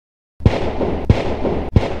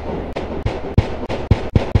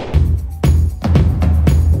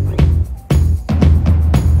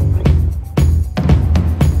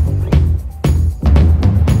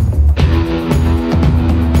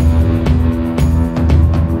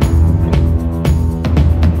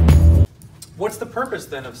the purpose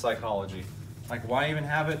then of psychology? Like, why even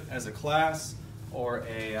have it as a class or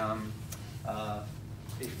a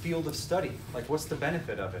field of study? Like, what's the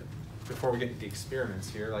benefit of it? Before we get into the experiments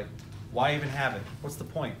here, like, why even have it? What's the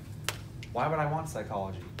point? Why would I want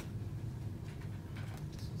psychology?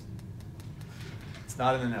 It's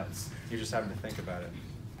not in the notes. You're just having to think about it.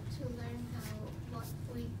 To learn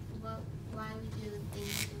why we do the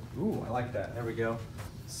things. Ooh, I like that. There we go.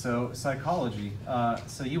 So psychology.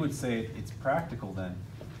 So you would say it's practical then.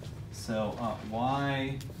 So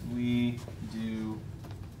why we do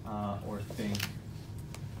or think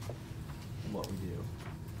what we do.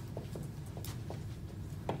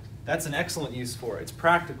 That's an excellent use for it. It's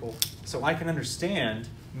practical, so I can understand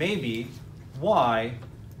maybe why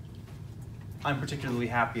I'm particularly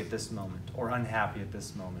happy at this moment or unhappy at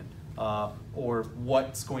this moment, or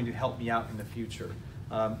what's going to help me out in the future.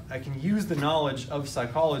 I can use the knowledge of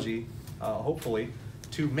psychology, hopefully,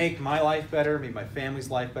 to make my life better, make my family's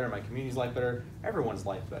life better, my community's life better, everyone's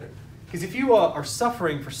life better. Because if you are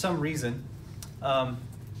suffering for some reason,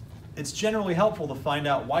 it's generally helpful to find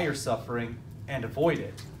out why you're suffering and avoid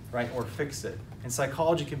it, right, or fix it. And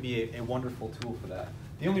psychology can be a wonderful tool for that.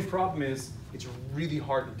 The only problem is it's really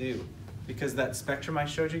hard to do, because that spectrum I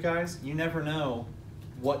showed you guys, you never know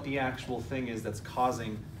what the actual thing is that's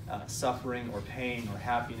causing suffering or pain or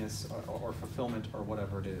happiness or fulfillment or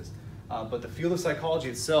whatever it is. But the field of psychology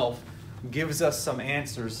itself gives us some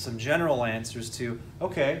answers, some general answers to,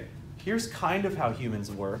 okay, here's kind of how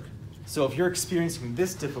humans work. So if you're experiencing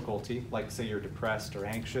this difficulty, like say you're depressed or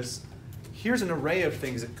anxious, here's an array of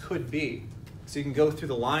things it could be. So you can go through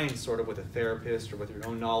the lines sort of with a therapist or with your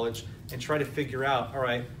own knowledge and try to figure out, all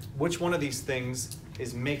right, which one of these things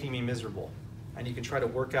is making me miserable? And you can try to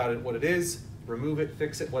work out what it is, remove it,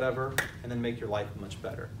 fix it, whatever, and then make your life much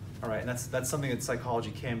better. All right, and that's something that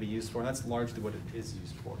psychology can be used for, and that's largely what it is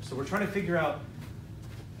used for. So we're trying to figure out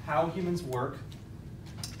how humans work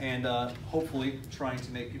and hopefully trying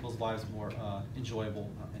to make people's lives more enjoyable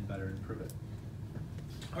and better and improve it.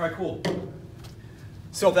 All right, cool.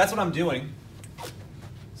 So if that's what I'm doing,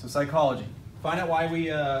 so psychology, find out why we,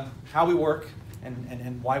 how we work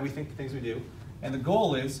and why we think the things we do. And the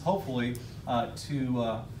goal is, hopefully,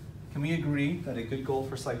 can we agree that a good goal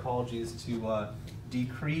for psychology is to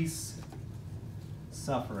decrease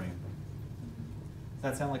suffering?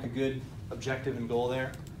 Does that sound like a good objective and goal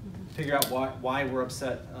there? Figure out why we're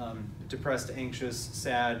upset, depressed, anxious,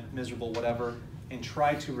 sad, miserable, whatever, and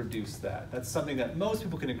try to reduce that. That's something that most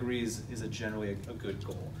people can agree is generally a good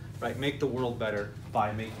goal, right? Make the world better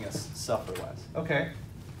by making us suffer less. Okay,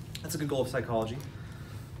 that's a good goal of psychology.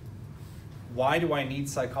 Why do I need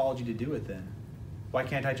psychology to do it then? Why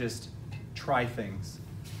can't I just try things?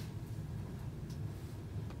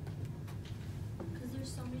 Because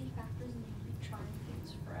there's so many factors and you can be trying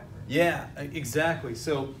things forever. Yeah, exactly.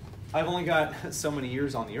 So I've only got so many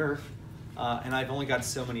years on the earth, and I've only got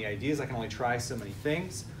so many ideas. I can only try so many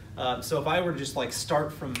things. So if I were to just like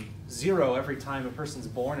start from zero every time a person's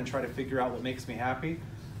born and try to figure out what makes me happy,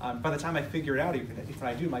 by the time I figure it out, even if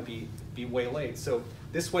I do, it might be way late. So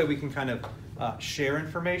this way we can kind of share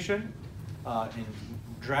information and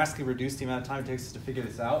drastically reduce the amount of time it takes us to figure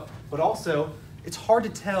this out. But also, it's hard to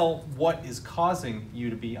tell what is causing you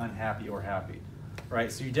to be unhappy or happy,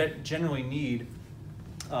 right? So you generally need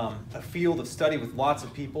a field of study with lots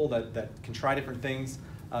of people that can try different things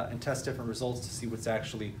and test different results to see what's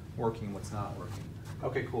actually working and what's not working.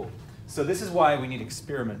 Okay, cool. So this is why we need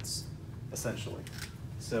experiments, essentially.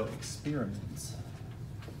 So experiments.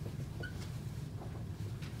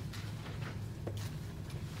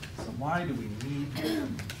 So why do we need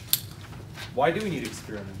them? Why do we need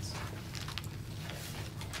experiments?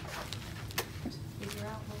 Figure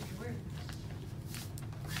out what works.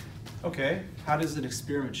 Okay, how does an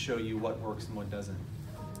experiment show you what works and what doesn't?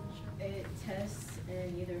 It tests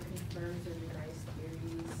and either confirms or denies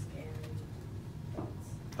theories and thoughts.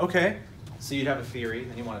 Okay, so you'd have a theory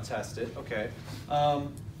and you want to test it. Okay.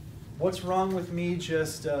 What's wrong with me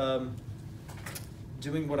just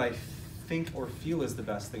doing what I think or feel is the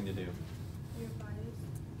best thing to do? Your bias.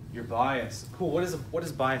 Your bias. Cool. What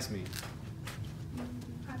does bias mean?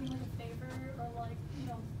 Having like a favor or like, you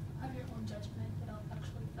know, have your own judgment without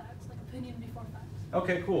actually facts, like opinion before facts.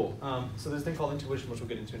 Okay, cool. So there's a thing called intuition, which we'll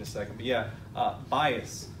get into in a second. But yeah,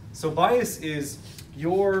 bias. So bias is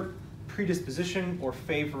your predisposition or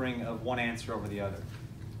favoring of one answer over the other.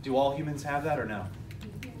 Do all humans have that or no?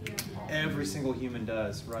 Every single human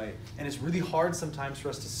does, right? And it's really hard sometimes for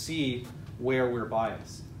us to see where we're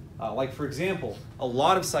biased. Like for example, a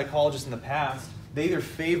lot of psychologists in the past, they either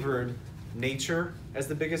favored nature as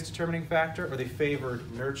the biggest determining factor or they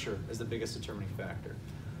favored nurture as the biggest determining factor.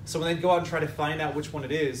 So when they'd go out and try to find out which one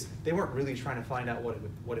it is, they weren't really trying to find out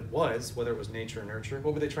what it was, whether it was nature or nurture.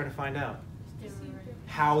 What were they trying to find out?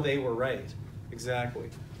 How they were right. Exactly.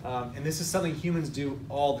 And this is something humans do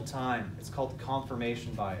all the time. It's called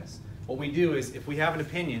confirmation bias. What we do is, if we have an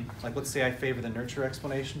opinion, like let's say I favor the nurture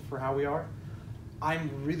explanation for how we are,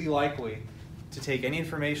 I'm really likely to take any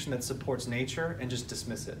information that supports nature and just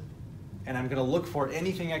dismiss it. And I'm going to look for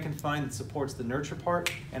anything I can find that supports the nurture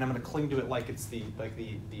part, and I'm going to cling to it like it's the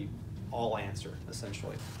all answer,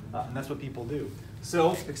 essentially. And that's what people do.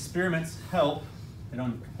 So experiments help. They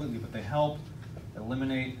don't completely, but they help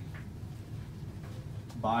eliminate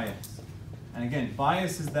bias. And again,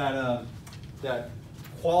 bias is that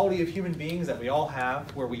quality of human beings that we all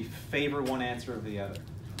have where we favor one answer over the other.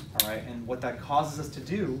 All right, and what that causes us to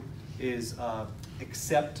do is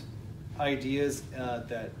accept ideas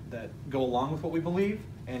that go along with what we believe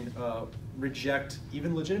and reject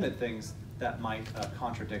even legitimate things that might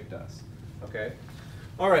contradict us. Okay?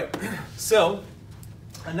 All right, so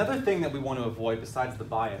another thing that we want to avoid besides the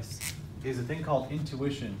bias is a thing called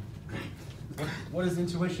intuition. What is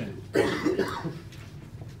intuition?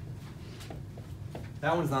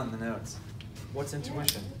 That one's not in the notes. What's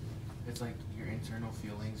intuition? It's like your internal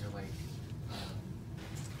feelings, or like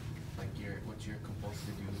what you're compulsed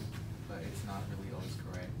to do, but it's not really always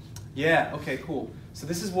correct. Yeah, okay, cool. So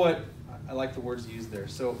this is what, I like the words used there.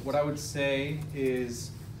 So what I would say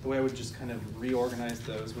is, the way I would just kind of reorganize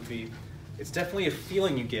those would be, it's definitely a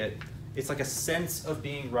feeling you get. It's like a sense of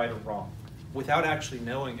being right or wrong, without actually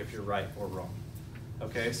knowing if you're right or wrong.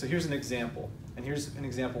 Okay, so here's an example. And here's an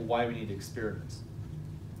example why we need experiments.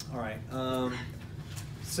 All right,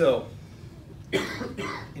 so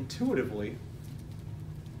intuitively,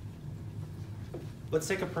 let's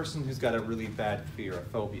take a person who's got a really bad fear, a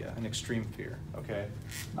phobia, an extreme fear, okay?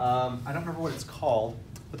 I don't remember what it's called,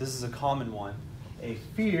 but this is a common one. A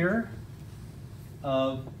fear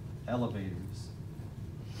of elevators.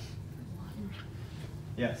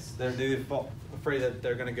 Yes, they're afraid that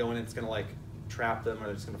they're gonna go in and it's gonna like trap them,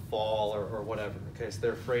 or it's gonna fall, or whatever, okay? So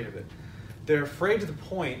they're afraid of it. They're afraid to the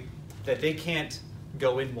point that they can't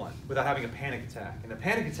go in one without having a panic attack. And a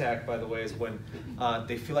panic attack, by the way, is when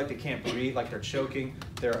they feel like they can't breathe, like they're choking,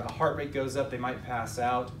 their heart rate goes up, they might pass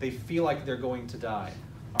out, they feel like they're going to die.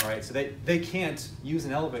 All right, so they can't use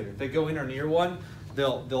an elevator. If they go in or near one,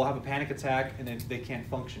 they'll have a panic attack, and then they can't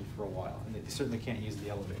function for a while, and they certainly can't use the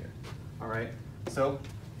elevator. All right, so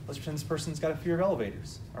let's pretend this person's got a fear of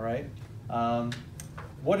elevators. All right.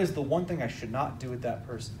 What is the one thing I should not do with that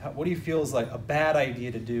person? What do you feel is like a bad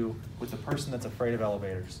idea to do with the person that's afraid of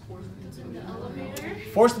elevators? Force them to the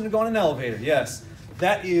elevator. Force them to go in an elevator, yes.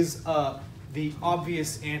 That is the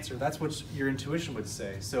obvious answer. That's what your intuition would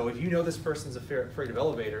say. So if you know this person's afraid of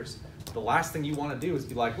elevators, the last thing you want to do is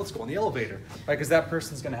be like, let's go in the elevator, right? Because that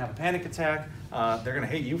person's going to have a panic attack. They're going to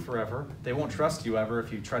hate you forever. They won't trust you ever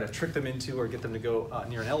if you try to trick them into or get them to go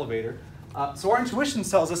near an elevator. So our intuition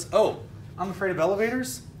tells us, oh, I'm afraid of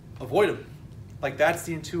elevators, avoid them. Like that's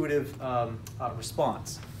the intuitive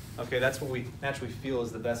response. Okay, that's what we naturally feel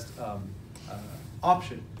is the best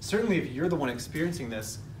option. Certainly if you're the one experiencing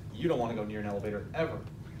this, you don't want to go near an elevator ever,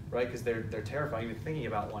 right? Because they're terrifying. Even thinking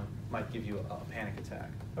about one might give you a panic attack.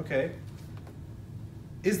 Okay,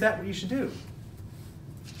 is that what you should do?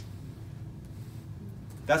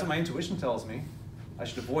 That's what my intuition tells me. I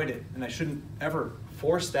should avoid it, and I shouldn't ever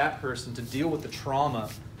force that person to deal with the trauma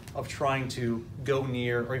of trying to go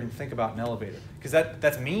near or even think about an elevator. Because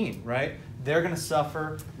that's mean, right? They're going to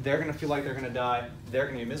suffer, they're going to feel like they're going to die, they're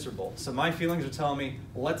going to be miserable. So my feelings are telling me,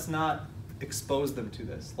 let's not expose them to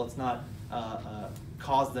this. Let's not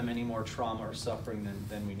cause them any more trauma or suffering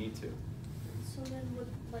than we need to. So then would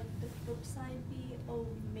like the flip side be, oh,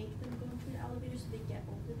 make them go into an elevator so they get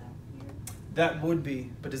over that fear? That would be,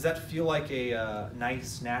 but does that feel like a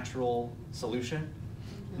nice, natural solution?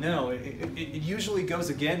 No, it usually goes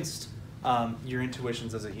against your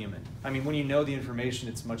intuitions as a human. I mean, when you know the information,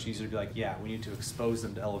 it's much easier to be like, yeah, we need to expose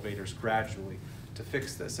them to elevators gradually to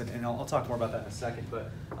fix this. And I'll talk more about that in a second.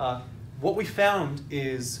 But what we found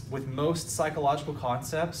is with most psychological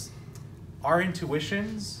concepts, our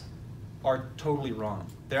intuitions are totally wrong.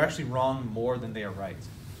 They're actually wrong more than they are right.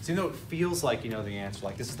 So even though it feels like you know the answer,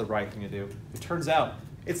 like this is the right thing to do, it turns out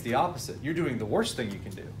it's the opposite. You're doing the worst thing you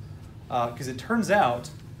can do. Because it turns out,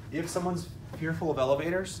 if someone's fearful of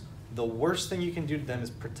elevators, the worst thing you can do to them is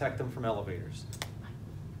protect them from elevators.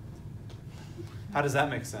 How does that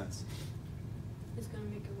make sense? It's going to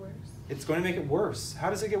make it worse. It's going to make it worse. How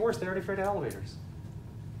does it get worse? They're already afraid of elevators.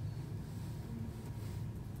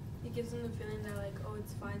 It gives them the feeling that like, oh,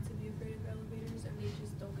 it's fine to be afraid of elevators, and they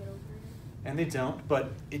just don't get over it. and they don't,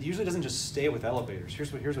 but it usually doesn't just stay with elevators.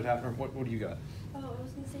 Here's what happened. What do you got? Oh, I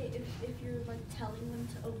was gonna say, if you're like telling them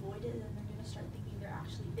to avoid it, then they're gonna start thinking there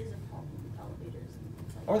actually is a problem with elevators. And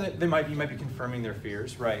it's like, Or you might be confirming their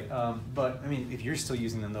fears, right? But I mean, if you're still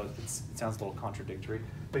using them, though, it sounds a little contradictory.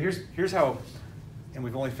 But here's how, and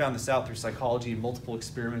we've only found this out through psychology, multiple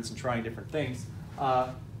experiments, and trying different things.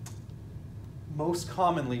 Most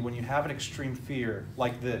commonly, when you have an extreme fear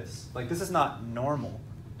like this is not normal.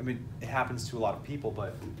 I mean, it happens to a lot of people,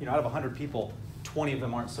 but out of 100 people, 20 of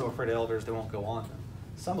them aren't so afraid of elevators they won't go on them.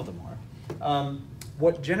 Some of them are.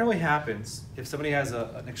 What generally happens if somebody has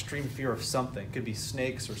an extreme fear of something, could be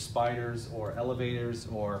snakes or spiders or elevators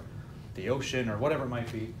or the ocean or whatever it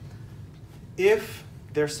might be, if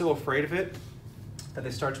they're so afraid of it that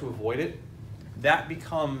they start to avoid it, that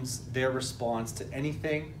becomes their response to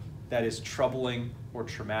anything that is troubling or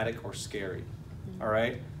traumatic or scary. All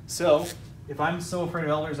right? So if I'm so afraid of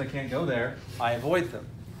elevators I can't go there, I avoid them,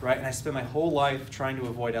 right? And I spend my whole life trying to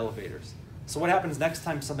avoid elevators. So what happens next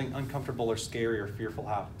time something uncomfortable or scary or fearful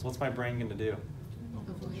happens? What's my brain going to do?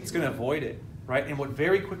 It's going to avoid it, right? And what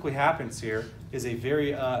very quickly happens here is a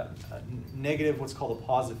very negative, what's called a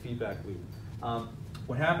positive feedback loop.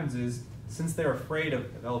 What happens is, since they're afraid of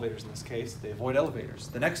elevators in this case, they avoid elevators.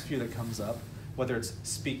 The next fear that comes up, whether it's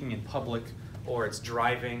speaking in public or it's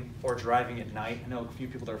driving or driving at night. I know a few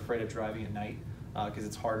people that are afraid of driving at night because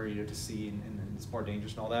it's harder to see and it's more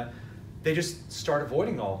dangerous and all that. They just start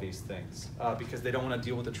avoiding all these things because they don't want to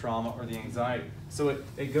deal with the trauma or the anxiety. So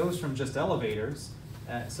it goes from just elevators.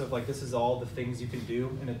 So if, like, this is all the things you can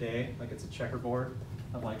do in a day, like it's a checkerboard.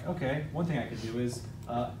 I'm like, okay, one thing I could do is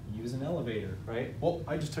use an elevator, right? Well,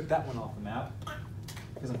 I just took that one off the map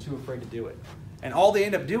because I'm too afraid to do it. And all they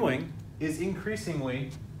end up doing is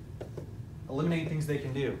increasingly eliminating things they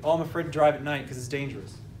can do. Oh, I'm afraid to drive at night because it's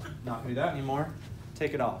dangerous. Not going to do that anymore.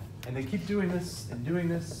 Take it off. And they keep doing this and doing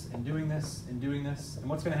this and doing this and doing this. And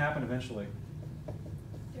what's going to happen eventually?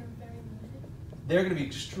 They're very limited. They're going to be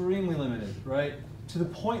extremely limited, right? To the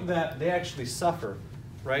point that they actually suffer,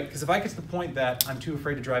 right? Because if I get to the point that I'm too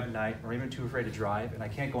afraid to drive at night, or even too afraid to drive, and I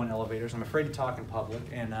can't go in elevators, I'm afraid to talk in public,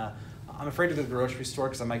 and I'm afraid to go to the grocery store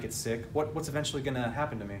because I might get sick, what's eventually going to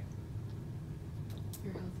happen to me?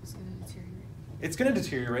 Your health is going to deteriorate. It's going to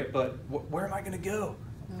deteriorate, but where am I going to go?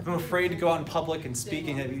 If I'm afraid to go out in public and speak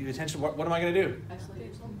and have attention, what am I going to do? Isolate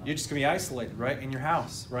yourself. You're just going to be isolated, right, in your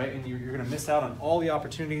house, right? And you're going to miss out on all the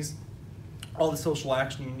opportunities, all the social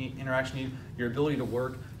action you need, interaction you need, your ability to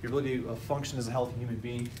work, your ability to function as a healthy human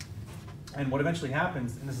being. And what eventually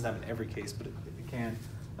happens, and this has happened in every case, but it can,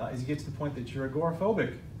 is you get to the point that you're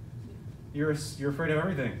agoraphobic. You're afraid of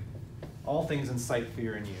everything. All things incite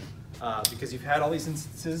fear in you. Because you've had all these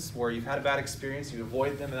instances where you've had a bad experience, you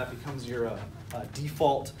avoid them, and that becomes your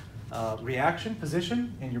default reaction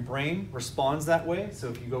position, and your brain responds that way. So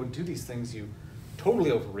if you go and do these things, you totally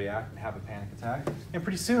overreact and have a panic attack, and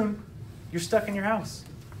pretty soon, you're stuck in your house.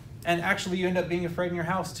 And actually, you end up being afraid in your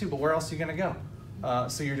house too, but where else are you going to go?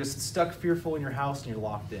 So you're just stuck fearful in your house, and you're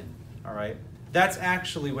locked in, all right? That's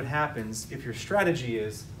actually what happens if your strategy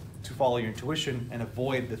is to follow your intuition and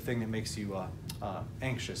avoid the thing that makes you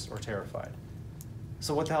anxious or terrified.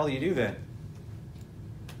 So what the hell do you do then?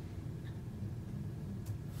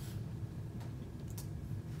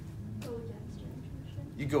 Go against your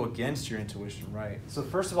intuition. You go against your intuition, right? So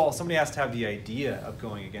first of all, somebody has to have the idea of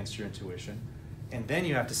going against your intuition, and then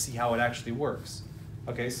you have to see how it actually works.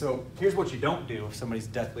 Okay, so here's what you don't do if somebody's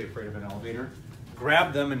deathly afraid of an elevator.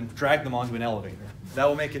 Grab them and drag them onto an elevator. That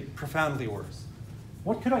will make it profoundly worse.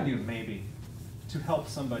 What could I do, maybe, to help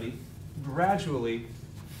somebody gradually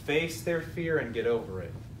face their fear and get over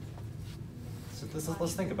it? So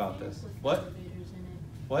let's think about this. With What? elevators in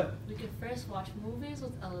it. What? We could first watch movies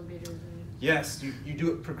with elevators in it. Yes, you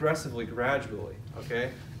do it progressively, gradually,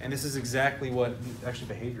 okay? And this is exactly what,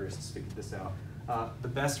 actually behaviorists figured this out. The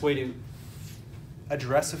best way to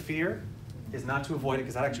address a fear is not to avoid it,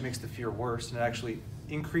 because that actually makes the fear worse, and it actually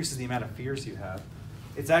increases the amount of fears you have.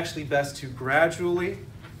 It's actually best to gradually,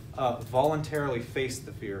 voluntarily face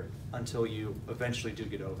the fear until you eventually do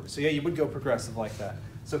get over it. So yeah, you would go progressive like that.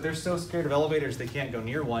 So if they're so scared of elevators they can't go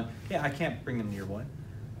near one, yeah, I can't bring them near one.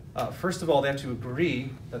 First of all, they have to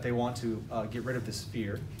agree that they want to get rid of this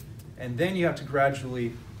fear. And then you have to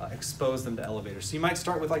gradually expose them to elevators. So you might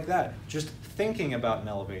start with like that, just thinking about an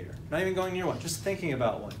elevator. Not even going near one, just thinking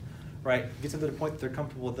about one, right? Get them to the point that they're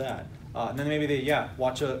comfortable with that. And then maybe they,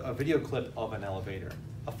 watch a video clip of an elevator,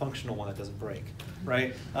 a functional one that doesn't break,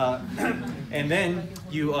 right? And then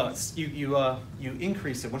you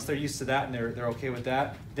increase it. Once they're used to that and they're okay with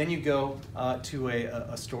that, then you go to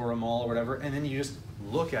a store or a mall or whatever, and then you just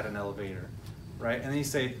look at an elevator, right? And then you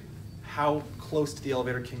say, how close to the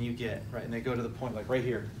elevator can you get, right? And they go to the point like right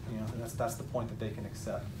here, you know, and that's the point that they can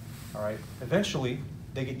accept, all right? Eventually,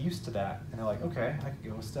 they get used to that, and they're like, okay, I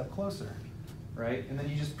can go a step closer, right? And then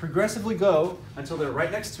you just progressively go until they're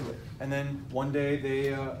right next to it. And then one day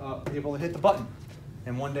they are able to hit the button.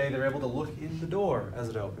 And one day they're able to look in the door as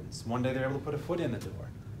it opens. One day they're able to put a foot in the door.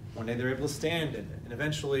 One day they're able to stand in it. And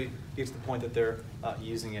eventually get to the point that they're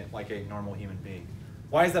using it like a normal human being.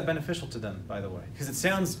 Why is that beneficial to them, by the way? Because it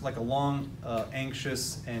sounds like a long,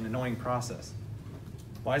 anxious, and annoying process.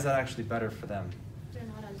 Why is that actually better for them? They're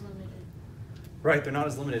not as limited. Right, they're not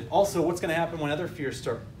as limited. Also, what's going to happen when other fears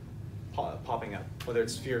start popping up, whether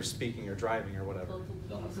it's fear of speaking or driving or whatever?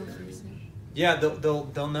 Yeah,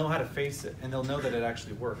 they'll know how to face it, and they'll know that it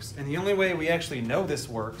actually works. And the only way we actually know this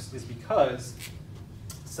works is because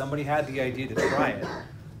somebody had the idea to try it.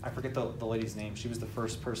 I forget the lady's name. She was the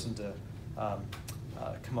first person to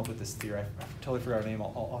come up with this theory. I totally forgot her name.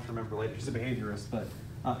 I'll have to remember later. She's a behaviorist, but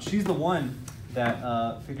she's the one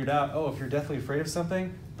that figured out, oh, if you're deathly afraid of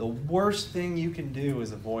something, the worst thing you can do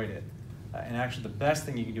is avoid it. And actually, the best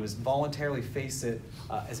thing you can do is voluntarily face it,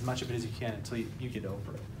 as much of it as you can until you get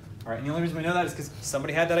over it. All right, and the only reason we know that is because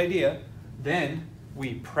somebody had that idea. Then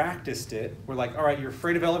we practiced it. We're like, all right, you're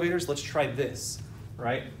afraid of elevators. Let's try this,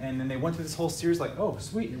 right? And then they went through this whole series like, oh,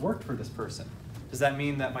 sweet, it worked for this person. Does that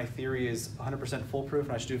mean that my theory is 100% foolproof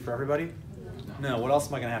and I should do it for everybody? No. What else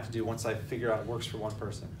am I going to have to do once I figure out it works for one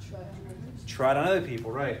person? Try it on other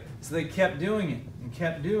people, right? So they kept doing it and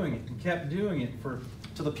kept doing it and kept doing it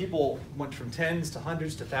till the people went from tens to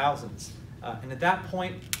hundreds to thousands. And at that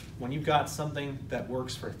point, when you've got something that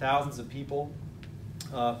works for thousands of people,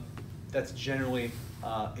 that's generally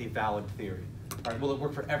a valid theory. All right, will it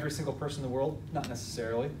work for every single person in the world? Not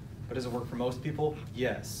necessarily. But does it work for most people?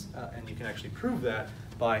 Yes. And you can actually prove that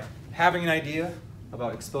by having an idea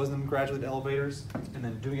about exposing them gradually to elevators and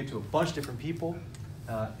then doing it to a bunch of different people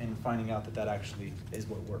and finding out that that actually is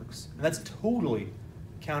what works. And that's totally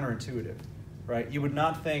counterintuitive, right? You would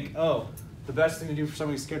not think, oh, the best thing to do for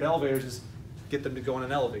somebody who's scared of elevators is get them to go in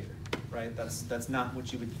an elevator, right? That's not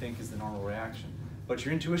what you would think is the normal reaction. But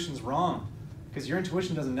your intuition's wrong, because your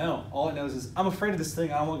intuition doesn't know. All it knows is, I'm afraid of this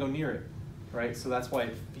thing, I don't want to go near it, right? So that's why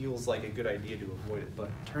it feels like a good idea to avoid it. But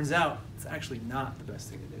it turns out it's actually not the best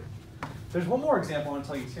thing to do. There's one more example I want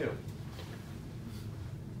to tell you too.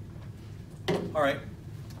 All right,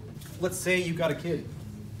 let's say you've got a kid.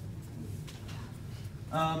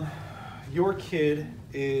 Your kid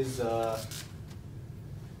is, so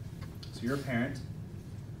you're a parent,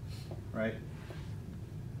 right?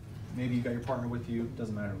 Maybe you got your partner with you,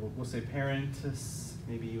 doesn't matter. We'll say parent,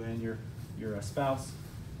 maybe you and your spouse,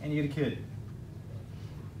 and you get a kid.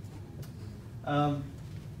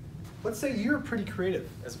 Let's say you're pretty creative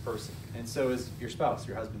as a person, and so is your spouse,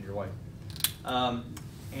 your husband, your wife.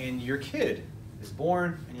 And your kid is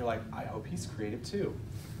born, and you're like, I hope he's creative too.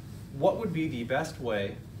 What would be the best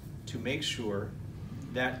way to make sure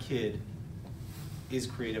that kid is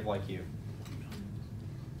creative like you?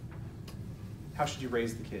 How should you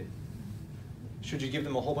raise the kid? Should you give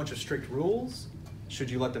them a whole bunch of strict rules? Should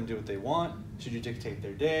you let them do what they want? Should you dictate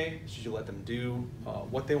their day? Should you let them do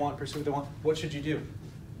what they want, pursue what they want? What should you do?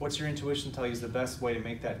 What's your intuition tell you is the best way to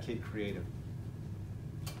make that kid creative?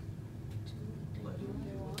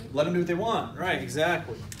 Let them do what they want. Right,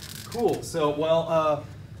 exactly. Cool. So, well,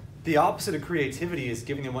 the opposite of creativity is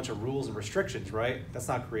giving them a bunch of rules and restrictions, right? That's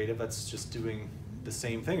not creative. That's just doing the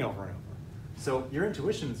same thing over and over. So your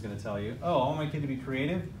intuition is going to tell you, oh, I want my kid to be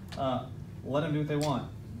creative. Let them do what they want.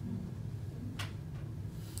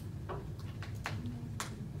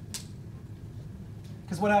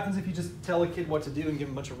 Because what happens if you just tell a kid what to do and give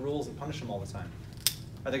them a bunch of rules and punish them all the time?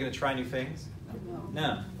 Are they going to try new things?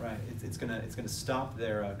 No, right. It's going to stop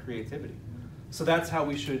their creativity. So that's how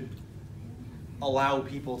we should allow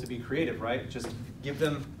people to be creative, right? Just give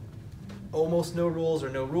them almost no rules or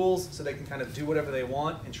no rules so they can kind of do whatever they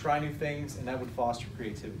want and try new things, and that would foster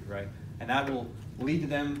creativity, right? And that will lead to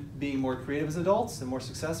them being more creative as adults and more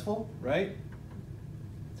successful, right?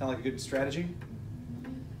 Sound like a good strategy?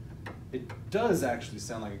 It does actually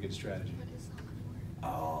sound like a good strategy. But it's not gonna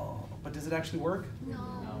work. Oh, but does it actually work? No.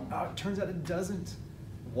 Oh, it turns out it doesn't.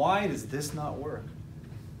 Why does this not work?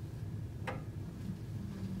 If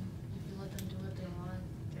you let them do what they want,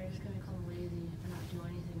 they're just gonna become lazy and not do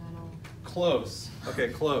anything at all. Close. Okay,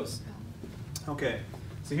 close. Okay,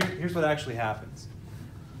 so here's what actually happens.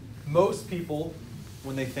 Most people,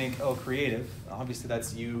 when they think, oh, creative, obviously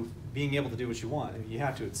that's you being able to do what you want. You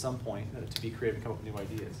have to at some point to be creative and come up with new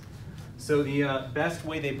ideas. So the best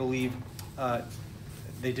way they believe,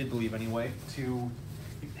 they did believe anyway, to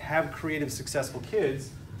have creative, successful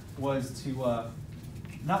kids was to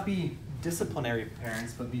not be disciplinary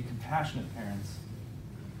parents, but be compassionate parents.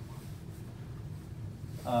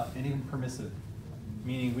 And even permissive,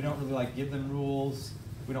 meaning we don't really like give them rules,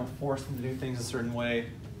 we don't force them to do things a certain way,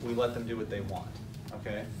 we let them do what they want,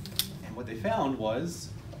 okay? And what they found was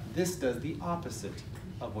this does the opposite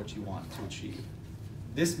of what you want to achieve.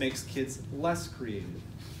 This makes kids less creative.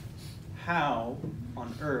 How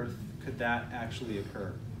on earth could that actually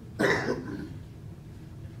occur? They're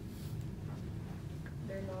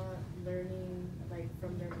not learning like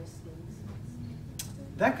from their mistakes.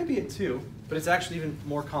 That could be it too, but it's actually even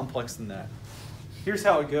more complex than that. Here's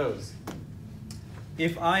how it goes.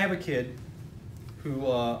 If I have a kid who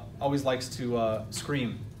always likes to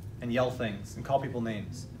scream and yell things and call people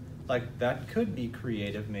names, like that could be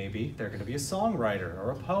creative maybe. They're going to be a songwriter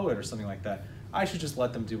or a poet or something like that. I should just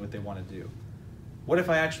let them do what they want to do. What if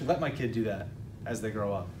I actually let my kid do that as they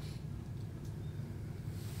grow up?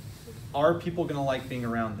 Are people going to like being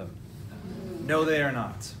around them? No, they are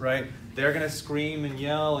not, right? They're going to scream and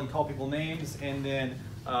yell and call people names, and then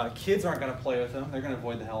kids aren't going to play with them. They're going to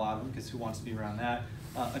avoid the hell out of them because who wants to be around that?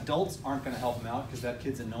 Adults aren't going to help them out because that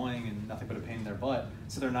kid's annoying and nothing but a pain in their butt,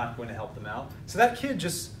 so they're not going to help them out. So that kid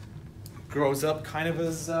just grows up kind of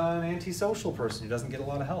as an antisocial person who doesn't get a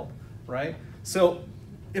lot of help, right? So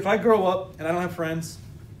if I grow up and I don't have friends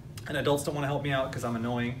and adults don't want to help me out because I'm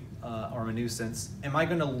annoying or I'm a nuisance, am I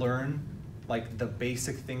going to learn like the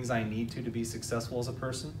basic things I need to be successful as a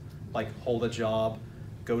person? Like hold a job,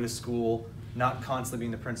 go to school, not constantly be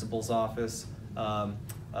in the principal's office,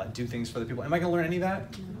 do things for other people. Am I going to learn any of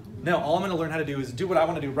that? No, all I'm going to learn how to do is do what I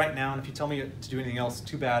want to do right now, and if you tell me to do anything else,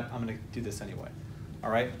 too bad, I'm going to do this anyway. All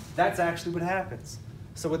right? That's actually what happens.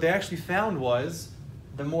 So what they actually found was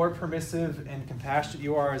the more permissive and compassionate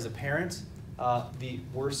you are as a parent, the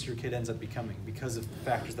worse your kid ends up becoming because of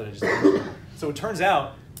factors that I just mentioned. So it turns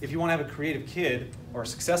out, if you want to have a creative kid or a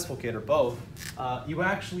successful kid or both, you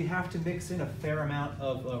actually have to mix in a fair amount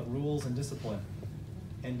of rules and discipline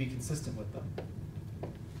and be consistent with them.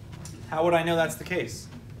 How would I know that's the case?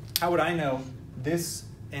 How would I know this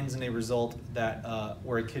ends in a result that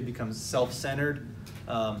where a kid becomes self-centered,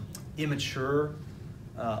 immature,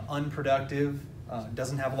 unproductive,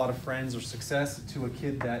 doesn't have a lot of friends or success, to a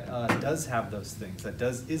kid that does have those things, that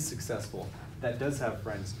is successful, that does have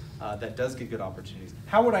friends, that does get good opportunities?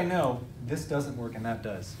 How would I know this doesn't work and that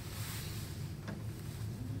does?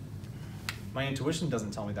 My intuition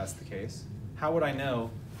doesn't tell me that's the case. How would I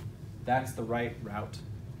know that's the right route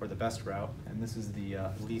or the best route and this is the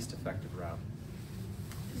least effective route?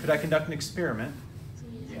 Could I conduct an experiment?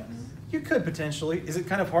 Yes. You could potentially. Is it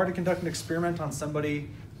kind of hard to conduct an experiment on somebody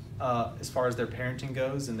as far as their parenting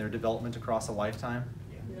goes and their development across a lifetime?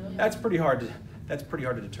 No. That's pretty hard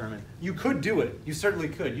to determine. You could do it. You certainly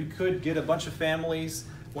could. You could get a bunch of families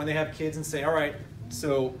when they have kids and say, all right,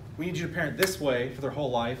 so we need you to parent this way for their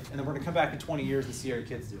whole life, and then we're going to come back in 20 years and see how your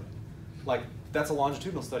kids do it. Like, that's a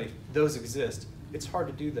longitudinal study. Those exist. It's hard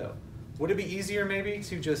to do, though. Would it be easier, maybe,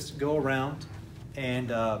 to just go around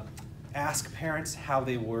and ask parents how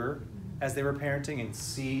they were as they were parenting and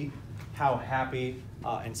see how happy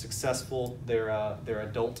and successful their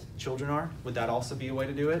adult children are? Would that also be a way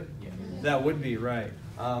to do it? Yeah. That would be, right.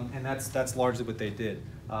 And that's largely what they did.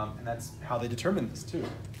 And that's how they determined this, too.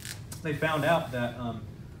 They found out that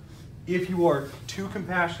if you are too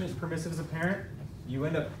compassionate and permissive as a parent, you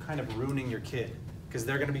end up kind of ruining your kid because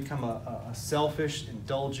they're going to become a selfish,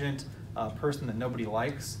 indulgent person that nobody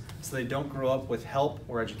likes. So they don't grow up with help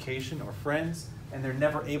or education or friends, and they're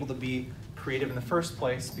never able to be creative in the first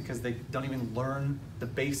place because they don't even learn the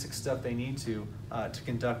basic stuff they need to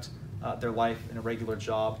conduct their life in a regular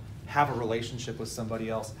job, have a relationship with somebody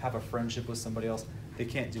else, have a friendship with somebody else. They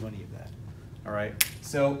can't do any of that. All right?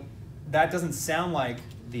 So that doesn't sound like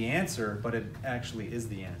the answer, but it actually is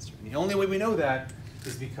the answer. And the only way we know that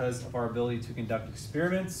is because of our ability to conduct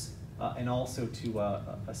experiments and also to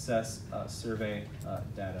assess survey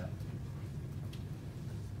data.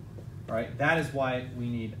 All right, that is why we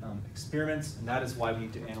need experiments, and that is why we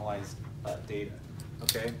need to analyze data.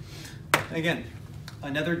 Okay, and again,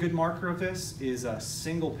 another good marker of this is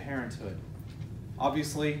single parenthood.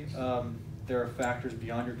 Obviously, there are factors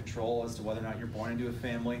beyond your control as to whether or not you're born into a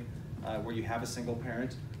family where you have a single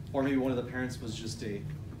parent, or maybe one of the parents was just a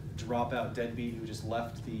dropout deadbeat who just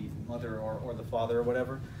left the mother or the father or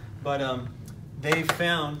whatever. But they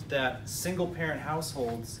found that single parent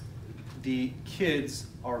households, the kids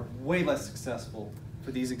are way less successful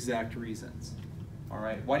for these exact reasons. All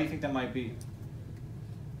right, why do you think that might be?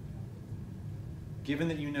 Given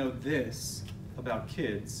that you know this about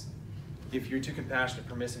kids, if you're too compassionate,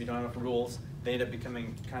 permissive, you don't have enough rules, they end up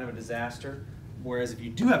becoming kind of a disaster. Whereas if you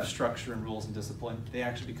do have structure and rules and discipline, they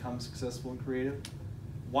actually become successful and creative.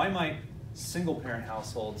 Why might single parent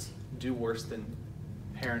households do worse than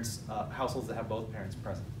parents, households that have both parents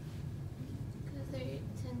present? Because they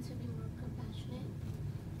tend to be more compassionate.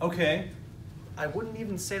 Okay, I wouldn't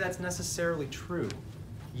even say that's necessarily true.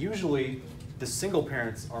 Usually, the single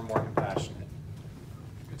parents are more compassionate.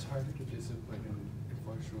 It's harder to discipline and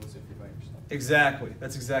enforce rules if you're by yourself. Exactly,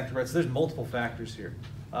 that's exactly right. So there's multiple factors here.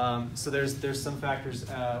 So there's some factors,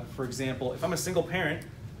 for example, if I'm a single parent,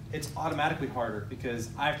 it's automatically harder because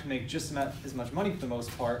I have to make just as much money for the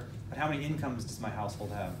most part, but how many incomes does my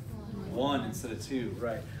household have? One instead of two,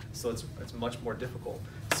 right? So it's much more difficult.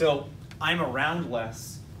 So I'm around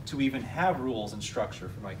less to even have rules and structure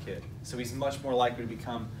for my kid. So he's much more likely to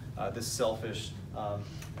become this selfish,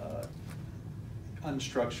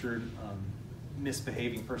 unstructured,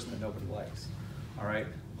 misbehaving person that nobody likes. All right.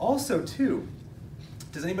 Also, too,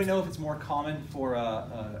 does anybody know if it's more common for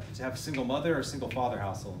to have a single mother or single father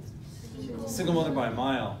households? Single mother by a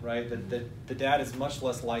mile, right? The dad is much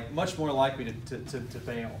more likely to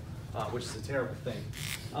fail, which is a terrible thing.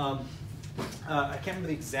 I can't remember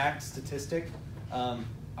the exact statistic.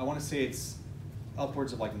 I want to say it's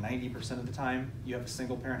upwards of like 90% of the time you have a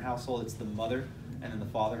single parent household, it's the mother and then the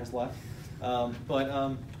father is left.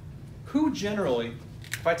 Who generally,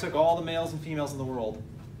 if I took all the males and females in the world,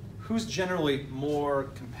 who's generally more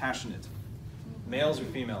compassionate? Males or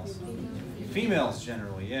females? Females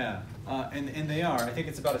generally, yeah. And they are. I think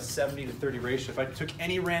it's about a 70 to 30 ratio. If I took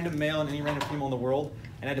any random male and any random female in the world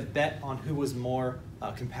and had to bet on who was more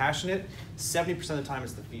compassionate, 70% of the time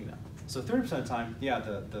it's the female. So 30% of the time, yeah,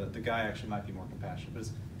 the guy actually might be more compassionate, but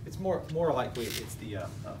it's more likely it's the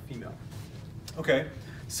female. Okay,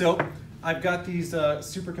 so I've got these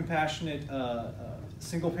super compassionate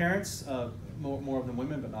single parents, more of them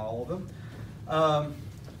women, but not all of them.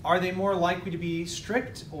 Are they more likely to be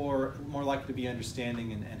strict or more likely to be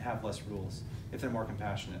understanding and have less rules if they're more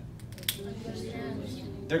compassionate?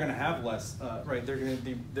 They're going to have less, right? They're going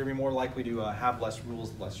to be more likely to have less rules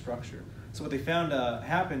and less structure. So what they found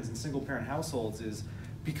happens in single parent households is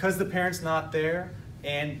because the parent's not there,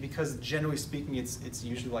 and because generally speaking it's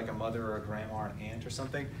usually like a mother or a grandma or an aunt or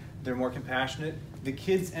something, they're more compassionate. The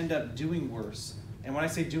kids end up doing worse. And when I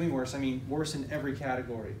say doing worse, I mean worse in every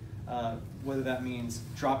category. Whether that means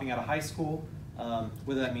dropping out of high school,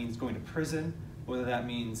 whether that means going to prison, whether that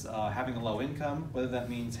means having a low income, whether that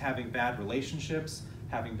means having bad relationships,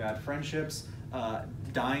 having bad friendships,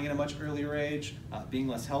 dying at a much earlier age, being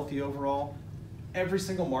less healthy overall. Every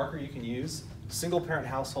single marker you can use, single parent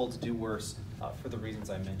households do worse for the reasons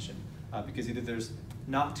I mentioned. Because either there's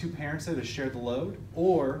not two parents there to share the load,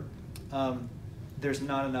 or there's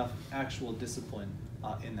not enough actual discipline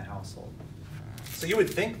in the household. So you would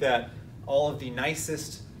think that all of the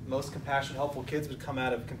nicest, most compassionate, helpful kids would come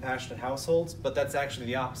out of compassionate households, but that's actually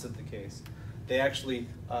the opposite of the case. They actually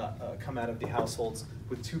come out of the households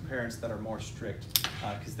with two parents that are more strict,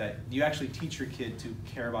 because that you actually teach your kid to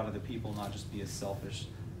care about other people, not just be a selfish,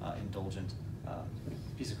 indulgent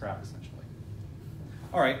piece of crap, essentially.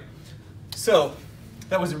 All right, so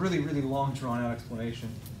that was a really, really long, drawn-out explanation,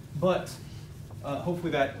 but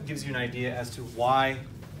hopefully that gives you an idea as to why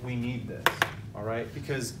we need this, all right?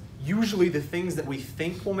 Because usually the things that we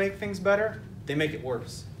think will make things better, they make it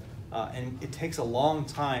worse. And it takes a long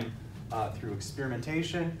time through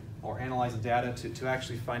experimentation or analyzing data to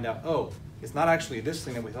actually find out, oh, it's not actually this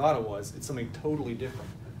thing that we thought it was, it's something totally different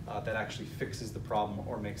that actually fixes the problem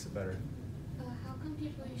or makes it better. How come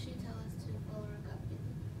people usually tell us to follow our gut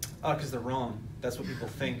feeling? Because they're wrong. That's what people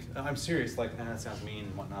think. I'm serious, like, that sounds mean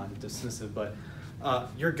and whatnot, and dismissive, but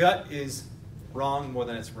your gut is wrong more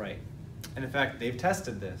than it's right. And in fact, they've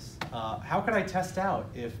tested this. How can I test out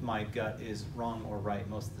if my gut is wrong or right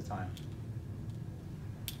most of the time?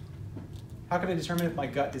 How can I determine if my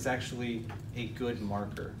gut is actually a good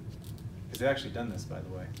marker? Because they've actually done this, by the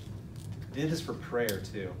way. They did this for prayer,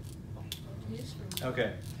 too.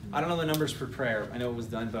 Okay. I don't know the numbers for prayer. I know it was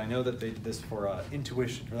done, but I know that they did this for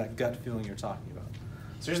intuition, or that gut feeling you're talking about.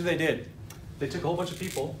 So here's what they did. They took a whole bunch of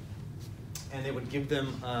people, and they would give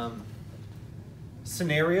them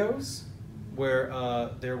scenarios where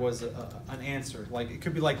there was an answer. Like, it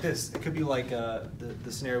could be like this. It could be like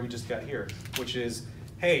the scenario we just got here, which is,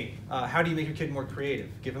 hey, how do you make your kid more creative?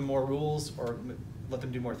 Give them more rules or let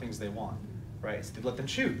them do more things they want, right? So they let them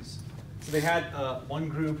choose. So they had one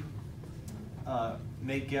group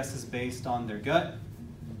make guesses based on their gut.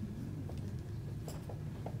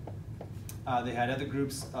 They had other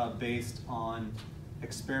groups based on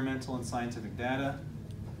experimental and scientific data.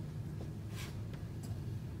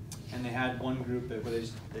 and they had one group that where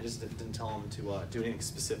they just didn't tell them to do anything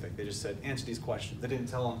specific. They just said, answer these questions. They didn't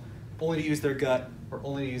tell them only to use their gut or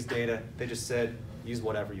only to use data. They just said, use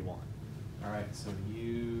whatever you want. All right, so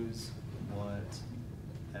use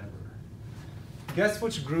whatever. Guess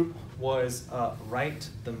which group was right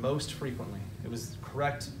the most frequently? It was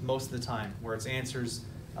correct most of the time, where its answers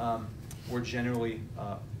were generally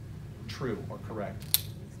true or correct.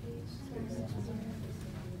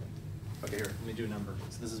 Okay, here, let me do a number.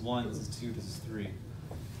 So this is 1, this is 2, this is 3.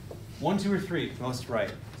 1, 2, or 3, most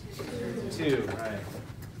right? 2, right.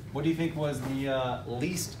 What do you think was the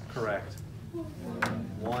least correct?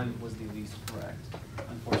 1 was the least correct,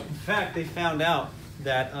 unfortunately. In fact, they found out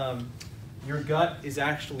that your gut is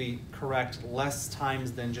actually correct less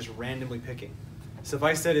times than just randomly picking. So if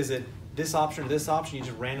I said, is it this option or this option, you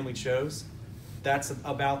just randomly chose, that's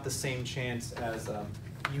about the same chance as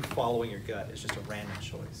you following your gut. It's just a random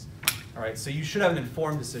choice. All right, so you should have an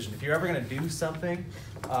informed decision. If you're ever going to do something,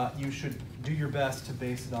 you should do your best to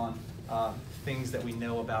base it on things that we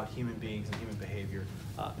know about human beings and human behavior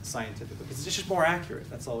scientifically. Because it's just more accurate,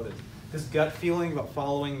 that's all it is. This gut feeling about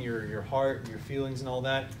following your heart and your feelings and all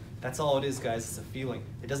that, that's all it is, guys, it's a feeling.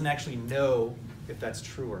 It doesn't actually know if that's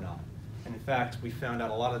true or not. And in fact, we found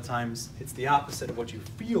out a lot of times it's the opposite of what you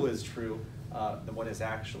feel is true than what is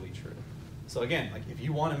actually true. So again, like if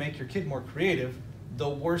you want to make your kid more creative, the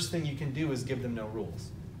worst thing you can do is give them no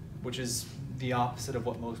rules, which is the opposite of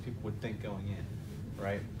what most people would think going in,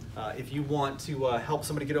 right? If you want to help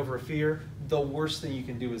somebody get over a fear, the worst thing you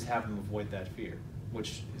can do is have them avoid that fear,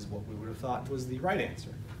 which is what we would have thought was the right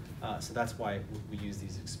answer. So that's why we use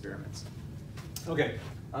these experiments. Okay,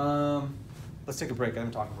 let's take a break. I've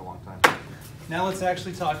been talking for a long time. Now let's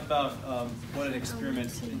actually talk about what an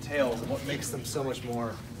experiment entails and what makes them so much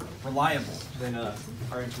more reliable than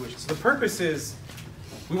our intuition. So the purpose is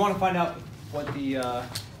we want to find out what the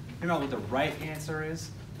not what the right answer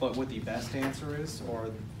is, but what the best answer is,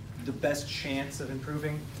 or the best chance of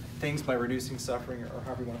improving things by reducing suffering, or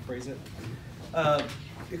however you want to phrase it.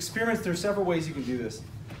 Experiments, there are several ways you can do this.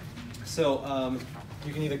 So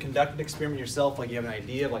you can either conduct an experiment yourself, like you have an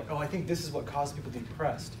idea of like, oh, I think this is what causes people to be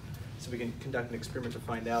depressed. So we can conduct an experiment to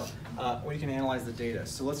find out, or you can analyze the data.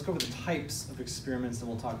 So let's go over the types of experiments, and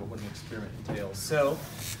we'll talk about what an experiment entails. So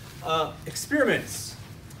experiments,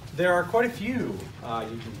 there are quite a few you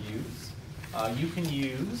can use. You can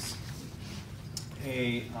use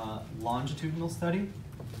a longitudinal study.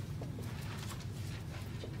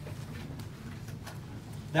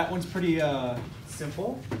 That one's pretty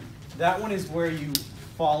simple. That one is where you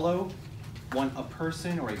follow a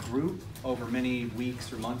person or a group over many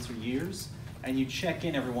weeks or months or years, and you check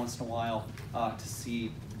in every once in a while to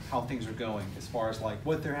see how things are going, as far as like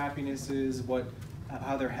what their happiness is,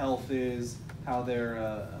 how their health is, how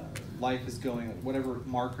their life is going, whatever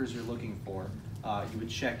markers you're looking for, you would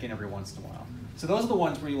check in every once in a while. So those are the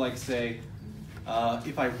ones where you like say,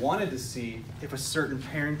 if I wanted to see if a certain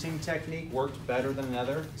parenting technique worked better than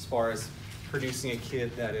another, as far as producing a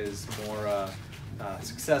kid that is more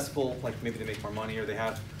successful, like maybe they make more money or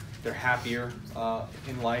they're happier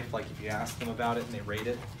in life, like if you ask them about it and they rate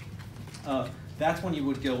it, that's when you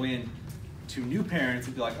would go in to new parents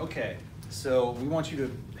and be like, okay, so we want you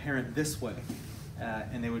to parent this way.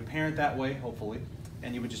 And they would parent that way, hopefully,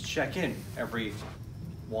 and you would just check in every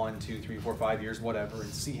 1, 2, 3, 4, 5 years, whatever,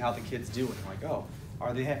 and see how the kid's doing. Like, oh,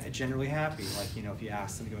 are they generally happy? Like, you know, if you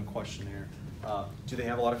ask them, give them a questionnaire. Do they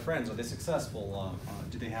have a lot of friends? Are they successful?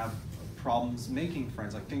 Do they have problems making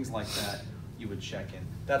friends? Like things like that, you would check in.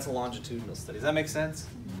 That's a longitudinal study. Does that make sense?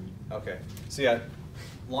 Okay. So yeah,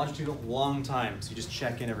 longitudinal, long time. So you just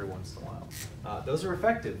check in every once in a while. Those are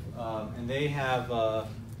effective, and they have.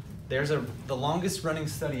 The longest running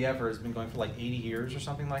study ever has been going for like 80 years or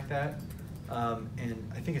something like that,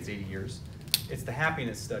 and I think it's 80 years. It's the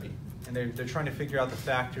happiness study, and they're trying to figure out the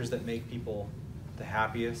factors that make people the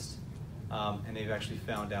happiest, and they've actually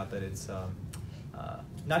found out that it's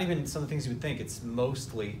not even some of the things you would think. It's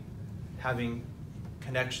mostly having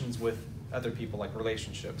connections with other people, like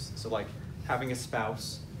relationships. So like having a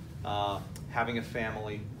spouse, having a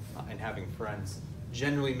family, and having friends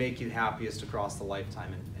generally make you happiest across the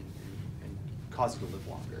lifetime and cause you to live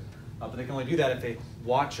longer. But they can only do that if they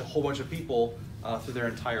watch a whole bunch of people through their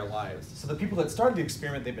entire lives. So the people that started the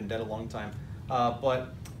experiment, they've been dead a long time,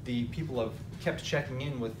 but the people have kept checking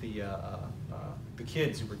in with the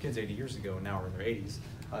kids who were kids 80 years ago and now are in their 80s.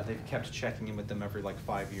 They've kept checking in with them every like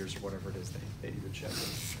 5 years or whatever it is they do to check in.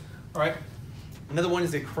 All right, another one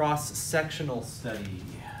is a cross-sectional study.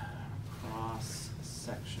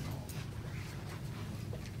 Cross-sectional.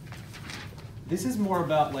 This is more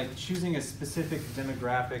about like choosing a specific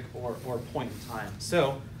demographic or point in time.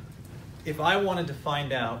 So if I wanted to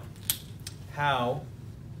find out how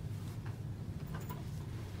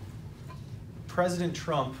President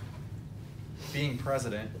Trump being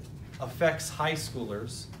president affects high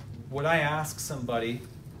schoolers, would I ask somebody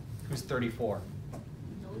who's 34?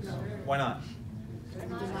 Why not?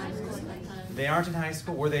 They aren't in high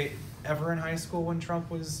school. Were they ever in high school when Trump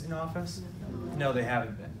was in office? No, they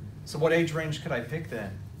haven't been. So what age range could I pick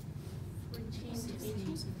then? 14 to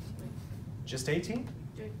 18. Just 18?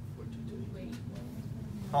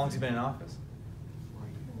 How long's he been in office?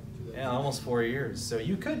 Yeah, almost 4 years. So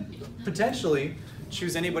you could potentially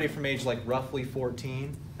choose anybody from age like roughly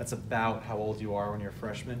 14. That's about how old you are when you're a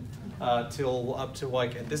freshman, till up to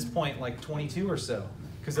like at this point like 22 or so,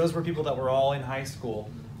 because those were people that were all in high school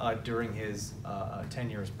during his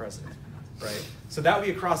tenure as president, right? So that would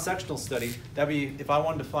be a cross-sectional study. That'd be if I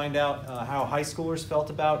wanted to find out how high schoolers felt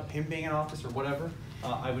about him being in office or whatever.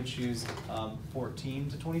 I would choose 14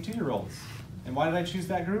 to 22-year-olds. And why did I choose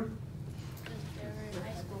that group?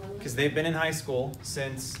 Because they've been in high school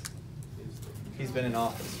since he's been in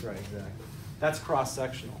office, right? Exactly. That's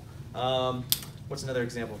cross-sectional. What's another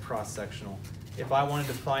example of cross-sectional? If I wanted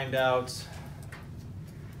to find out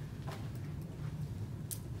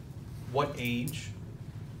what age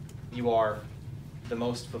you are the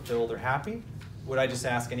most fulfilled or happy, would I just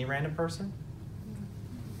ask any random person?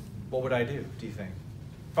 What would I do you think?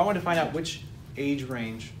 If I wanted to find out which age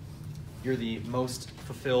range you're the most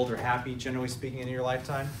fulfilled or happy, generally speaking, in your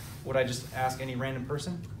lifetime, would I just ask any random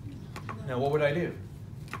person? No, what would I do?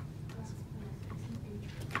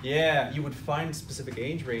 Yeah, you would find specific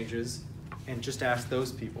age ranges and just ask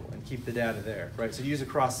those people and keep the data there, right? So you use a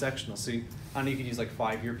cross-sectional. So I don't know, you could use like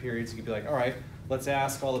 5-year periods. You could be like, all right, let's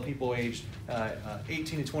ask all the people aged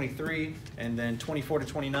 18 to 23, and then 24 to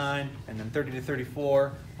 29, and then 30 to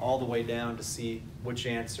 34, all the way down to see which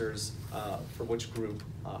answers for which group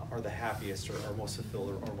are the happiest or most fulfilled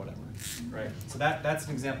or whatever, right? So that's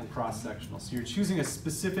an example of cross-sectional. So you're choosing a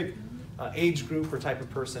specific age group or type of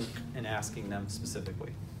person and asking them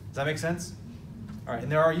specifically. Does that make sense? All right,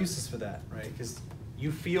 and there are uses for that, right? Because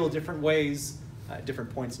you feel different ways at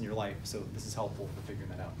different points in your life, so this is helpful for figuring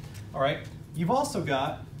that out. All right, you've also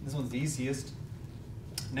got, this one's the easiest,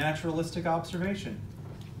 naturalistic observation.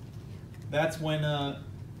 That's when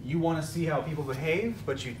you want to see how people behave,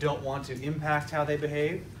 but you don't want to impact how they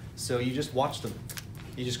behave, so you just watch them.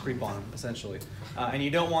 You just creep on them, essentially. And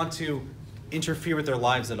you don't want to interfere with their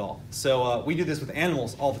lives at all. So we do this with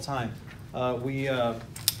animals all the time.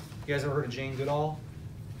 You guys ever heard of Jane Goodall?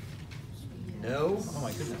 No? Oh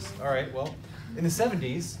my goodness. All right, well, in the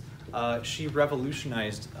 70s, she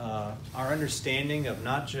revolutionized our understanding of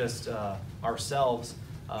not just ourselves,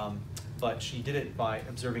 but she did it by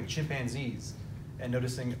observing chimpanzees and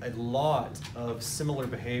noticing a lot of similar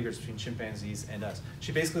behaviors between chimpanzees and us.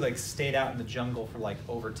 She basically like stayed out in the jungle for like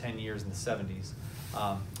over 10 years in the 70s.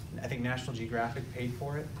 I think National Geographic paid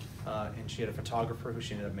for it, and she had a photographer who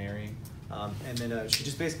she ended up marrying. And then she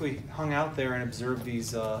just basically hung out there and observed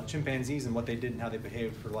these chimpanzees and what they did and how they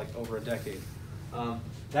behaved for like over a decade.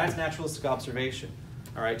 That's naturalistic observation.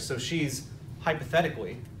 All right, so she's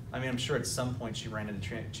hypothetically, I mean, I'm sure at some point she ran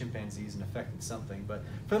into chimpanzees and affected something, but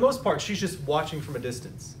for the most part, she's just watching from a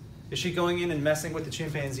distance. Is she going in and messing with the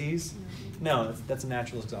chimpanzees? No, that's a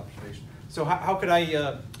naturalistic observation. So how could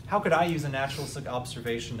I use a naturalistic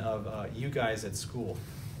observation of you guys at school?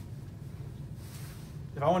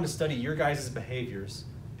 If I wanted to study your guys' behaviors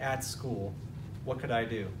at school, what could I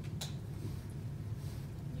do?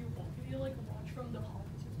 You like watch from the hall.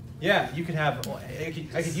 Yeah, you could have.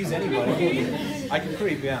 I could use anybody. I could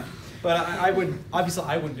creep, yeah. But I would obviously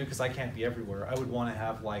I wouldn't do because I can't be everywhere. I would want to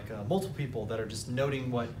have like multiple people that are just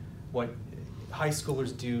noting what high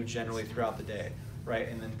schoolers do generally throughout the day, right?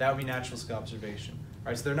 And then that would be naturalistic observation,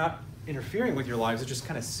 right? So they're not interfering with your lives; they're just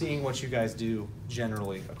kind of seeing what you guys do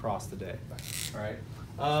generally across the day, all right?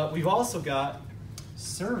 We've also got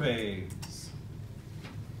surveys.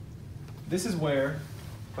 This is where,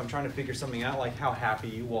 if I'm trying to figure something out, like how happy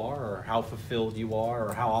you are, or how fulfilled you are,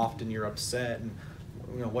 or how often you're upset, and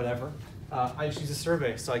whatever, I just use a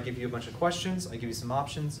survey. So I give you a bunch of questions, I give you some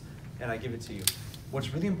options, and I give it to you.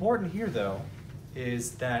 What's really important here, though,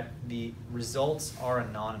 is that the results are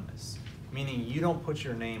anonymous, meaning you don't put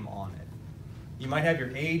your name on it. You might have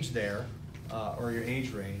your age there, or your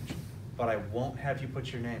age range, but I won't have you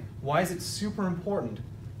put your name. Why is it super important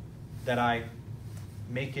that I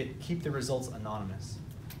keep the results anonymous?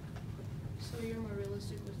 So you're more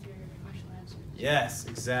realistic with your actual answers. Yes,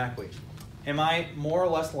 exactly. Am I more or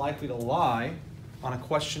less likely to lie on a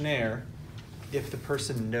questionnaire if the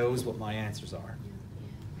person knows what my answers are? Yeah.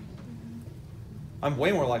 I'm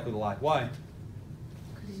way more likely to lie. Why?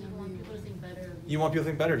 Because Because you want people to think better of you. You want people to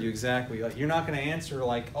think better of you, exactly. Like, you're not going to answer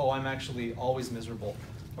like, oh, I'm actually always miserable,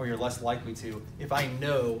 or you're less likely to, if I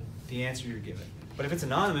know the answer you're given. But if it's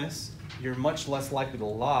anonymous, you're much less likely to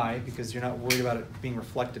lie because you're not worried about it being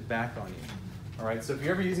reflected back on you. All right, so if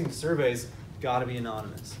you're ever using surveys, got to be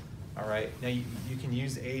anonymous. All right, now you can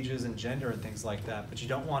use ages and gender and things like that, but you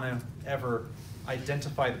don't want to ever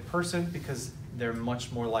identify the person because they're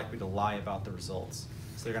much more likely to lie about the results.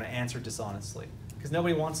 So they're going to answer dishonestly because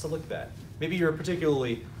nobody wants to look bad. Maybe you're a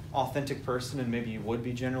particularly authentic person and maybe you would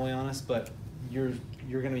be generally honest, but you're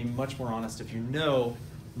going to be much more honest if you know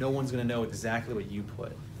no one's going to know exactly what you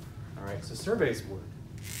put. All right, so surveys work.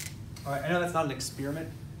 All right, I know that's not an experiment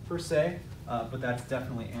per se, but that's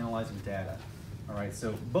definitely analyzing data. All right,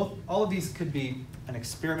 so all of these could be an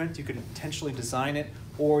experiment. You could intentionally design it,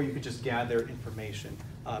 or you could just gather information.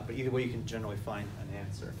 But either way, you can generally find an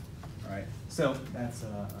answer. All right, so that's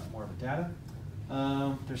more of a data.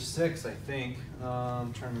 There's 6, I think.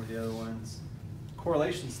 I'm trying to remember the other ones.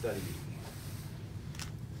 Correlation study.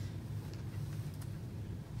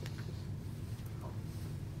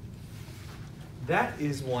 That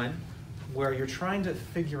is one where you're trying to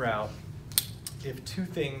figure out if two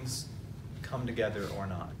things come together or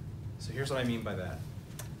not. So here's what I mean by that.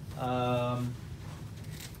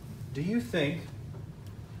 Do you think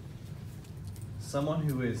someone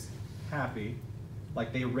who is happy,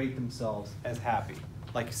 like they rate themselves as happy,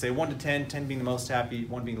 like say 1 to 10, 10 being the most happy,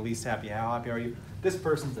 1 being the least happy, how happy are you? This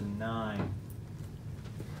person's a 9.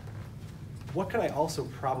 What could I also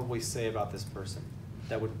probably say about this person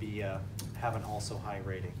that would be have an also high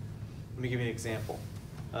rating? Let me give you an example.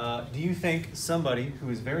 Do you think somebody who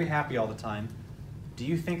is very happy all the time, do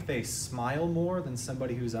you think they smile more than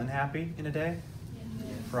somebody who's unhappy in a day? Yeah.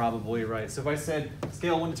 Probably right. So if I said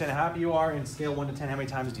scale 1 to 10 how happy you are and scale 1 to 10 how many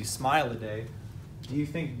times do you smile a day, do you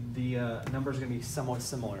think the numbers are going to be somewhat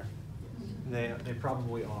similar? They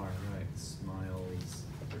probably are, right? Smiles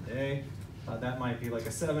per day. That might be like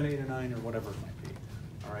a 7, 8, or 9, or whatever it might be.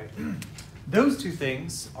 All right. Those two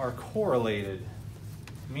things are correlated,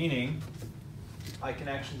 meaning I can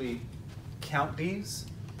actually count these,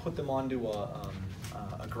 put them onto a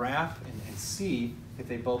graph, and see if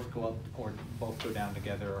they both go up or both go down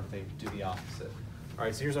together, or if they do the opposite. All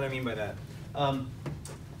right, so here's what I mean by that.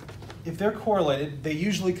 If they're correlated, they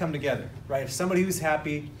usually come together, right? If somebody who's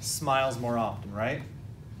happy smiles more often, right?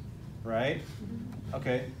 Right?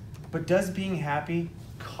 Okay. But does being happy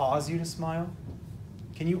cause you to smile?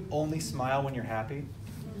 Can you only smile when you're happy?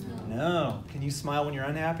 No. Can you smile when you're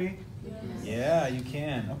unhappy? Yes. Yeah, you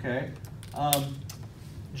can. Okay.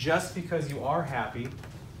 Just because you are happy,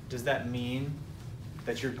 does that mean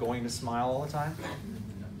that you're going to smile all the time?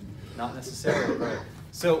 Not necessarily, right?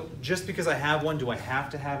 So just because I have one, do I have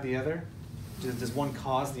to have the other? Does one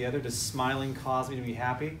cause the other? Does smiling cause me to be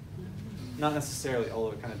happy? Not necessarily,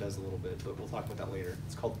 although it kind of does a little bit, but we'll talk about that later.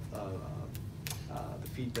 It's called the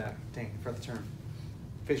feedback. Dang, I forgot the term.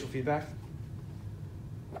 Facial feedback?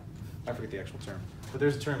 I forget the actual term. But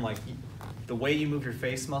there's a term like the way you move your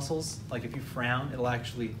face muscles, like if you frown, it'll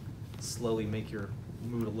actually slowly make your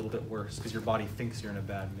mood a little bit worse because your body thinks you're in a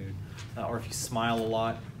bad mood. Or if you smile a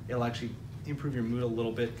lot, it'll actually improve your mood a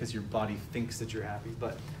little bit because your body thinks that you're happy.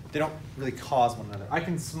 But they don't really cause one another. I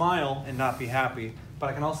can smile and not be happy, but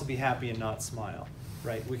I can also be happy and not smile.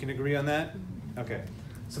 Right? We can agree on that? Okay.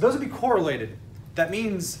 So those would be correlated. That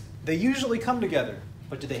means they usually come together.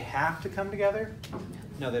 But do they have to come together?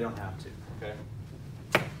 No, they don't have to. Okay.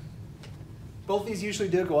 Both these usually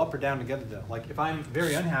do go up or down together though. Like if I'm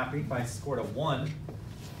very unhappy, if I scored a 1,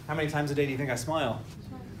 how many times a day do you think I smile?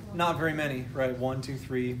 Not very many, right? 1, 2,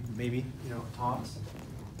 3, maybe, tops.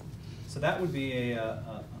 So that would be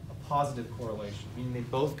a positive correlation, meaning they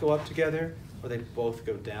both go up together or they both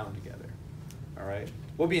go down together. All right.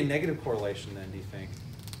 What would be a negative correlation then, do you think?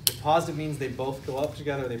 If positive means they both go up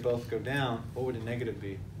together or they both go down, what would a negative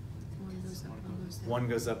be? One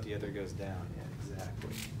goes up, the other goes down. Yeah, exactly.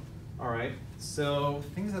 All right. So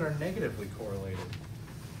things that are negatively correlated.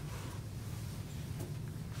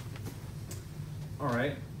 All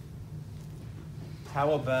right.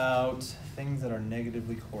 How about things that are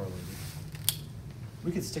negatively correlated?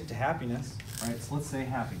 We could stick to happiness, right? So let's say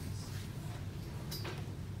happiness.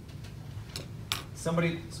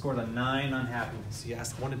 Somebody scored a 9 on happiness. You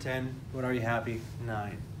ask 1 to 10, what are you happy?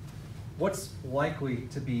 9. What's likely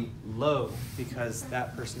to be low because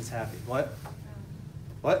that person's happy? What?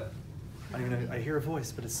 What? I don't even know. I hear a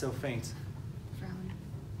voice, but it's so faint. Frowning.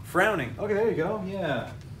 Frowning. Okay, there you go.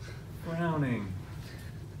 Yeah. Frowning.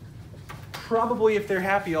 Probably if they're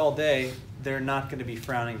happy all day, they're not going to be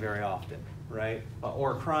frowning very often, right?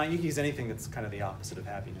 Or crying. You can use anything that's kind of the opposite of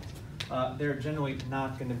happiness. they're generally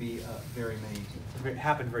not going to be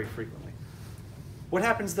happen very frequently. What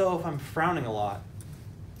happens though if I'm frowning a lot?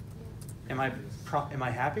 Am I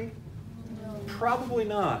happy? No. Probably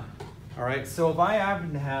not. All right, so if I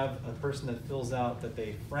happen to have a person that fills out that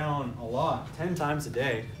they frown a lot, 10 times a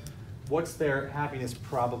day, what's their happiness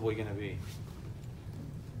probably going to be?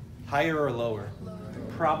 Higher or lower? Lower.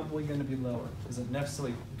 Probably going to be lower. Is it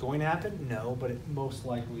necessarily going to happen? No, but it most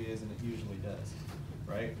likely is, and it usually does,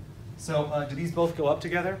 right? So do these both go up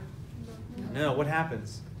together? No. What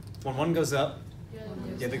happens? When one goes up,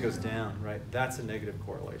 the other goes down, right? That's a negative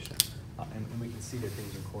correlation, and we can see that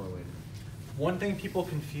things are correlated. One thing people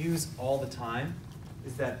confuse all the time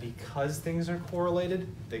is that because things are correlated,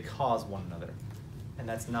 they cause one another, and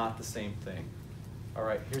that's not the same thing. All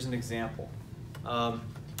right, here's an example.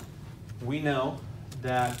 We know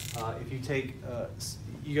that if you take,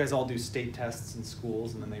 you guys all do state tests in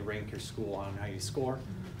schools, and then they rank your school on how you score.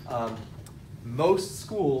 Most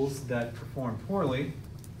schools that perform poorly,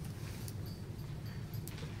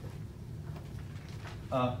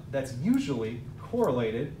 that's usually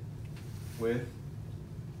correlated with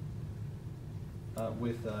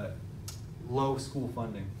low school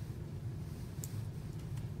funding.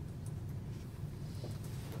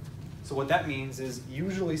 So what that means is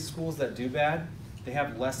usually schools that do bad, they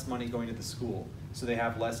have less money going to the school. So they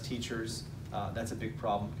have less teachers. That's a big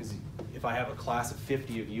problem because if I have a class of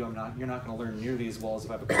 50 of you, you're not going to learn nearly as well as if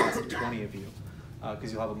I have a class of 20 of you,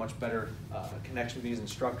 because you'll have a much better connection with these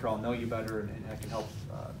instructor. I'll know you better, and I can help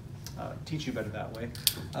teach you better that way.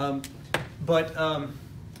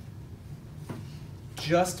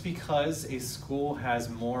 Just because a school has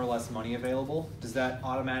more or less money available, does that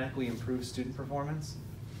automatically improve student performance?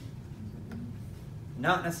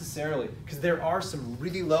 Not necessarily, because there are some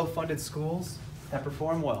really low-funded schools that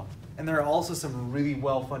perform well, and there are also some really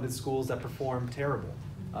well-funded schools that perform terrible.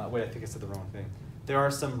 Wait, I think I said the wrong thing. There are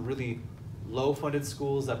some really low-funded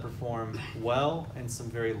schools that perform well, and some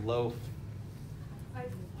very low,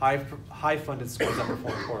 high-funded schools that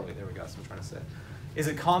perform poorly. There we go. That's what I'm trying to say. Is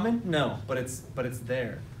it common? No, but it's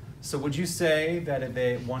there. So would you say that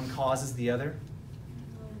one causes the other?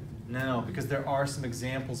 No, because there are some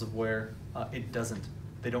examples of where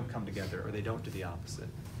they don't come together, or they don't do the opposite.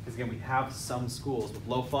 Because again, we have some schools with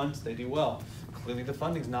low funds, they do well. Clearly the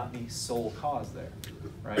funding's not the sole cause there,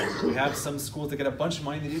 right? We have some schools that get a bunch of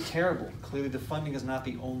money, they do terrible. Clearly the funding is not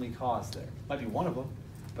the only cause there. Might be one of them,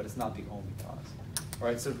 but it's not the only cause. All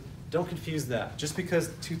right, so don't confuse that. Just because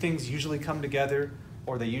two things usually come together,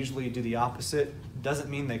 or they usually do the opposite, doesn't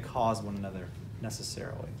mean they cause one another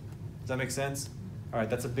necessarily. Does that make sense? All right,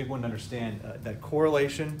 that's a big one to understand. That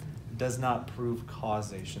correlation does not prove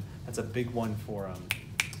causation. That's a big one for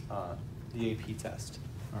the AP test.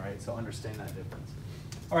 All right, so understand that difference.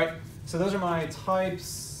 All right, so those are my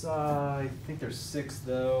types. I think there's 6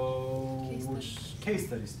 though. Case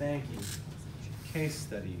studies, thank you. Case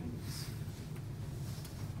studies.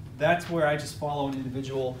 That's where I just follow an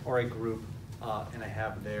individual or a group, and I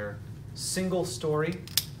have their single story,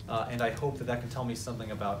 and I hope that can tell me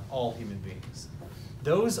something about all human beings.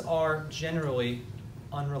 Those are generally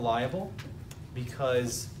unreliable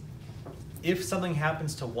because if something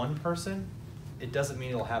happens to one person, it doesn't mean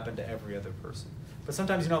it'll happen to every other person. But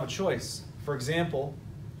sometimes you don't have a choice. For example,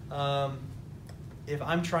 if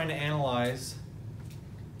I'm trying to analyze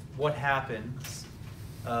what happens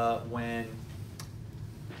when,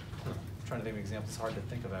 I'm trying to think of an example, it's hard to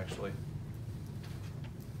think of actually.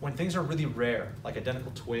 When things are really rare, like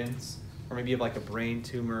identical twins, or maybe you have like a brain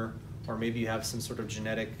tumor, or maybe you have some sort of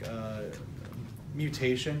genetic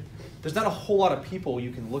mutation, there's not a whole lot of people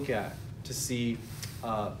you can look at to see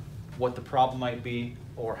what the problem might be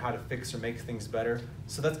or how to fix or make things better.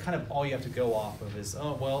 So that's kind of all you have to go off of is,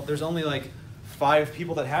 oh, well, there's only like 5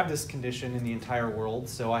 people that have this condition in the entire world,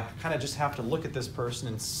 so I kind of just have to look at this person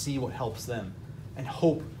and see what helps them and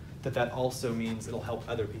hope that that also means it'll help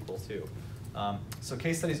other people too. So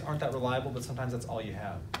case studies aren't that reliable, but sometimes that's all you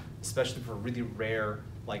have, especially for really rare,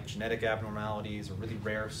 like genetic abnormalities or really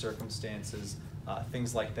rare circumstances,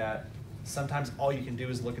 things like that. Sometimes all you can do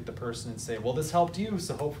is look at the person and say, well, this helped you,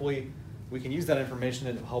 so hopefully we can use that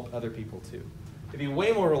information to help other people too. It'd be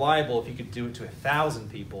way more reliable if you could do it to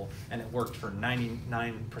 1,000 people and it worked for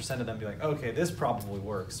 99% of them, be like, okay, this probably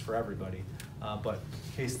works for everybody. But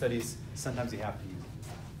case studies, sometimes you have to use them.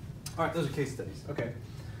 All right, those are case studies. Okay,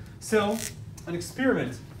 so an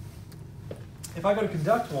experiment, if I go to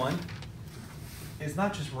conduct one, it's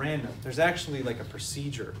not just random. There's actually like a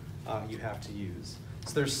procedure you have to use.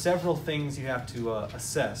 So there's several things you have to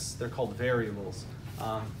assess. They're called variables.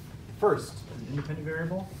 First, an independent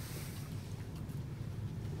variable.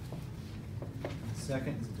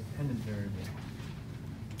 Second is a independent variable?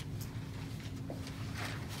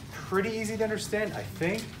 Pretty easy to understand, I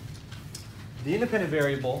think. The independent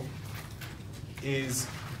variable is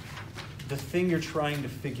the thing you're trying to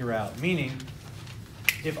figure out. Meaning,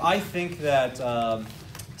 if I think that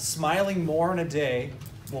smiling more in a day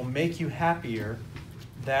will make you happier,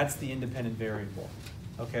 that's the independent variable.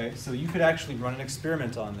 Okay, so you could actually run an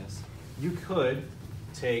experiment on this. You could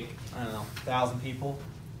take, I don't know, 1,000 people,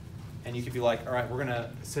 and you could be like, all right, we're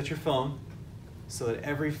gonna set your phone so that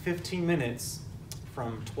every 15 minutes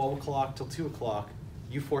from 12 o'clock till 2 o'clock,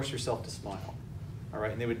 you force yourself to smile. All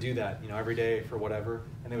right, and they would do that, every day for whatever,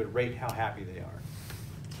 and they would rate how happy they are.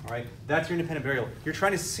 All right, that's your independent variable. You're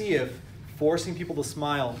trying to see if forcing people to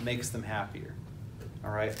smile makes them happier.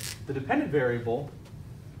 All right, the dependent variable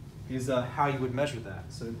is how you would measure that.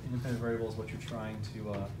 So independent variable is what you're trying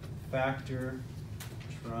to factor,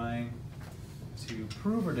 trying to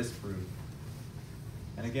prove or disprove.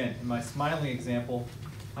 And again, in my smiling example,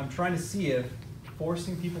 I'm trying to see if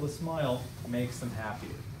forcing people to smile makes them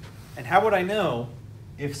happier. And how would I know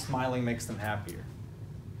if smiling makes them happier?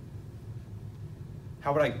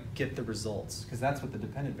 How would I get the results? Because that's what the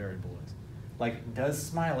dependent variable is. Like, does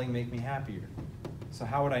smiling make me happier? So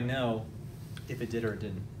how would I know if it did or it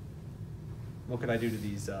didn't? What could I do to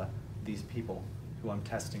these people who I'm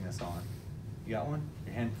testing this on? You got one?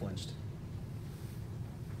 Your hand flinched.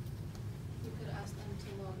 You could ask them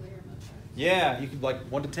to log their emotions. Yeah, you could, like,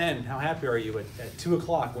 1 to 10, how happy are you at 2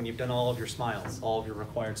 o'clock when you've done all of your smiles, all of your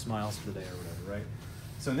required smiles for the day or whatever, right?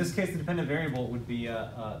 So in this case, the dependent variable would be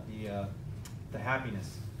the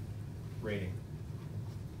happiness rating.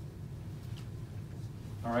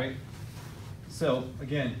 All right? So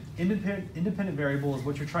again, independent variable is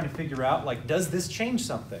what you're trying to figure out, like, does this change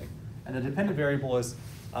something? And the dependent variable is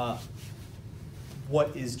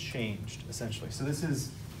what is changed, essentially. So this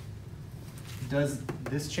is, does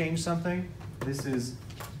this change something? This is,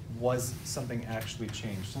 was something actually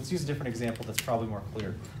changed? So let's use a different example that's probably more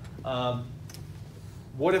clear.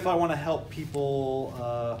 What if I want to help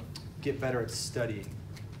people get better at studying?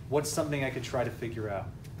 What's something I could try to figure out?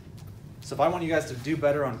 So if I want you guys to do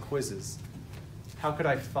better on quizzes, how could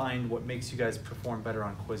I find what makes you guys perform better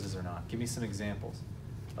on quizzes or not? Give me some examples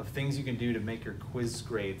of things you can do to make your quiz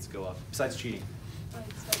grades go up, besides cheating. Like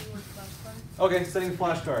studying with flashcards. Okay, studying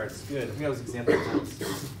flashcards. Good. I think that was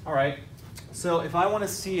examples. All right. So if I want to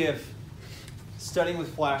see if studying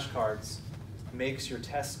with flashcards makes your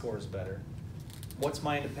test scores better, what's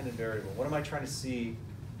my independent variable? What am I trying to see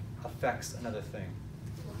affects another thing?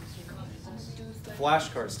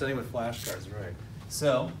 Flashcards. Studying with flashcards, right.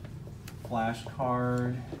 So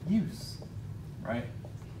flashcard use, right?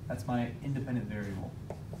 That's my independent variable.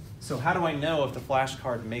 So how do I know if the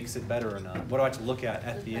flashcard makes it better or not? What do I have to look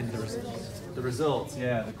at the end of the results? The results,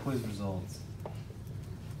 yeah, the quiz results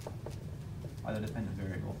are the dependent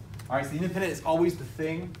variable. All right, so the independent is always the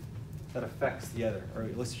thing that affects the other, or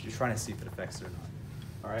at least you're trying to see if it affects it or not.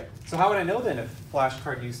 All right, so how would I know then if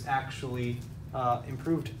flashcard use actually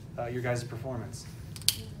improved your guys' performance?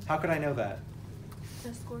 How could I know that?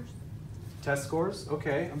 Test scores. Test scores?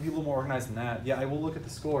 Okay, I'm gonna be a little more organized than that. Yeah, I will look at the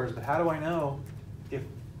scores, but how do I know if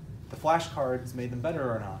the flashcards made them better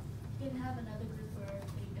or not? You can have another group where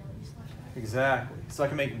they don't use flashcards. Exactly. So I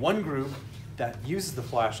can make one group that uses the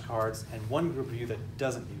flashcards and one group of you that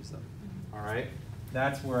doesn't use them. All right?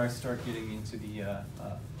 That's where I start getting into the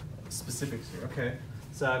specifics here. Okay.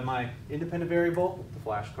 So I have my independent variable, the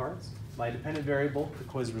flashcards. My dependent variable, the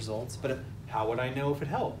quiz results. But how would I know if it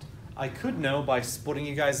helped? I could know by splitting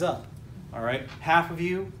you guys up. All right? Half of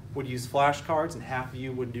you would use flashcards and half of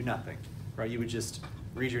you would do nothing. Right? You would just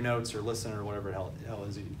read your notes or listen or whatever the hell it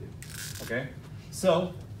is you do. Okay?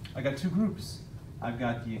 So I got two groups. I've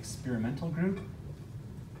got the experimental group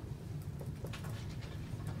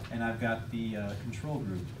and I've got the control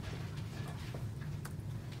group.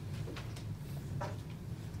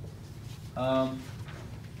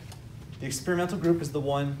 The experimental group is the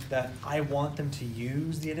one that I want them to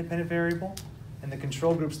use the independent variable, and the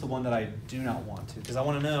control group is the one that I do not want to, because I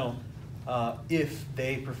want to know if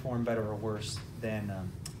they perform better or worse than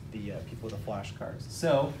the people with the flashcards.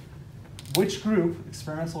 So, which group,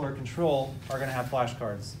 experimental or control, are going to have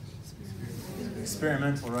flashcards?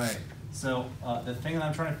 Experimental, right. So the thing that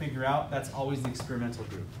I'm trying to figure out, that's always the experimental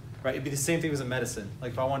group. Right? It'd be the same thing as a medicine.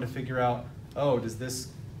 Like if I wanted to figure out, oh, does this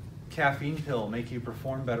caffeine pill make you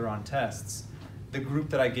perform better on tests? The group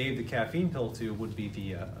that I gave the caffeine pill to would be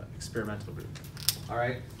the experimental group. All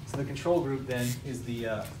right? So the control group then is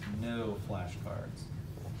the no flashcards.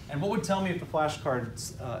 And what would tell me if the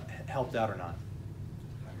flashcards helped out or not?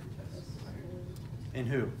 In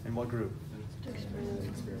who? In what group?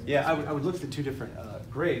 Yeah, I would look at the two different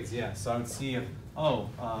grades, yeah. So I would see if,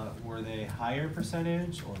 were they higher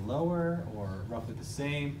percentage or lower or roughly the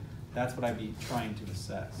same? That's what I'd be trying to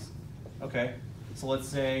assess. Okay, so let's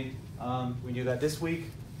say we do that this week.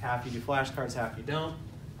 Half you do flashcards, half you don't.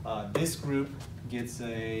 This group gets an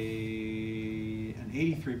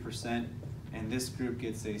 83%, and this group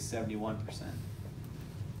gets a 71%.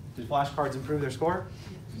 Did flashcards improve their score?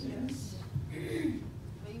 Yes.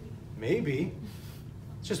 Maybe.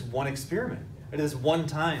 It's just one experiment. It is one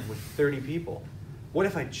time with 30 people. What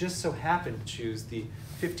if I just so happen to choose the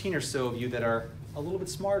 15 or so of you that are a little bit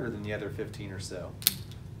smarter than the other 15 or so?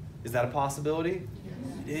 Is that a possibility? Yes.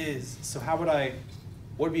 It is. So how would what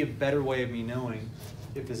would be a better way of me knowing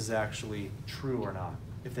if this is actually true or not?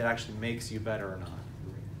 If that actually makes you better or not?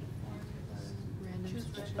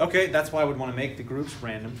 Okay, that's why I would want to make the groups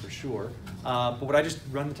random for sure. But would I just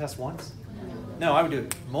run the test once? No, I would do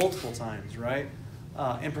it multiple times, right?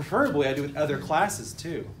 And preferably I do it with other classes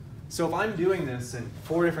too. So if I'm doing this in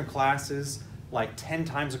 4 different classes, like 10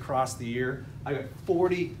 times across the year, I got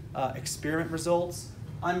 40 experiment results,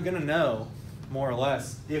 I'm gonna know more or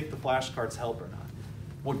less if the flashcards help or not.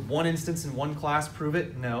 Would one instance in one class prove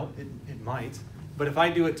it? No, it might. But if I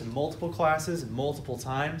do it to multiple classes multiple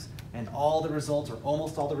times, and all the results or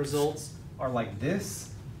almost all the results are like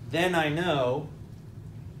this, then I know,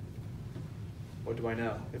 what do I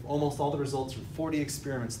know? If almost all the results from 40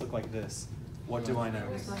 experiments look like this, what do I know?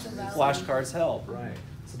 Flashcards help, right.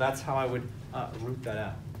 So that's how I would root that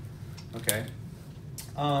out. Okay.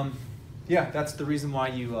 Yeah, that's the reason why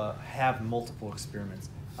you have multiple experiments.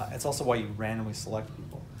 It's also why you randomly select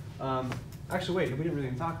people. Actually, wait, we didn't really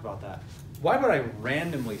even talk about that. Why would I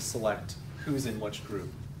randomly select who's in which group?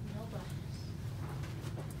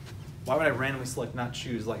 Why would I randomly select, not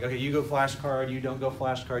choose? Like, okay, you go flashcard, you don't go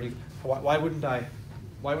flashcard. Why wouldn't I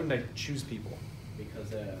choose people?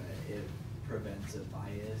 Because it prevents a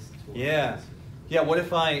bias. Yeah. Yeah, what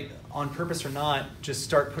if I, on purpose or not, just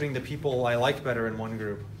start putting the people I like better in one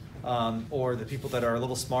group, or the people that are a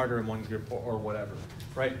little smarter in one group, or whatever,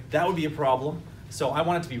 right? That would be a problem. So I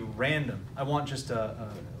want it to be random. I want just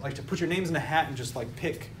like to put your names in a hat and just like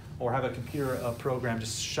pick, or have a computer program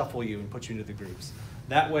just shuffle you and put you into the groups.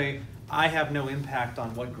 That way, I have no impact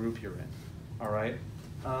on what group you're in, all right?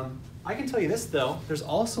 I can tell you this though, there's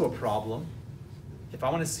also a problem. If I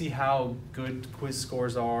want to see how good quiz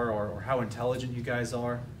scores are, or how intelligent you guys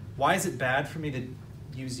are, why is it bad for me to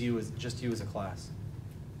use you as just you as a class?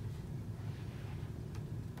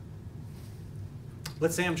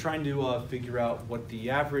 Let's say I'm trying to figure out what the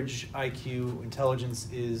average IQ intelligence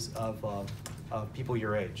is of people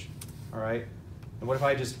your age, all right? And what if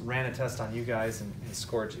I just ran a test on you guys and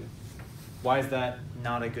scored you? Why is that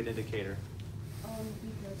not a good indicator? Because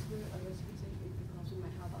we're a specific because we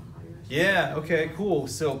might have a higher. Yeah, okay, cool.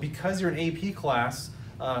 So because you're an AP class,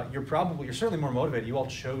 you're certainly more motivated. You all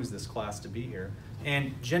chose this class to be here.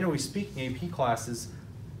 And generally speaking, AP classes,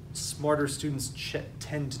 smarter students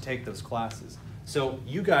tend to take those classes. So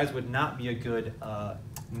you guys would not be a good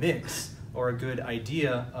mix or a good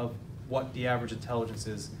idea of what the average intelligence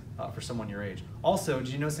is for someone your age. Also, did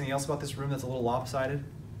you notice anything else about this room that's a little lopsided?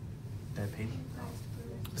 That painting?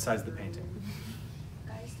 Besides the painting.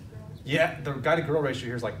 Guys to girls. Yeah, the guy to girl ratio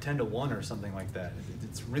here is like 10 to 1 or something like that.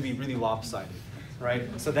 It's really, really lopsided, right?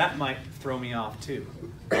 So that might throw me off too.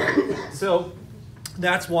 So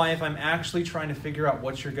that's why if I'm actually trying to figure out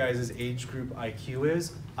what your guys' age group IQ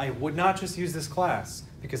is, I would not just use this class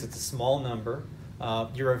because it's a small number.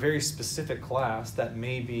 You're a very specific class that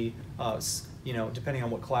may be, depending on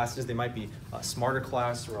what class it is, they might be a smarter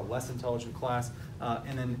class or a less intelligent class.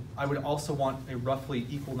 And then I would also want a roughly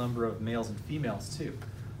equal number of males and females too.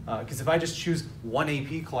 Because if I just choose one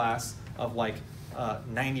AP class of like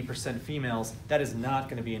 90% females, that is not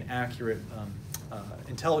going to be an accurate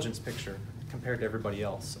intelligence picture compared to everybody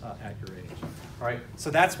else at your age. All right, so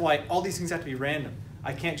that's why all these things have to be random.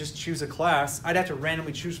 I can't just choose a class. I'd have to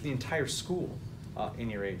randomly choose the entire school in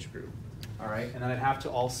your age group. All right, and then I'd have to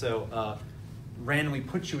also randomly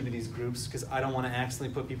put you into these groups because I don't want to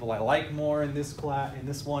accidentally put people I like more in this class, in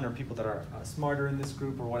this one, or people that are smarter in this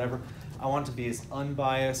group or whatever. I want it to be as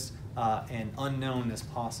unbiased and unknown as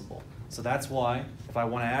possible. So that's why if I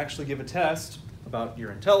want to actually give a test about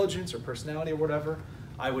your intelligence or personality or whatever,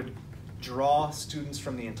 I would draw students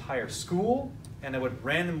from the entire school and I would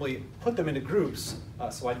randomly put them into groups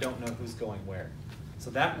so I don't know who's going where. So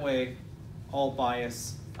that way, all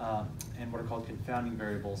bias and what are called confounding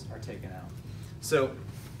variables are taken out. So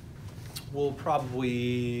we'll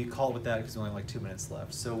probably call it with that because we only have like 2 minutes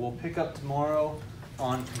left. So we'll pick up tomorrow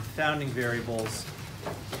on confounding variables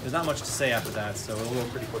There's not much to say after that, so we'll go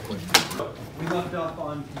pretty quickly. We left off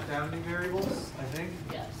on confounding variables, I think?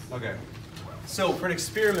 Yes. Okay. So for an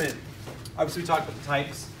experiment, obviously we talked about the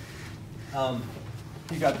types.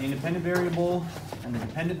 You got the independent variable and the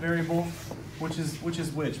dependent variable. Which is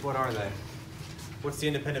which? What are they? What's the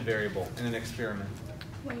independent variable in an experiment?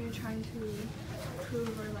 When you're trying to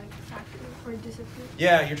prove or like factor or disapprove.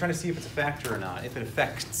 Yeah, you're trying to see if it's a factor or not, if it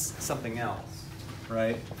affects something else,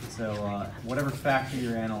 right? So whatever factor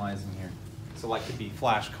you're analyzing here. So like it could be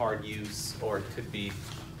flashcard use, or it could be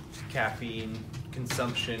caffeine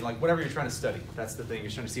consumption, like whatever you're trying to study. That's the thing.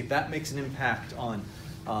 You're trying to see if that makes an impact on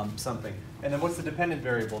something. And then what's the dependent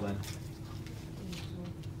variable then?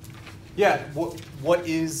 Yeah, what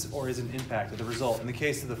is or isn't impacted, the result. In the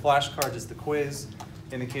case of the flashcards, it's the quiz.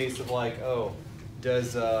 In the case of like, oh,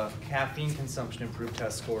 does caffeine consumption improve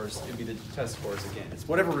test scores? It'd be the test scores again. It's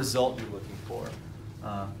whatever result you're looking for.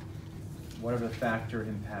 Whatever the factor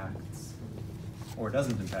impacts or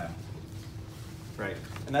doesn't impact. Right,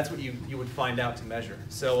 and that's what you would find out to measure.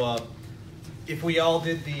 So if we all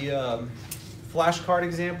did the flashcard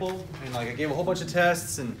example, and like I gave a whole bunch of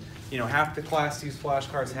tests, and you know, half the class used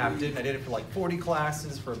flashcards, half didn't. I did it for like 40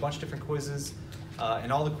 classes for a bunch of different quizzes,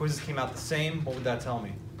 and all the quizzes came out the same. What would that tell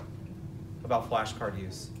me about flashcard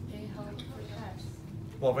use?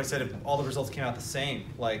 Well, if I said if all the results came out the same,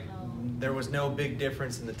 like there was no big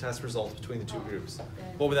difference in the test results between the two groups,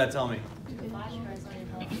 what would that tell me?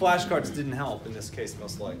 Flashcards didn't help in this case,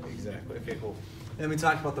 most likely. Exactly. Okay, cool. And then we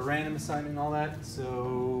talked about the random assignment and all that.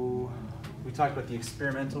 So we talked about the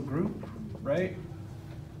experimental group, right?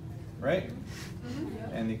 Right?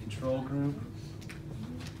 Mm-hmm. And the control group.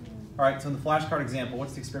 All right, so in the flashcard example,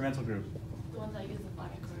 what's the experimental group? The ones that use the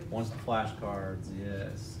flashcards. One's the flashcards,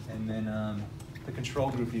 yes. And then the control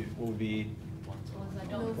group would be Ones that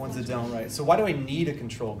don't. ones that don't, right? So why do I need a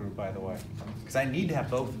control group, by the way? Because I need to have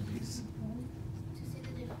both of these.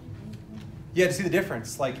 Yeah, to see the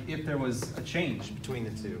difference, like if there was a change between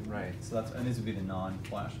the two, right? So that's, and these would be the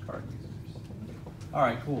non-flashcard users. All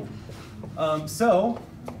right, cool. So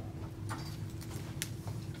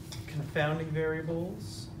confounding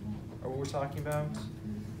variables are what we're talking about.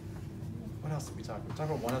 What else did we talk about? We talked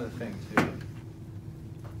about one other thing too.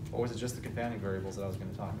 Or was it just the confounding variables that I was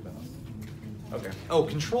going to talk about? Okay. Oh,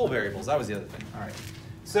 control variables. That was the other thing. All right.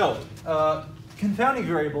 So confounding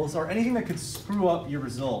variables are anything that could screw up your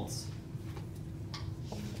results.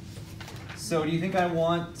 So do you think I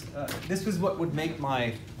want, this was what would make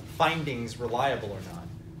my findings reliable or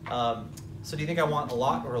not. So do you think I want a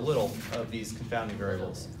lot or a little of these confounding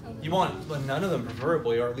variables? You want none of them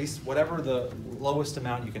preferably, or at least whatever the lowest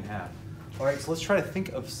amount you can have. All right, so let's try to think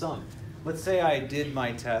of some. Let's say I did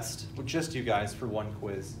my test with just you guys for one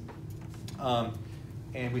quiz.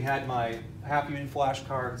 And we had my half you did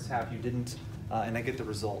flashcards, half you didn't, and I get the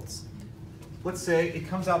results. Let's say it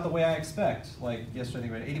comes out the way I expect. Like yesterday,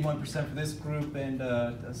 we had 81% for this group and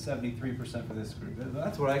 73% for this group.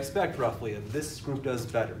 That's what I expect roughly. This group does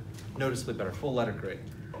better, noticeably better, full letter grade.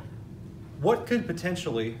 What could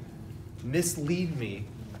potentially mislead me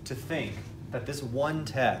to think that this one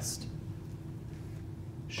test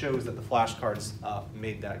shows that the flashcards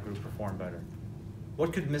made that group perform better?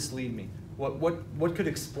 What could mislead me? What could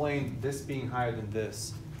explain this being higher than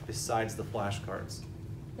this besides the flashcards?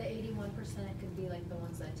 The 81% could be like the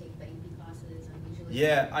ones that take the AP classes and usually.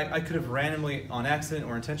 Yeah, I could have randomly, on accident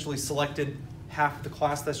or intentionally, selected half of the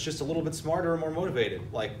class that's just a little bit smarter or more motivated,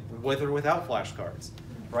 like with or without flashcards,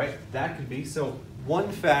 right? That could be. So one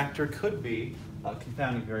factor could be, a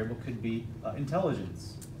confounding variable could be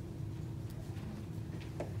intelligence.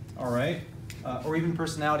 All right, or even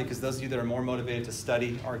personality, because those of you that are more motivated to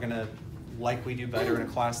study are going to likely do better in a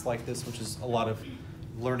class like this, which is a lot of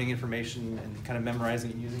learning information and kind of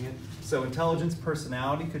memorizing and using it. So intelligence,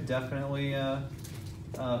 personality could definitely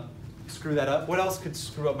screw that up. What else could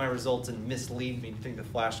screw up my results and mislead me to think the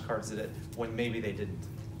flashcards did it when maybe they didn't?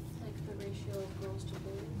 Like the ratio of girls to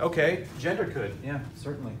boys. Okay, gender could, yeah,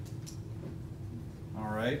 certainly.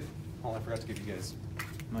 All right. Oh, I forgot to give you guys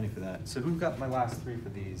money for that. So who got my last three for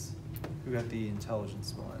these? Who got the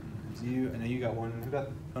intelligence one? It was you, and then you got one. Who got?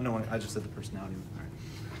 Oh no, I just said the personality one.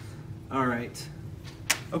 All right. All right.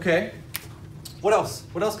 Okay. What else?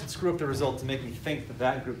 What else could screw up the result to make me think that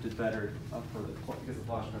that group did better because of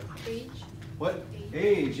flashcards? Age. What?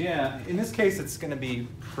 Age, yeah. In this case, it's going to be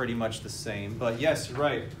pretty much the same. But yes, you're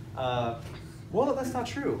right. Well, that's not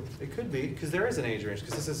true. It could be, because there is an age range,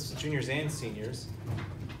 because this is juniors and seniors.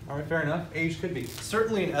 All right, fair enough. Age could be.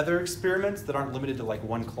 Certainly in other experiments that aren't limited to like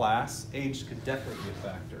one class, age could definitely be a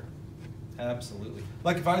factor. Absolutely.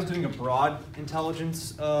 Like if I was doing a broad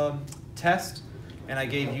intelligence test, and I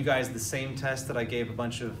gave you guys the same test that I gave a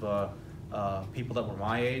bunch of people that were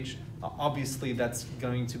my age, obviously that's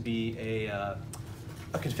going to be a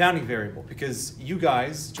confounding variable, because you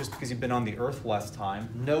guys, just because you've been on the earth less time,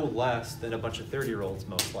 know less than a bunch of 30-year-olds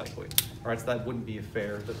most likely. All right, so that wouldn't be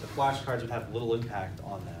fair. The flashcards would have little impact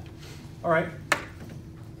on that. All right,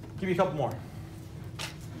 give me a couple more.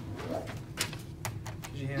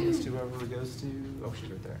 Could you hand this to whoever it goes to? Oh, she's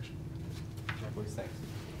right there, actually. Please, thanks.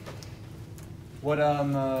 What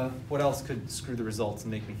else could screw the results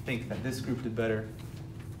and make me think that this group did better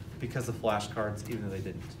because of flashcards, even though they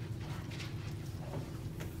didn't?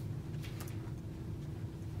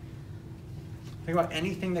 Think about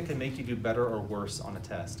anything that can make you do better or worse on a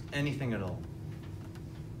test. Anything at all.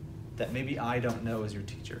 That maybe I don't know as your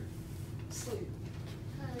teacher. Sleep.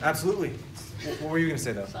 Absolutely. What were you going to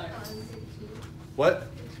say, though? Sorry. What?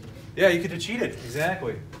 Yeah, you could have cheated.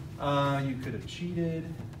 Exactly. You could have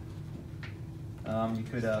cheated. You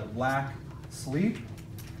could lack sleep.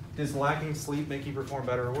 Does lacking sleep make you perform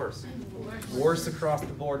better or worse? Worse across the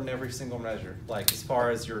board in every single measure. Like as far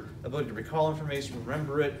as your ability to recall information,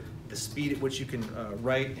 remember it, the speed at which you can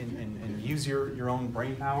write and use your own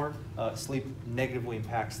brain power, sleep negatively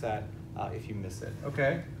impacts that if you miss it.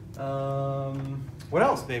 Okay. What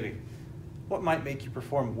else, maybe? What might make you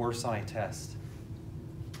perform worse on a test?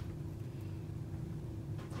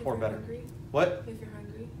 Or better? Hungry. What? If you're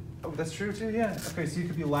hungry. Oh, that's true too, yeah. Okay, so you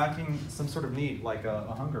could be lacking some sort of need, like a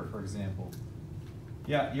hunger, for example.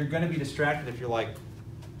 Yeah, you're going to be distracted if you're like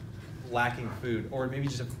lacking food, or maybe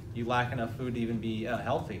just if you lack enough food to even be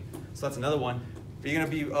healthy. So that's another one. Are you going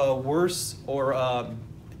to be worse or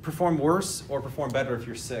perform worse or perform better if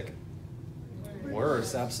you're sick?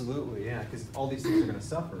 Worse, absolutely, yeah, because all these things are going to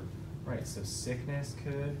suffer. Right, so sickness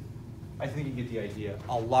could. I think you get the idea.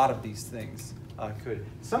 A lot of these things could.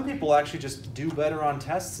 Some people actually just do better on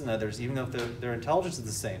tests than others, even though their intelligence is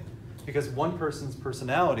the same. Because one person's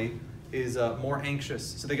personality is more anxious.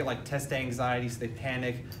 So they get like test anxiety, so they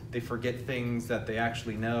panic, they forget things that they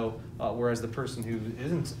actually know, whereas the person who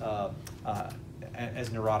isn't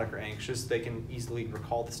as neurotic or anxious, they can easily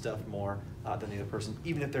recall the stuff more than the other person,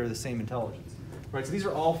 even if they're the same intelligence. Right, so these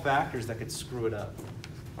are all factors that could screw it up.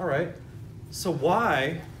 All right, so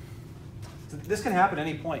why? This can happen at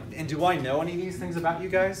any point. And do I know any of these things about you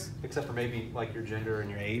guys? Except for maybe like your gender and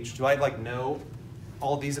your age. Do I like know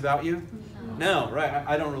all of these about you? No, right,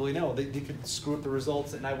 I don't really know. They could screw up the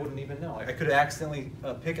results and I wouldn't even know. I could accidentally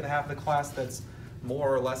pick at half the class that's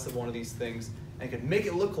more or less of one of these things and could make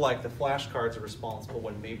it look like the flashcards are responsible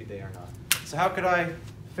when maybe they are not. So how could I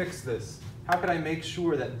fix this? How could I make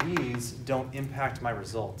sure that these don't impact my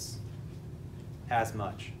results as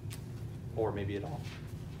much, or maybe at all?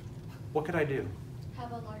 What could I do?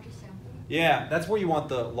 Have a larger sample. Yeah, that's where you want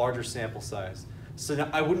the larger sample size. So now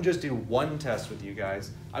I wouldn't just do one test with you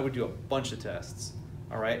guys. I would do a bunch of tests,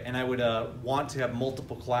 all right? And I would want to have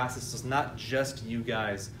multiple classes, so it's not just you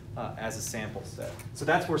guys as a sample set. So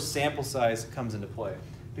that's where sample size comes into play.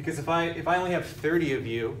 Because if I only have 30 of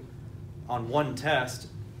you on one test,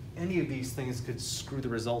 any of these things could screw the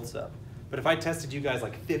results up. But if I tested you guys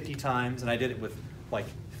like 50 times and I did it with like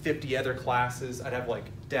 50 other classes, I'd have like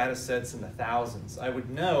data sets in the thousands. I would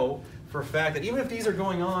know for a fact that even if these are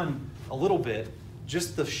going on a little bit,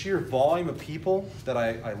 just the sheer volume of people that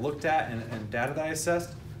I looked at and data that I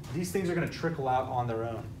assessed, these things are going to trickle out on their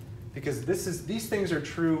own. Because these things are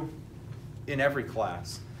true in every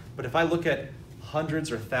class. But if I look at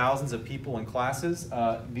hundreds or thousands of people in classes,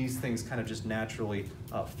 these things kind of just naturally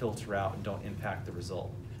filter out and don't impact the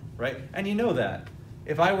result, right? And you know that.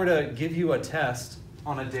 If I were to give you a test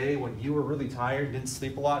on a day when you were really tired, didn't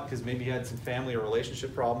sleep a lot because maybe you had some family or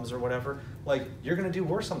relationship problems or whatever, like you're going to do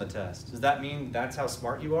worse on the test. Does that mean that's how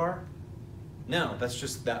smart you are? No, that's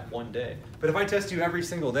just that one day. But if I test you every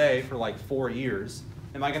single day for like 4 years,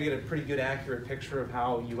 am I going to get a pretty good accurate picture of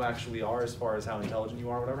how you actually are as far as how intelligent you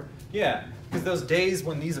are or whatever? Yeah, because those days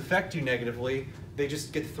when these affect you negatively, they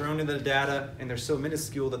just get thrown into the data and they're so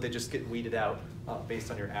minuscule that they just get weeded out based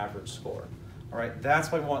on your average score. All right,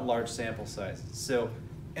 that's why we want large sample sizes. So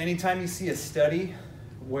anytime you see a study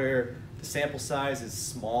where the sample size is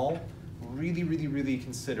small, really, really, really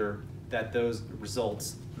consider that those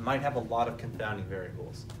results might have a lot of confounding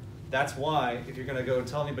variables. That's why if you're going to go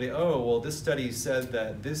tell anybody, oh, well, this study said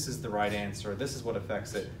that this is the right answer, this is what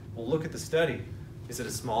affects it. Well, look at the study. Is it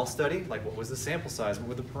a small study? Like, what was the sample size? What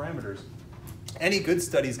were the parameters? Any good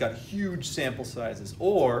study's got huge sample sizes,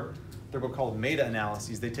 or they're what are called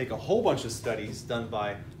meta-analyses. They take a whole bunch of studies done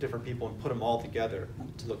by different people and put them all together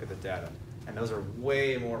to look at the data. And those are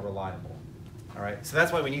way more reliable. All right, so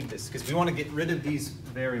that's why we need this, because we want to get rid of these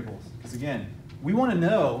variables. Because again, we want to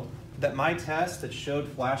know that my test that showed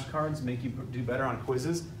flashcards make you do better on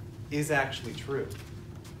quizzes is actually true,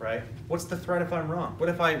 right? What's the threat if I'm wrong? What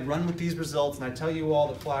if I run with these results and I tell you all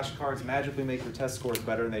that flashcards magically make your test scores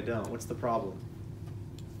better and they don't? What's the problem?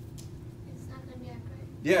 It's not going to be accurate.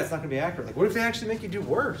 Yeah, it's not going to be accurate. Like, what if they actually make you do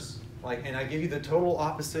worse? Like, and I give you the total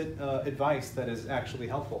opposite advice that is actually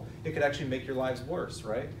helpful. It could actually make your lives worse,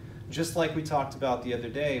 right? Just like we talked about the other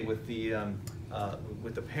day with the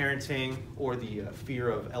parenting or the fear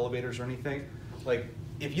of elevators or anything. Like,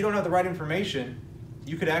 if you don't have the right information,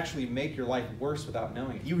 you could actually make your life worse without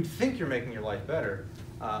knowing it. You would think you're making your life better,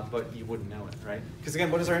 but you wouldn't know it, right? Because again,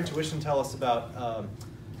 what does our intuition tell us about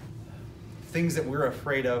things that we're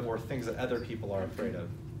afraid of or things that other people are afraid of?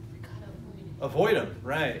 We gotta Avoid them,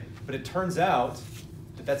 right? But it turns out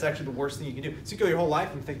that that's actually the worst thing you can do. So you go your whole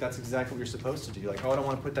life and think that's exactly what you're supposed to do. You're like, oh, I don't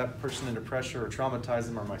want to put that person under pressure or traumatize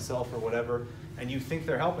them or myself or whatever. And you think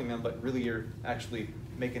they're helping them, but really you're actually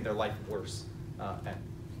making their life worse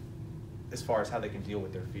as far as how they can deal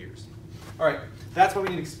with their fears. All right, that's why we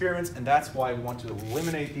need experiments, and that's why we want to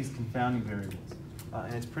eliminate these confounding variables.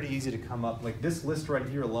 And it's pretty easy to come up, like this list right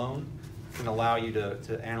here alone can allow you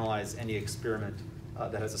to analyze any experiment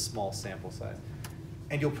that has a small sample size.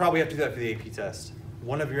 And you'll probably have to do that for the AP test.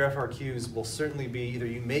 One of your FRQs will certainly be either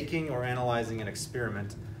you making or analyzing an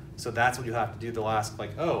experiment. So that's what you have to do. They'll ask,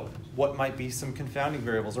 like, oh, what might be some confounding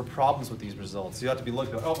variables or problems with these results? So you have to be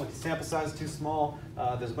looking at, oh, look, the sample size is too small.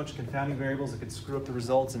 There's a bunch of confounding variables that could screw up the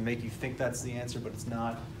results and make you think that's the answer, but it's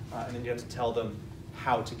not. And then you have to tell them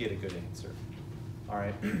how to get a good answer. All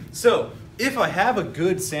right. So if I have a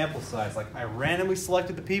good sample size, like I randomly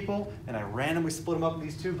selected the people and I randomly split them up in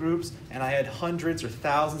these two groups and I had hundreds or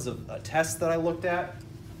thousands of tests that I looked at,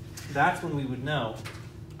 that's when we would know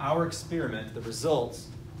our experiment, the results,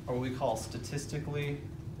 are what we call statistically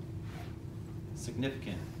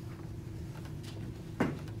significant.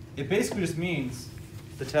 It basically just means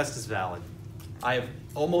the test is valid. I have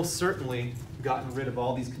almost certainly gotten rid of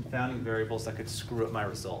all these confounding variables that could screw up my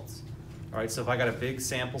results. All right, so if I got a big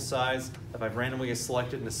sample size, if I've randomly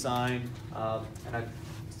selected and assigned, and I've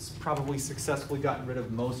probably successfully gotten rid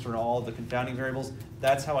of most or all of the confounding variables,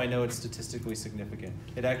 that's how I know it's statistically significant.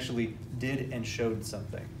 It actually did and showed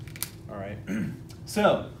something. All right,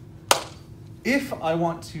 so if I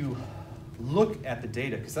want to look at the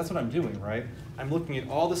data, because that's what I'm doing, right? I'm looking at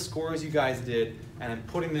all the scores you guys did, and I'm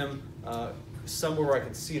putting them somewhere where I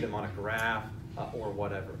can see them on a graph or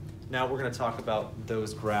whatever. Now we're going to talk about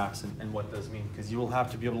those graphs and what those mean, because you will have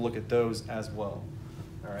to be able to look at those as well.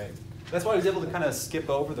 All right. That's why I was able to kind of skip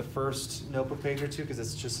over the first notebook page or two, because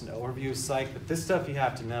it's just an overview site. But this stuff you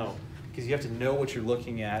have to know, because you have to know what you're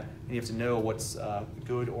looking at, and you have to know what's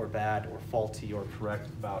good or bad or faulty or correct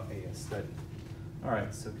about a study. All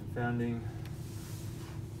right, so confounding.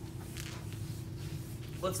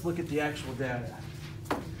 Let's look at the actual data.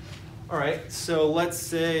 All right, so let's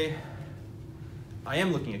say I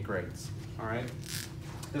am looking at grades, all right?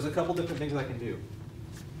 There's a couple different things I can do.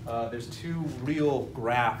 There's two real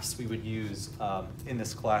graphs we would use in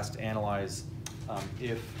this class to analyze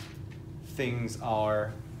if things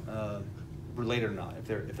are related or not,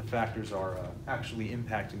 if the factors are actually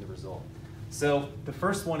impacting the result. So the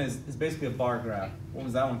first one is basically a bar graph. What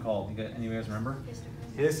was that one called? Any of you guys remember?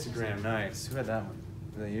 Histogram. Histogram, nice. Who had that one?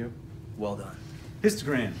 Was that you? Well done.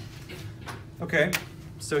 Histogram. Okay,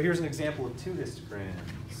 so here's an example of two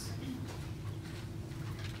histograms.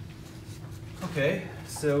 Okay,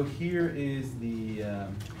 so here is the, how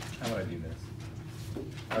would I do this?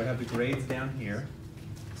 I would have the grades down here.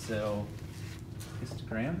 So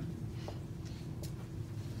histogram.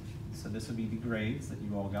 So this would be the grades that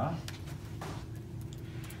you all got.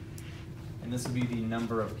 And this would be the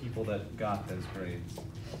number of people that got those grades.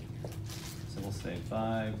 So we'll say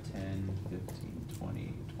 5, 10, 15,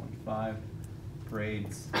 20, 25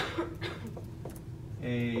 grades.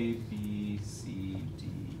 A, B, C, D, E.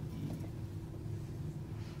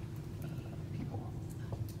 People.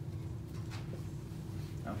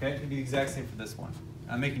 Okay, it'll be the exact same for this one.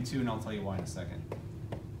 I'm making two and I'll tell you why in a second.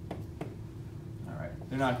 All right,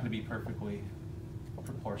 they're not going to be perfectly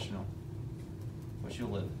proportional, but you'll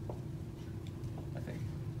live, I think.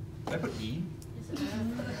 Did I put E?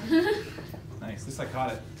 Nice, at least I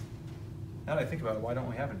caught it. Now that I think about it, why don't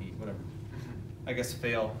we have an E? Whatever. I guess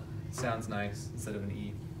fail sounds nice instead of an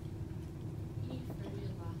E. E for the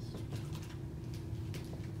last.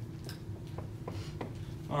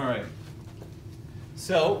 All right.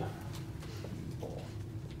 So,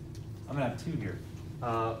 I'm gonna have two here.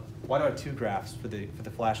 Why do I have two graphs for the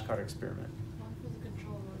flashcard experiment? One for the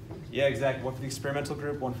control, one for the Yeah, exactly. One for the experimental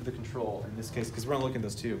group, one for the control. In this case, because we're gonna look at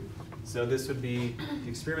those two. So this would be the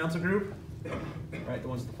experimental group, right? The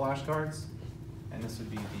ones with the flashcards. And this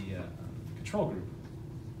would be the control group,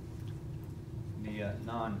 the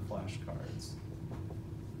non-flashcards.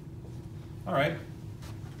 All right.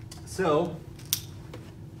 So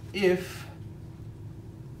if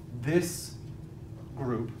this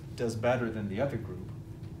group does better than the other group,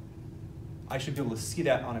 I should be able to see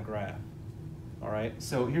that on a graph. All right,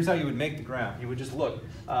 so here's how you would make the graph. You would just look.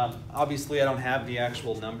 Obviously, I don't have the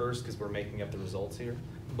actual numbers because we're making up the results here.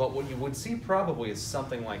 But what you would see probably is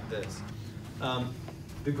something like this.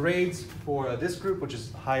 The grades for this group, which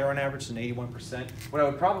is higher on average than 81%, what I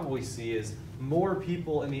would probably see is more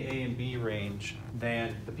people in the A and B range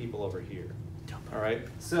than the people over here. All right,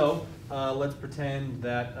 so let's pretend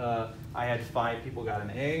that I had 5 people got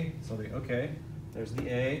an A. So okay, there's the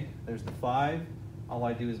A, there's the 5. All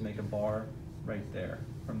I do is make a bar right there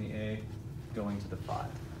from the A going to the 5.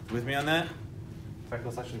 With me on that? In fact,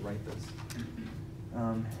 let's actually write this.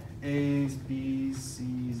 A's, B's,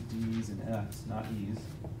 C's, D's, and F's, not E's.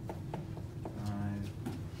 5, 10.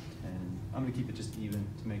 I'm going to keep it just even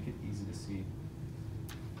to make it easy to see.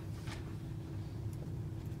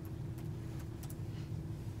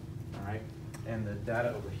 All right, and the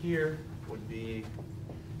data over here would be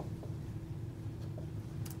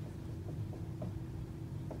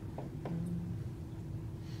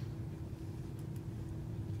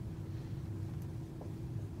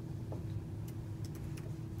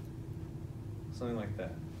something like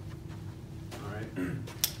that. All right.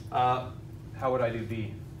 How would I do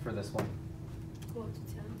B for this one? Go up to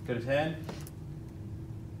 10. Go to 10?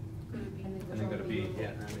 Go to B. And then go to B. Yeah,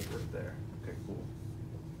 and then make work there. Okay, cool.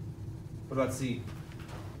 What about C?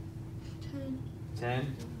 10.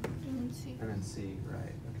 10? And C. And then C,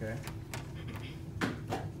 right, okay.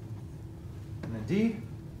 And then D?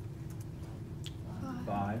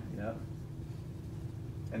 5, yep.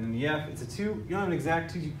 And then the F, it's a 2. You don't have an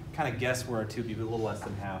exact 2, you kind of guess where a 2 would be, but a little less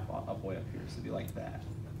than half up way up here, so it'd be like that.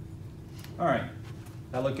 All right,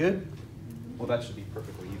 that look good? Well, that should be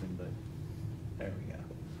perfectly even, but there we go.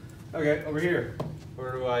 Okay, over here,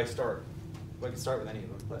 where do I start? Well, I can start with any of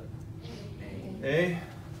them, but A?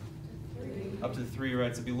 Up to 3,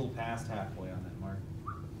 right, so it'd be a little past halfway on that mark.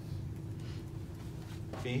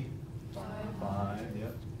 B? 5,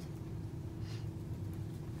 yep.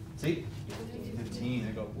 C? 15,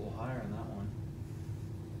 I go up a little higher on that one.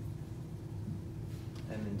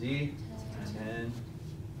 And then D? 10.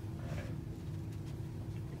 All right.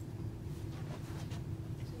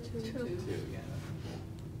 2, yeah.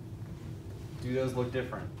 Do those look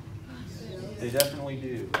different? They definitely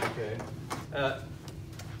do, okay.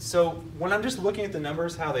 So when I'm just looking at the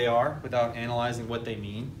numbers, how they are, without analyzing what they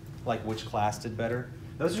mean, like which class did better,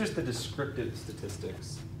 those are just the descriptive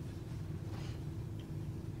statistics.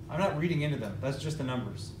 I'm not reading into them, that's just the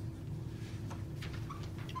numbers.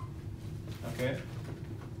 Okay?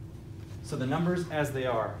 So the numbers as they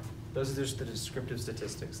are, those are just the descriptive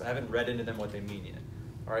statistics. I haven't read into them what they mean yet.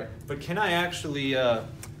 All right? But can I actually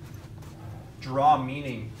draw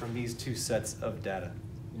meaning from these 2 sets of data?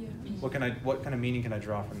 Yeah. What kind of meaning can I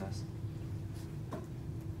draw from this?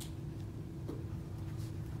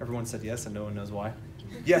 Everyone said yes and no one knows why.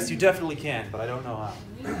 Yes, you definitely can, but I don't know how.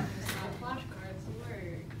 Flashcards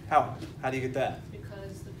work. How? How do you get that?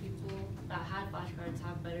 Because the people that had flashcards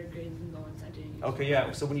have better grades than the ones that didn't use Okay,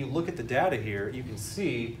 yeah, so when you look at the data here, you can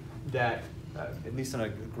see that, at least on a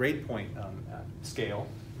grade point scale,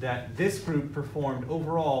 that this group performed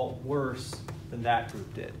overall worse than that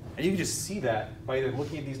group did. And you can just see that by either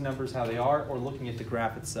looking at these numbers how they are or looking at the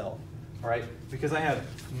graph itself. All right, because I have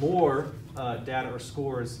more data or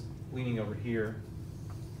scores leaning over here.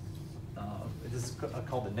 This is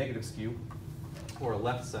called the negative skew, or a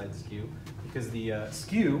left side skew, because the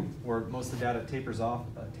skew, where most of the data tapers off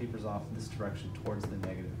in this direction towards the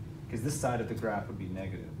negative. Because this side of the graph would be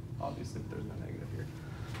negative, obviously, but there's no negative here.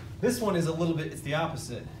 This one is a little bit, it's the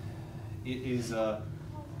opposite. It is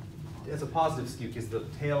it's a positive skew because the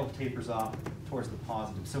tail tapers off towards the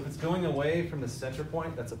positive. So if it's going away from the center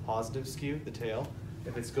point, that's a positive skew, the tail.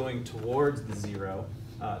 If it's going towards the 0,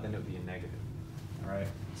 then it would be a negative. All right,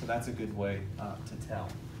 so that's a good way to tell.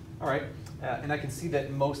 All right, and I can see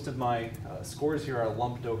that most of my scores here are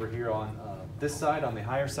lumped over here on this side, on the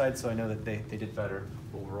higher side, so I know that they did better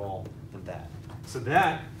overall than that. So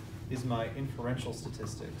that is my inferential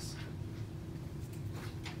statistics.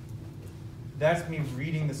 That's me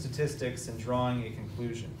reading the statistics and drawing a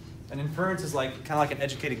conclusion. An inference is like kind of like an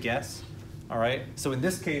educated guess. All right. So in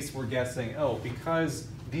this case, we're guessing, oh, because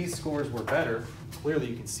these scores were better. Clearly,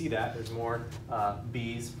 you can see that there's more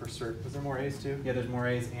B's for certain. Was there more A's too? Yeah, there's more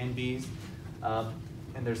A's and B's, and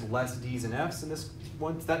there's less D's and F's in this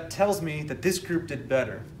one. That tells me that this group did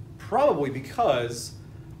better, probably because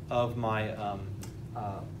of my,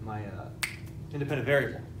 independent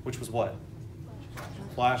variable, which was what?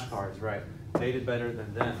 Flashcards, right. They did better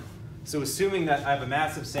than them. So assuming that I have a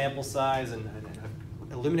massive sample size and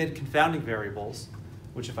I've eliminated confounding variables,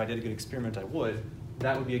 which if I did a good experiment I would,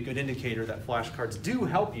 that would be a good indicator that flashcards do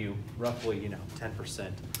help you roughly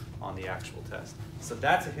 10% on the actual test. So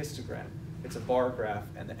that's a histogram. It's a bar graph,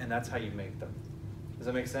 and that's how you make them. Does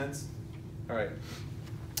that make sense? All right.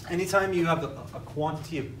 Anytime you have a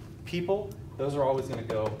quantity of people, those are always going to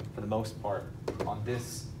go, for the most part, on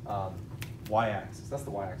this y-axis. That's the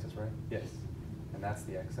y-axis, right? Yes. And that's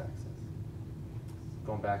the x-axis.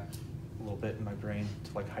 Going back a little bit in my brain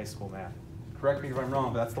to like high school math. Correct me if I'm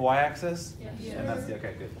wrong, but that's the y-axis? Yeah. And that's the,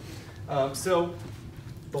 okay, good. So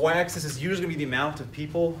the y-axis is usually going to be the amount of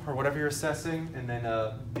people or whatever you're assessing, and then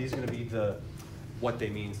these are going to be what they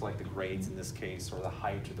mean, so like the grades in this case, or the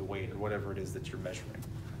height or the weight or whatever it is that you're measuring.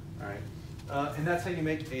 All right, and that's how you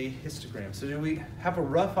make a histogram. So do we have a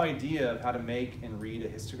rough idea of how to make and read a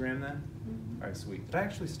histogram then? All right, sweet. Did I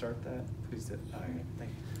actually start that? Please did. All right,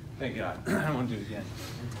 thank God. I don't want to do it again.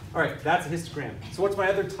 All right, that's a histogram. So what's my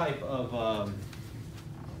other type of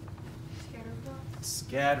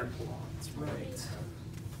scatterplot? Right.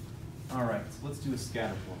 All right, so let's do a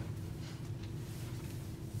scatterplot.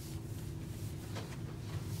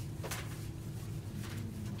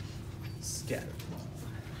 Scatterplot.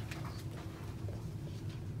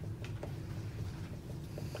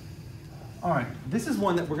 All right, this is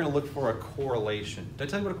one that we're going to look for a correlation. Did I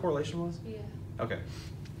tell you what a correlation was? Yeah. Okay.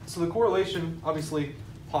 So the correlation, obviously,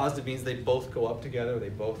 positive means they both go up together, they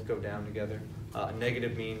both go down together.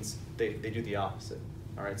 Negative means they do the opposite.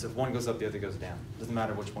 All right, so if one goes up, the other goes down. Doesn't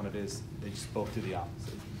matter which one it is, they just both do the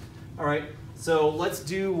opposite. All right, so let's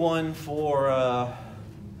do one for,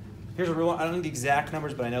 here's a real one. I don't need the exact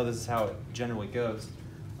numbers, but I know this is how it generally goes.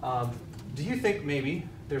 Do you think maybe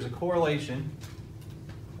there's a correlation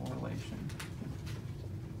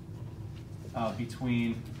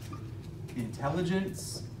between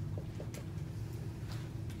intelligence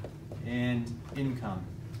and income?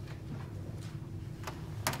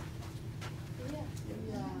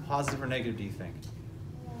 Positive or negative, do you think?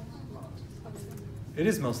 It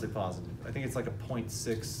is mostly positive. I think it's like a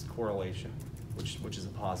 0.6 correlation, which is a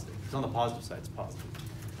positive. It's on the positive side, it's positive.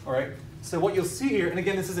 All right, so what you'll see here, and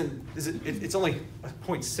again, it's only a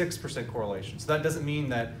 0.6% correlation. So that doesn't mean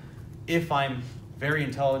that if I'm very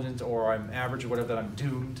intelligent or I'm average or whatever, that I'm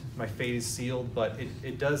doomed, my fate is sealed, but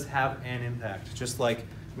it does have an impact. Just like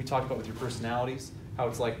we talked about with your personalities, how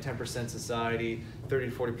it's like 10% society,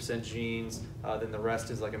 30 to 40% genes, then the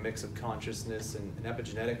rest is like a mix of consciousness and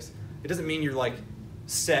epigenetics. It doesn't mean you're like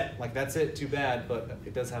set, like that's it, too bad, but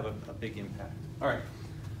it does have a big impact. All right,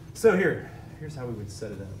 so here's how we would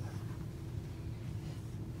set it up.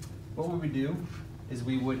 What we would do is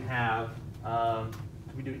we would have, can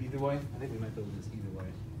we do it either way? I think we might be able to do this either way.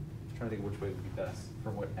 I'm trying to think of which way would be best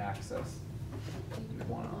for what axis we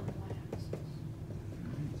want on.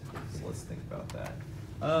 So let's think about that.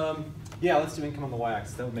 Yeah, let's do income on the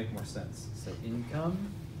y-axis. That would make more sense. So income.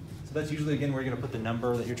 So that's usually, again, where you're going to put the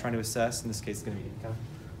number that you're trying to assess. In this case, it's going to be income.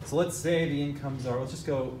 So let's say the incomes are, let's just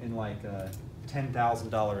go in like $10,000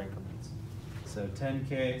 increments. So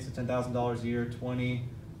 10K, so $10,000 a year, 20,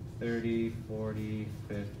 30, 40,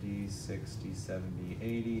 50, 60, 70,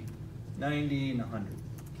 80, 90, and 100.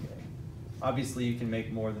 Okay. Obviously, you can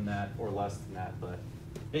make more than that or less than that, but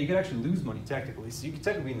yeah, you could actually lose money technically. So you could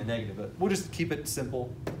technically be in the negative, but we'll just keep it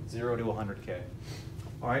simple, 0 to 100K.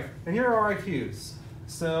 All right, and here are our IQs.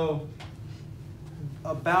 So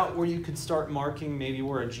about where you could start marking maybe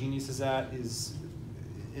where a genius is at is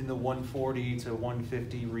in the 140 to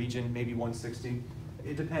 150 region, maybe 160.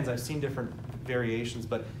 It depends. I've seen different variations,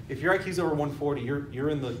 but if your IQ is over 140, you're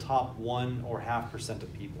in the top 1 or 0.5%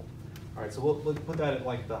 of people. All right, so we'll put that at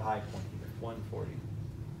like the high point here, 140.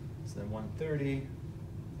 So then 130,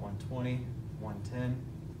 120, 110.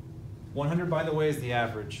 100, by the way, is the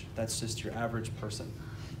average. That's just your average person.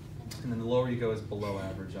 And then the lower you go is below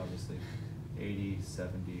average, obviously. 80,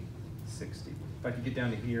 70, 60. In fact, you get down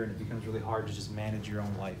to here and it becomes really hard to just manage your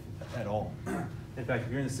own life at all. In fact,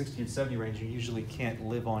 if you're in the 60 and 70 range, you usually can't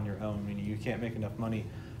live on your own. I mean, you can't make enough money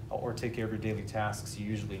or take care of your daily tasks. You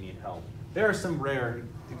usually need help. There are some rare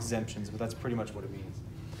exemptions, but that's pretty much what it means.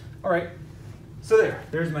 All right, so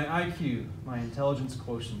there's my IQ, my intelligence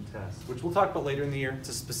quotient test, which we'll talk about later in the year. It's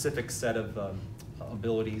a specific set of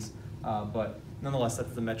abilities, but nonetheless,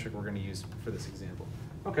 that's the metric we're going to use for this example.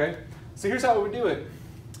 Okay, so here's how I would do it.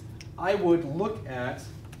 I would look at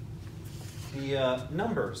the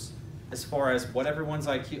numbers as far as what everyone's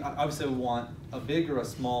IQ. Obviously, we want a big or a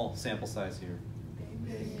small sample size here.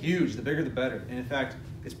 Huge. The bigger the better. And in fact,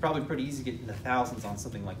 it's probably pretty easy to get into thousands on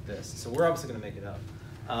something like this. So we're obviously going to make it up.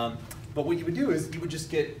 But what you would do is you would just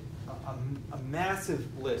get a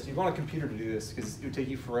massive list. You'd want a computer to do this because it would take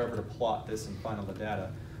you forever to plot this and find all the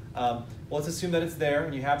data. Well, let's assume that it's there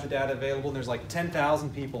and you have the data available and there's like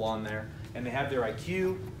 10,000 people on there and they have their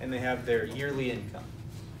IQ and they have their yearly income.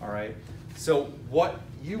 All right. So what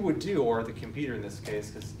you would do, or the computer in this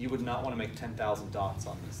case, because you would not want to make 10,000 dots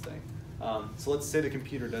on this thing. So let's say the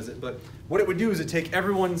computer does it, but what it would do is it take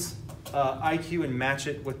everyone's IQ and match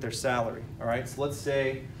it with their salary. All right. So let's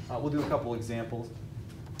say we'll do a couple examples.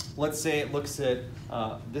 Let's say it looks at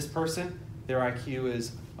this person. Their IQ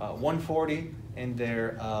is 140 and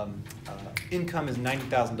their income is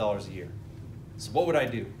 $90,000 a year. So what would I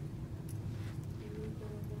do?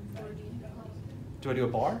 Do I do a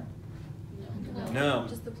bar? No.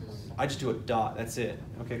 I just do a dot. That's it.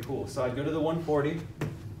 Okay, cool. So I'd go to the 140.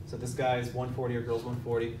 So this guy's 140 or girl's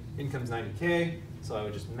 140. Income's 90K. So I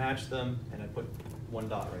would just match them and I'd put one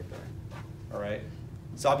dot right there. All right.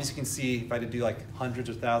 So obviously you can see if I had to do like hundreds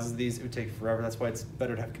or thousands of these, it would take forever. That's why it's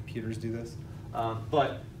better to have computers do this.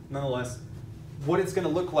 But nonetheless, what it's going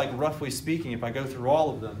to look like, roughly speaking, if I go through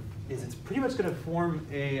all of them, is it's pretty much going to form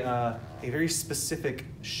a very specific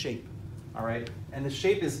shape. All right, and the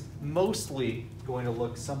shape is mostly going to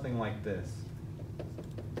look something like this.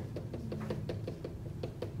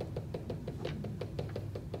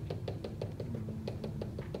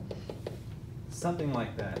 Something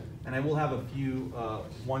like that. And I will have a few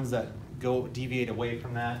ones that deviate away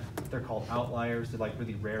from that. They're called outliers. They're like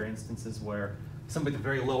really rare instances where somebody with a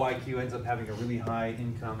very low IQ ends up having a really high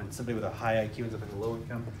income and somebody with a high IQ ends up having a low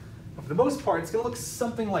income. But for the most part, it's going to look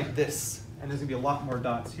something like this. And there's going to be a lot more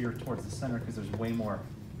dots here towards the center because there's way more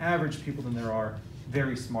average people than there are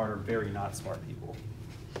very smart or very not smart people.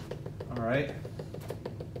 All right.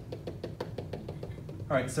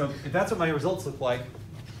 All right, so if that's what my results look like,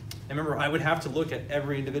 and remember, I would have to look at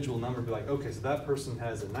every individual number and be like, okay, so that person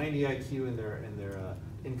has a 90 IQ and their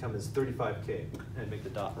income is 35K, and make the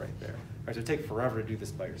dot right there. All right, so it'd take forever to do this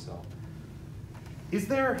by yourself. Is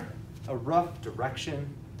there a rough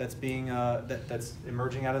direction that's being that's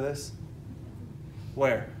emerging out of this?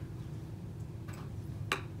 Where?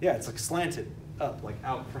 Yeah, it's like slanted up, like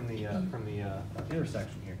out from the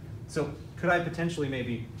intersection here. So could I potentially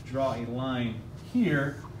maybe draw a line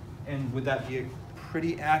here, and would that be a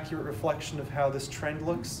pretty accurate reflection of how this trend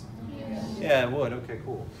looks? Yeah, it would. Okay,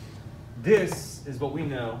 cool. This is what we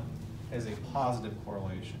know as a positive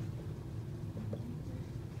correlation.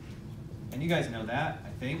 And you guys know that, I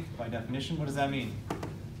think, by definition. What does that mean?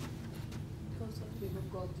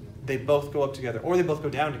 They both go up together, or they both go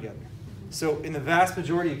down together. So in the vast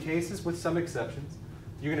majority of cases, with some exceptions,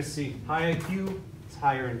 you're going to see high IQ is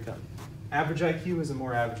higher income. Average IQ is a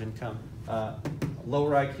more average income.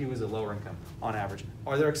 Lower IQ is a lower income on average.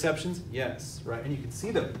 Are there exceptions? Yes, right? And you can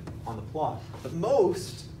see them on the plot. But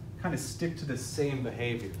most kind of stick to the same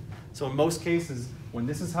behavior. So in most cases, when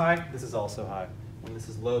this is high, this is also high. When this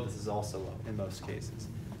is low, this is also low in most cases.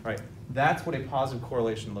 Right? That's what a positive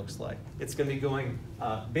correlation looks like. It's going to be going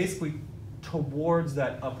basically towards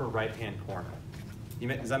that upper right-hand corner.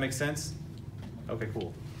 Does that make sense? Okay,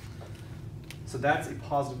 cool. So that's a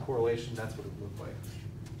positive correlation. That's what it would look like.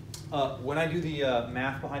 When I do the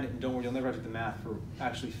math behind it, and don't worry, you'll never have to do the math for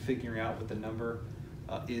actually figuring out what the number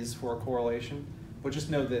is for a correlation. But just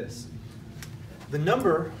know this. The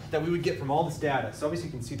number that we would get from all this data, so obviously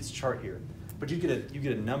you can see this chart here, but you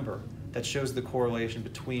get a number that shows the correlation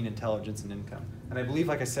between intelligence and income. And I believe,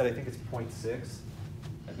 like I said, I think it's 0.6.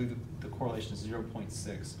 I believe the correlation is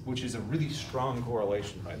 0.6, which is a really strong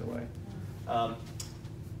correlation, by the way.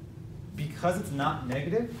 Because it's not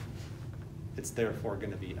negative, it's therefore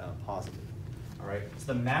going to be positive. All right. So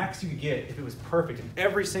the max you could get, if it was perfect in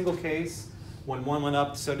every single case, when one went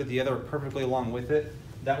up, so did the other perfectly along with it,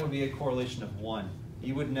 that would be a correlation of 1.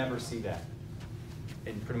 You would never see that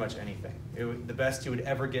in pretty much anything. The best you would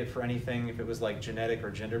ever get for anything, if it was like genetic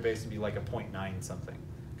or gender-based, would be like a 0.9 something,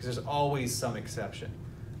 because there's always some exception.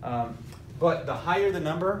 But the higher the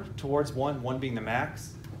number towards 1 being the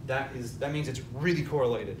max, that means it's really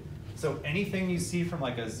correlated. So anything you see from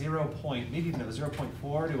like a 0. Maybe even a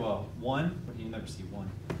 0.4 to a 1, but you never see 1.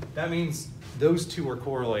 That means those two are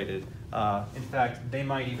correlated. In fact, they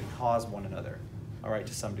might even cause one another, all right,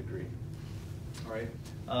 to some degree. All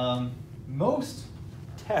right. Most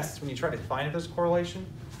tests, when you try to find if there's a correlation,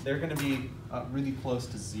 they're going to be really close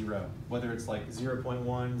to 0, whether it's like 0.1,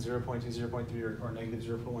 0.2, 0.3, or negative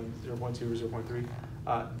 0.1, 0.2, or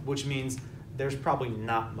 0.3, which means there's probably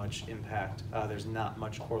not much impact. There's not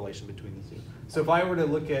much correlation between the two. So if I were to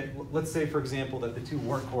look at, let's say for example that the two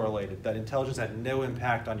weren't correlated, that intelligence had no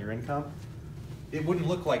impact on your income, it wouldn't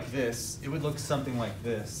look like this. It would look something like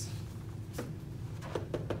this.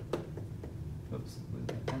 Oops, lose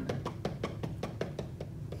my pen there.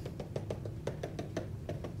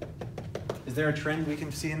 Is there a trend we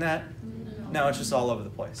can see in that? No, it's just all over the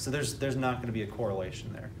place. So there's not going to be a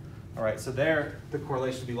correlation there. All right, so there the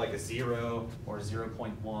correlation would be like a 0 or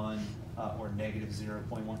 0.1 or negative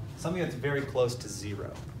 0.1, something that's very close to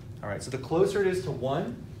 0. All right, so the closer it is to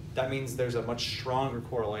 1, that means there's a much stronger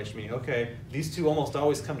correlation, meaning, okay, these two almost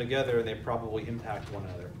always come together and they probably impact one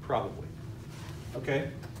another, probably.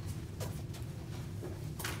 Okay?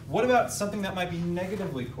 What about something that might be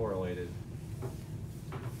negatively correlated?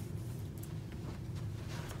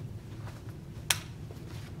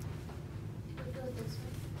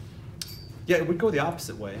 Yeah, it would go the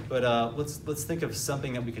opposite way, but let's think of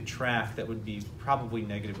something that we could track that would be probably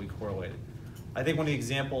negatively correlated. I think one of the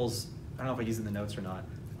examples, I don't know if I use it in the notes or not,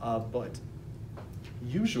 but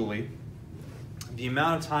usually the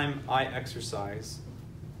amount of time I exercise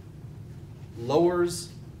lowers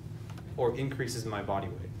or increases my body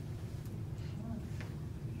weight.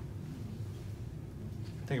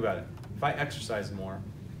 Think about it. If I exercise more,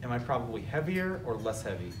 am I probably heavier or less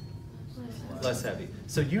heavy? Less heavy.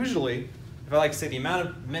 So usually, if I like to say the amount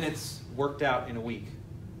of minutes worked out in a week,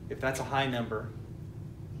 if that's a high number,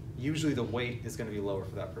 usually the weight is going to be lower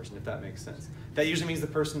for that person, if that makes sense. That usually means the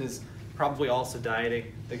person is probably also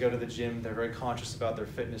dieting. They go to the gym. They're very conscious about their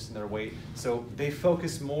fitness and their weight. So they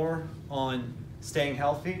focus more on staying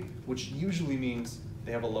healthy, which usually means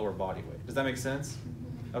they have a lower body weight. Does that make sense?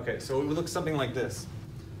 Okay, so it would look something like this.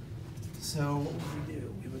 So what would we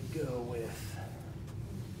do?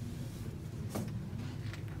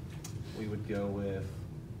 We would go with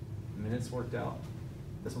minutes worked out.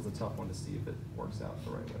 This one's a tough one to see if it works out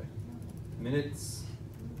the right way. Minutes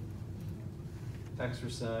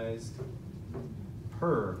exercised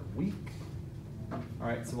per week. All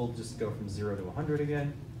right, so we'll just go from 0 to 100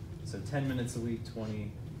 again. So 10 minutes a week,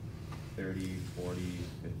 20, 30, 40,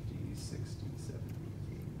 50, 60, 70,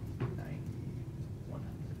 80, 90,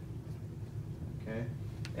 100. Okay,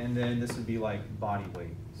 and then this would be like body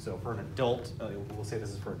weight. So for an adult, we'll say this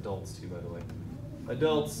is for adults too, by the way.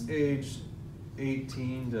 Adults aged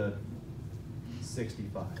 18 to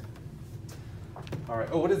 65. All right,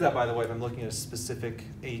 oh, what is that, by the way, if I'm looking at a specific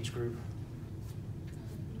age group?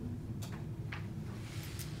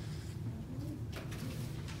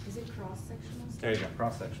 Is it cross-sectional? There you go,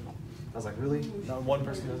 cross-sectional. I was like, really? Not one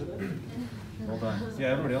person does it? Well done. Yeah,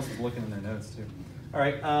 everybody else is looking in their notes too. All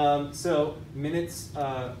right, so minutes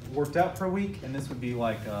worked out per week, and this would be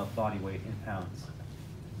like body weight in pounds.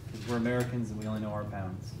 Because we're Americans and we only know our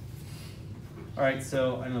pounds. All right,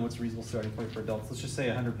 so I don't know what's a reasonable starting point for adults. Let's just say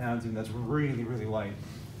 100 pounds, even that's really, really light.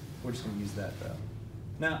 We're just going to use that though.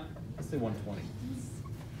 Now, let's say 120.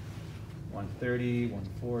 130,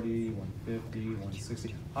 140, 150,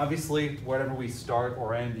 160. Obviously, wherever we start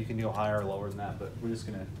or end, you can go higher or lower than that, but we're just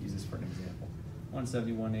going to use this for an example.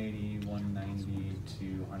 170, 180, 190,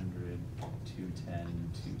 200,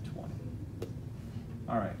 210, 220.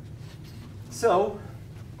 All right. So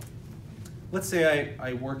let's say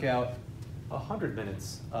I work out 100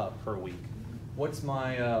 minutes per week. What's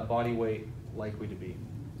my body weight likely to be?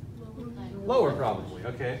 Lower, probably.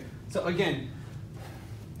 Okay. So again,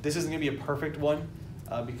 this isn't going to be a perfect one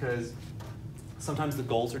because sometimes the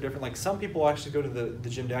goals are different. Like some people actually go to the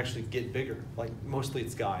gym to actually get bigger. Like mostly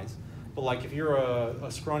it's guys. But like if you're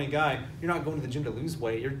a scrawny guy, you're not going to the gym to lose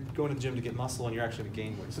weight. You're going to the gym to get muscle, and you're actually to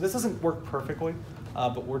gain weight. So this doesn't work perfectly,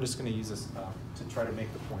 but we're just going to use this to try to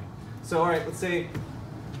make the point. So all right, let's say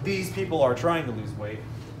these people are trying to lose weight,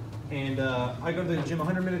 and I go to the gym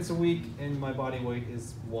 100 minutes a week, and my body weight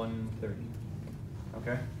is 130.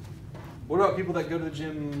 Okay. What about people that go to the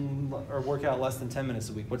gym or work out less than 10 minutes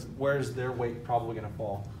a week? Where's their weight probably going to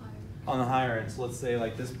fall? On the higher end. So let's say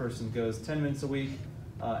like this person goes 10 minutes a week.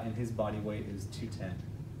 And his body weight is 210.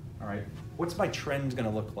 All right. What's my trend going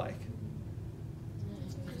to look like?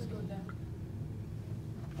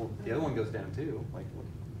 Well, the other one goes down too. Like,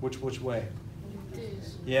 which way?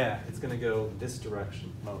 Yeah, it's going to go this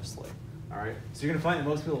direction mostly. All right. So you're going to find that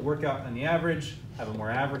most people that work out on the average have a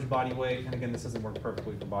more average body weight. And again, this doesn't work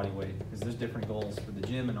perfectly for body weight because there's different goals for the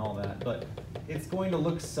gym and all that. But it's going to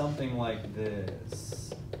look something like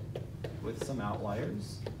this with some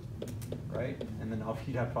outliers. Right? And then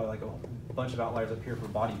you'd have probably like a bunch of outliers up here for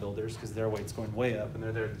bodybuilders because their weight's going way up and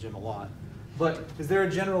they're there at the gym a lot. But is there a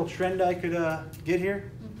general trend I could get here?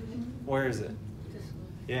 Where is it? This way.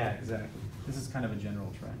 Yeah, exactly. This is kind of a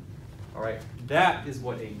general trend. All right, that is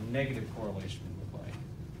what a negative correlation would look like.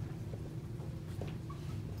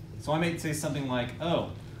 So I might say something like,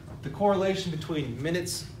 oh, the correlation between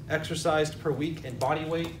minutes exercised per week and body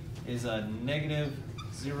weight is a negative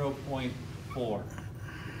 0.4.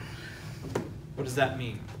 What does that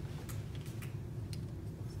mean?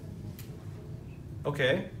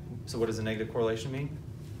 Okay, so what does a negative correlation mean?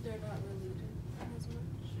 They're not related as much.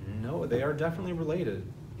 No, they are definitely related.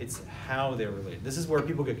 It's how they're related. This is where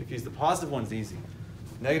people get confused. The positive one's easy.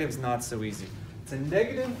 Negative's not so easy. It's a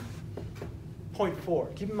negative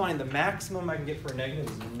 0.4. Keep in mind, the maximum I can get for a negative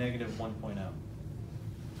is a negative 1.0.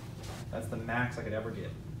 That's the max I could ever get.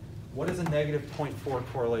 What does a negative 0.4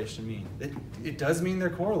 correlation mean? It does mean they're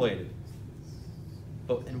correlated.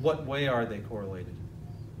 But in what way are they correlated?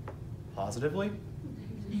 Positively?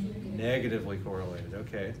 Negatively correlated.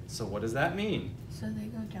 Okay, so what does that mean? So they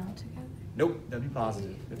go down together? Nope, that'd be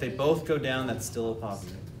positive. If they both go down, that's still a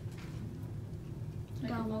positive.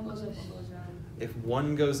 Like if one goes up, one goes down. If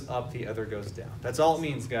one goes up, the other goes down. That's all it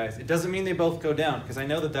means, guys. It doesn't mean they both go down, because I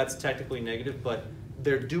know that that's technically negative, but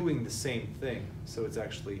they're doing the same thing. So it's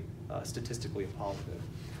actually statistically a positive.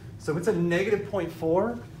 So if it's a negative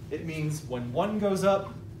 0.4, it means when one goes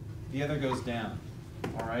up, the other goes down.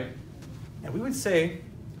 All right? And we would say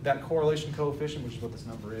that correlation coefficient, which is what this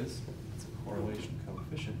number is, it's a correlation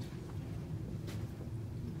coefficient.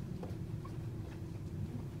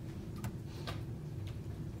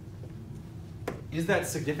 Is that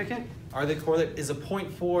significant? Are they correlated? Is a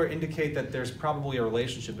 0.4 indicate that there's probably a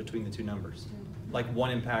relationship between the two numbers? Like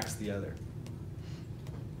one impacts the other?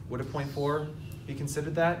 Would a 0.4 be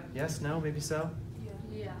considered that? Yes, no, maybe so?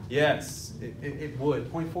 Yeah. Yes, it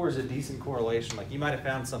would. 0.4 is a decent correlation. Like you might have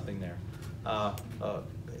found something there, at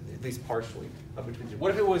least partially, between the two.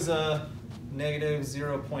 What if it was negative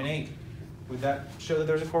 0.8? Would that show that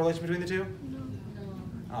there's a correlation between the two? No.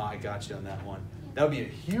 Oh, I got you on that one. That would be a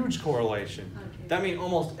huge correlation. That means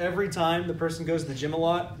almost every time the person goes to the gym a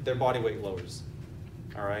lot, their body weight lowers.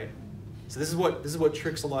 All right. So this is what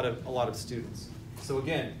tricks a lot of students. So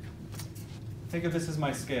again, think of this as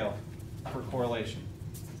my scale for correlation.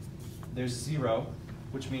 There's 0,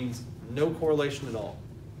 which means no correlation at all.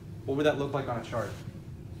 What would that look like on a chart?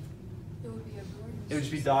 It would be everywhere. It would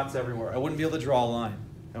just be dots everywhere. I wouldn't be able to draw a line.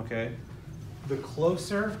 Okay. The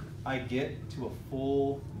closer I get to a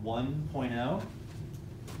full 1.0,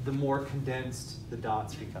 the more condensed the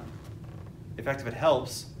dots become. In fact, if it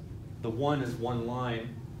helps, the 1 is one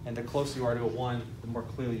line, and the closer you are to a 1, the more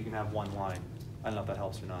clearly you can have one line. I don't know if that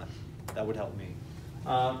helps or not. That would help me.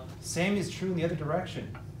 Same is true in the other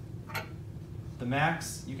direction. The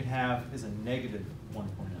max you can have is a negative 1.0.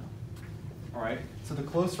 All right, so the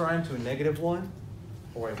closer I am to a negative 1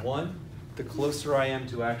 or a 1, the closer I am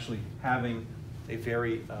to actually having a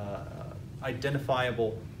very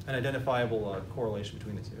identifiable correlation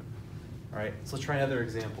between the two. All right, so let's try another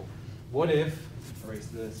example. What if, erase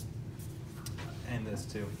this and this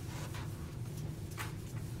too.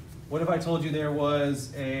 What if I told you there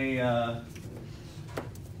was a,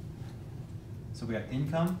 so we got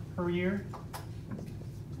income per year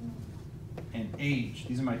and age.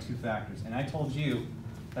 These are my two factors. And I told you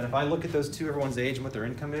that if I look at those two, everyone's age and what their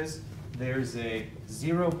income is, there's a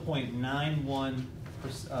 0.91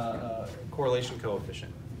 correlation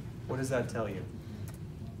coefficient. What does that tell you?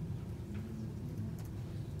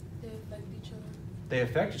 They affect each other. They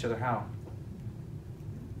affect each other how?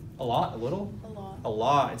 A lot? A little? A lot. A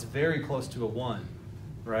lot. It's very close to a 1,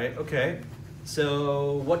 right? Okay.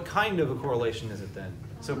 So what kind of a correlation is it then?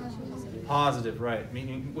 So positive, right?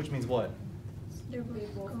 Meaning, which means what? They're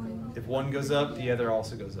both going. If one goes up, the other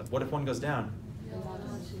also goes up. What if one goes down?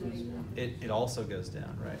 It also goes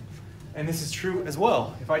down, right? And this is true as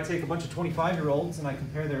well. If I take a bunch of 25-year-olds and I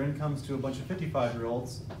compare their incomes to a bunch of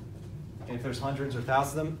 55-year-olds, and if there's hundreds or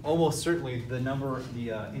thousands of them, almost certainly the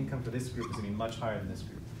income for this group is going to be much higher than this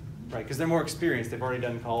group, right? Because they're more experienced. They've already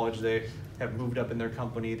done college. They have moved up in their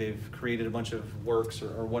company. They've created a bunch of works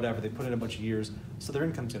or whatever. They put in a bunch of years, so their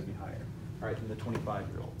income's going to be higher, all right, than the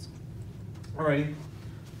 25-year-olds. Alrighty.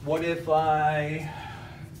 What if I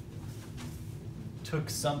took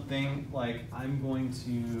something like I'm going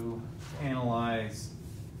to analyze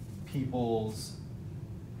people's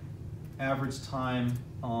average time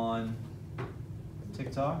on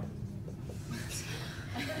TikTok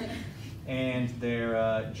and their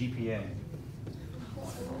GPA?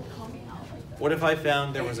 What if I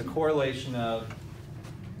found there was a correlation of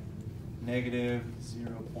negative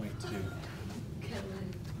 0.2?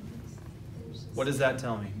 What does that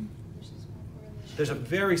tell me? There's a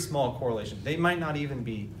very small correlation. They might not even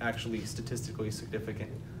be actually statistically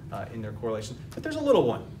significant in their correlation, but there's a little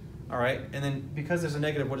one. All right, and then because there's a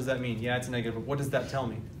negative, what does that mean? Yeah, it's a negative, but what does that tell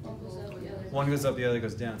me? One goes up, the other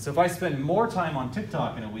goes down. So if I spend more time on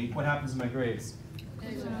TikTok in a week, what happens to my grades?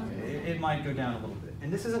 It might go down a little bit.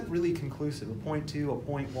 And this isn't really conclusive. A 0.2, a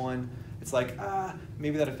 0.1, it's like,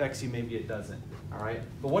 maybe that affects you, maybe it doesn't. All right,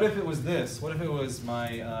 but what if it was this? What if it was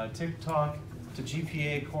my TikTok to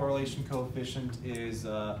GPA correlation coefficient is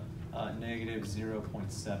negative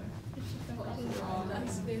 0.7?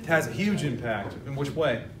 It has a huge impact. In which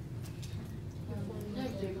way?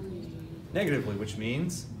 Negatively, which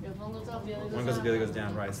means one goes up, the other goes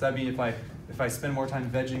down, right? So that'd be if I spend more time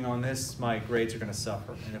vegging on this, my grades are going to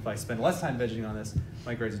suffer, and if I spend less time vegging on this,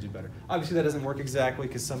 my grades will do better. Obviously, that doesn't work exactly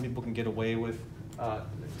because some people can get away with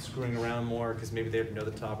screwing around more because maybe they know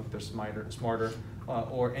the topic, they're smarter,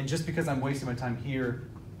 and just because I'm wasting my time here,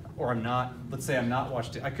 or I'm not, let's say I'm not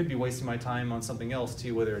watching, I could be wasting my time on something else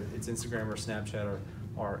too, whether it's Instagram or Snapchat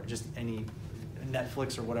or just any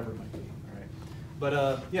Netflix or whatever it might be.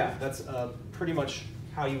 But yeah, that's pretty much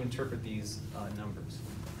how you interpret these numbers.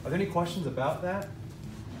 Are there any questions about that?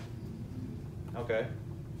 Okay.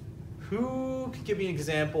 Who could give me an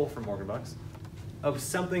example for Morgan Bucks of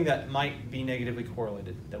something that might be negatively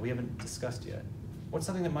correlated that we haven't discussed yet? What's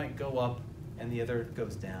something that might go up and the other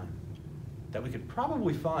goes down that we could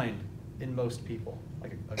probably find in most people,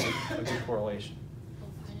 like a good correlation?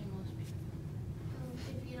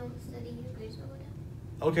 If you don't study, your grades will go down.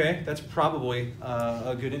 Okay, that's probably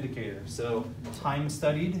a good indicator. So time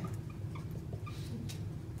studied.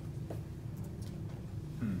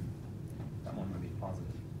 That one would be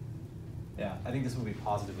positive. Yeah, I think this would be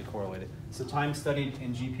positively correlated. So time studied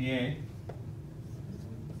in GPA.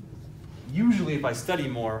 Usually if I study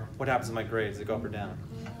more, what happens to my grades? They go up or down?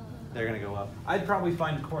 They're going to go up. I'd probably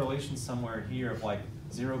find a correlation somewhere here of like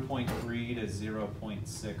 0.3 to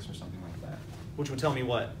 0.6 or something like that, which would tell me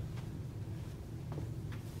what?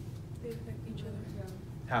 They affect each other.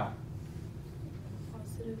 How?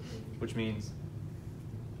 Positively. Which means?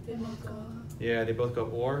 They both go up. Yeah, they both go,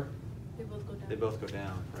 or? They both go down. They both go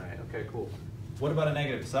down. Right, okay, cool. What about a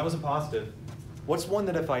negative? So that was a positive. What's one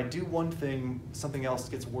that if I do one thing, something else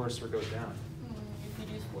gets worse or goes down? If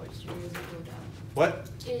you do sports, your grades will go down. What?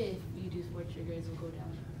 If you do sports, your grades will go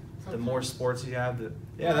down. The more sports you have,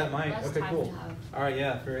 yeah, that might. Less Okay, time cool. to have. All right,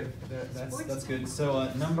 yeah, that's good.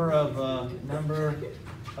 So number of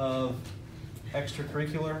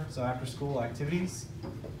extracurricular, so after school activities.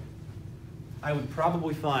 I would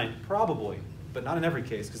probably find, but not in every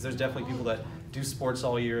case, because there's definitely people that do sports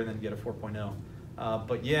all year and then get a 4.0.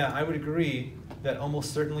 But yeah, I would agree that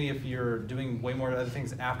almost certainly if you're doing way more other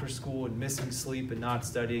things after school and missing sleep and not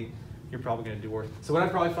studying, you're probably going to do worse. So what I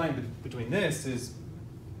probably find between this is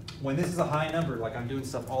when this is a high number, like I'm doing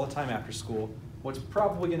stuff all the time after school, what's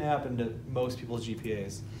probably going to happen to most people's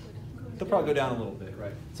GPAs? They'll probably go down a little bit,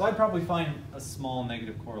 right? So I'd probably find a small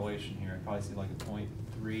negative correlation here. I'd probably see like a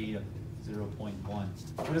 0.3 to 0.1.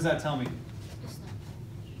 What does that tell me?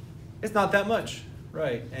 It's not that much,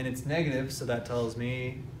 right? And it's negative, so that tells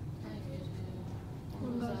me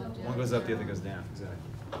one goes up, the other goes down. Exactly.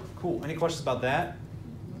 Cool. Any questions about that?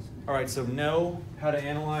 All right, so know how to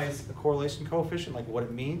analyze a correlation coefficient, like what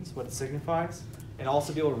it means, what it signifies, and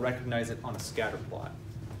also be able to recognize it on a scatter plot.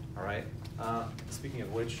 All right? Speaking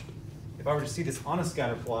of which, if I were to see this on a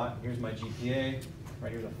scatter plot, here's my GPA,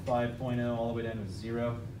 right here's a 5.0 all the way down to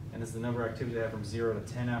 0, and this is the number of activities I have from 0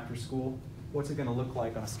 to 10 after school. What's it going to look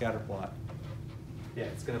like on a scatter plot? Yeah,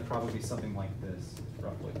 it's going to probably be something like this,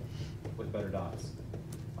 roughly, with better dots,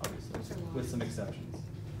 obviously, with some exceptions.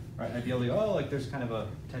 Right, ideally, like there's kind of a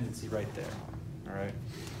tendency right there. All right.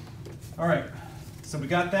 All right, so we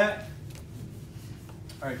got that.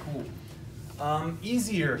 All right, cool.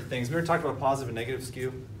 Easier things. We were talking about positive and negative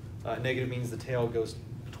skew. Negative means the tail goes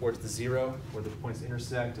towards the 0, where the points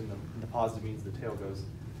intersect, and the positive means the tail goes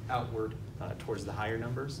outward towards the higher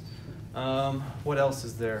numbers. What else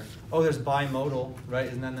is there? Oh, there's bimodal, right?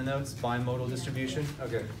 Isn't that in the notes? Bimodal distribution.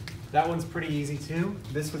 Okay, that one's pretty easy too.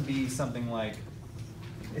 This would be something like,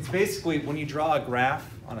 it's basically when you draw a graph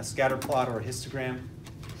on a scatter plot or a histogram,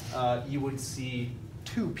 you would see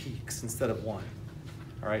 2 peaks instead of 1.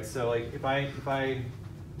 All right, so like if I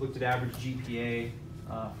looked at average GPA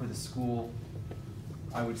for the school,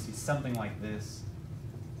 I would see something like this.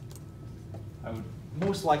 I would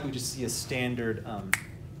most likely just see a standard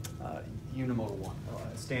unimodal one,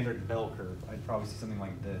 a standard bell curve. I'd probably see something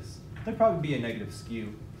like this. There'd probably be a negative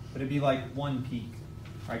skew, but it'd be like 1 peak.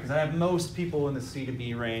 Right, because I have most people in the C to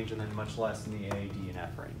B range and then much less in the A, D, and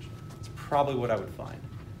F range. It's probably what I would find.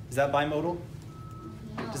 Is that bimodal?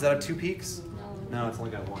 No. Does that have 2 peaks? No, it's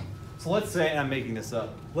only got 1. So let's say, and I'm making this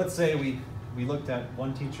up, let's say we looked at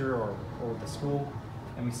one teacher or the school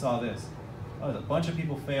and we saw this. Oh, there's a bunch of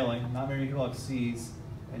people failing, not many people have C's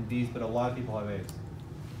and B's, but a lot of people have A's.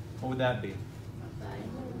 What would that be?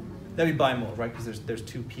 That'd be bimodal, right? Because there's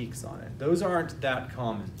two peaks on it. Those aren't that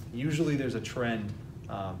common. Usually there's a trend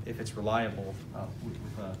if it's reliable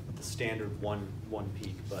with the standard one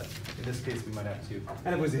peak, but in this case we might have two.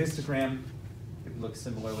 And if it was a histogram, it would look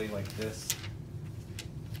similarly like this.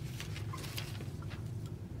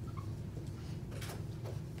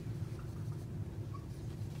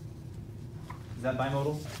 Is that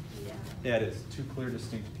bimodal? Yeah. Yeah, it is. Two clear,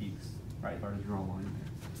 distinct peaks. Right, if I were to draw a line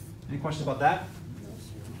there. Any questions about that?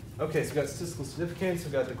 Okay, so we've got statistical significance,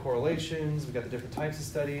 we've got the correlations, we've got the different types of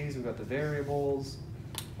studies, we've got the variables.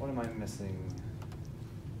 What am I missing?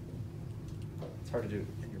 It's hard to do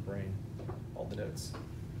in your brain, all the notes.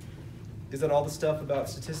 Is that all the stuff about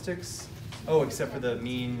statistics? Oh, except for the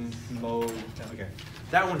mean, mode. Okay,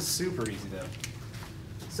 that one's super easy though.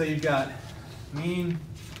 So you've got mean,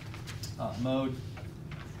 mode,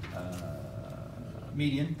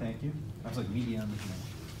 median, thank you. I was like median.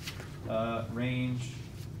 Range,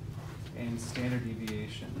 and standard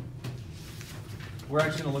deviation. We're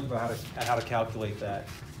actually going to look at how to calculate that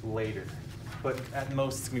later. But at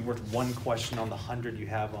most, it's going to be worth one question on the 100 you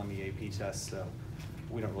have on the AP test, so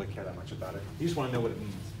we don't really care that much about it. You just want to know what it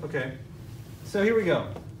means. Okay, so here we go.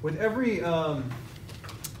 With every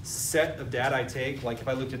set of data I take, like if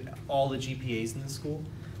I looked at all the GPAs in the school,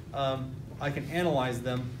 I can analyze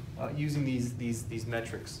them using these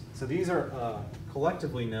metrics. So these are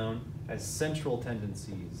collectively known as central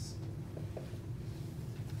tendencies.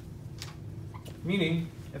 Meaning,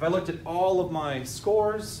 if I looked at all of my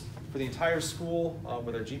scores for the entire school,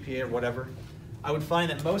 whether GPA or whatever, I would find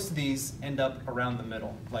that most of these end up around the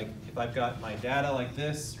middle. Like if I've got my data like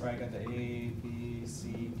this, right, I got the A, B,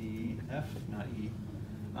 C, D, F, not E.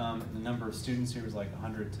 The number of students here was like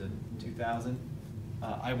 100 to 2,000.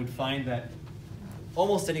 I would find that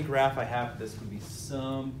almost any graph I have for this would be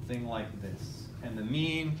something like this. And the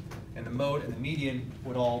mean, and the mode, and the median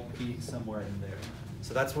would all be somewhere in there.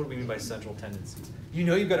 So that's what we mean by central tendencies. You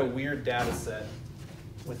know you've got a weird data set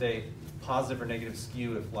with a positive or negative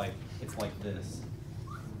skew if like it's like this.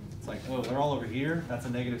 It's like, oh, they're all over here. That's a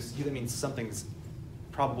negative skew. That means something's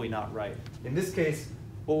probably not right. In this case,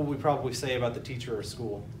 what would we probably say about the teacher or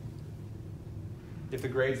school if the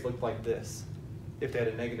grades looked like this, if they had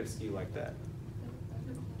a negative skew like that?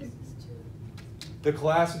 The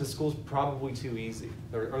class or the school's probably too easy,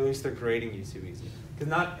 or at least they're grading you too easy. Because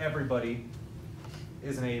not everybody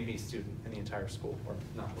is an A and B student in the entire school, or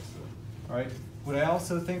not most of them. All right. Would I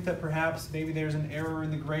also think that perhaps maybe there's an error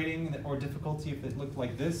in the grading or difficulty if it looked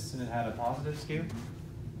like this and it had a positive skew,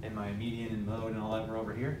 and my median and mode and all that were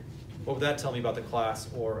over here? What would that tell me about the class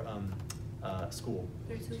or school?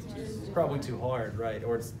 It's probably too hard, right?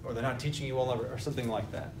 Or they're not teaching you well, or something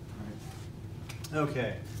like that. All right.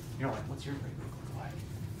 Okay. You're like, what's your grade look like?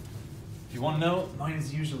 If you want to know, mine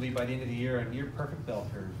is usually by the end of the year a near perfect bell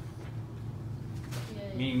curve.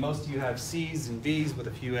 Yay. Meaning most of you have C's and B's with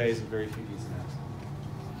a few A's and very few D's and F's.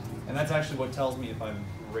 And that's actually what tells me if I'm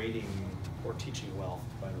grading or teaching well,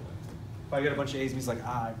 by the way. If I get a bunch of A's and B's, like,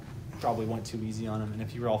 I probably went too easy on them. And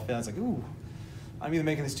if you were all failing, it's like, ooh, I'm either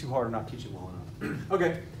making this too hard or not teaching well enough.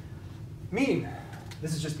 Okay, mean.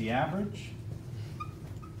 This is just the average.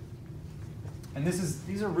 And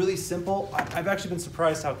these are really simple. I've actually been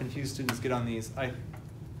surprised how confused students get on these. I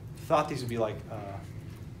thought these would be like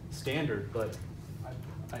standard, but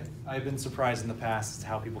I've been surprised in the past as to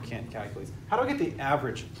how people can't calculate. How do I get the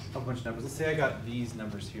average of a bunch of numbers? Let's say I got these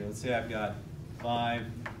numbers here. Let's say I've got 5,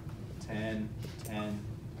 10, 10,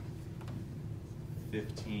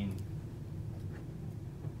 15.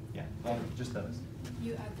 Yeah, just those.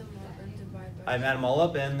 You add them up and divide by. I add them all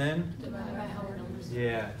up and then? Divide by how many numbers?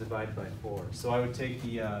 Yeah, divide by 4. So I would take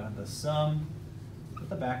the sum, put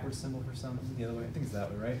the backwards symbol for sum, the other way. I think it's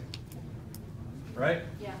that way, right? Right?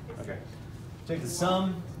 Yeah. Okay. Take the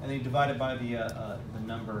sum and then you divide it by the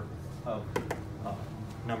number of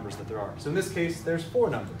numbers that there are. So in this case, there's 4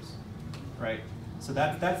 numbers, right? So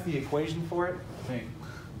that's the equation for it, I think.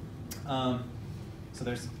 So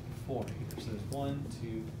there's 4 here. So there's 1,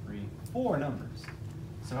 2, 3, 4 numbers.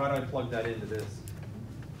 So how do I plug that into this?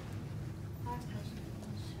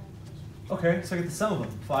 Okay, so I get the sum of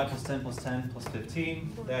them. 5 plus 10 plus 10 plus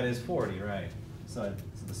 15. That is 40, right? So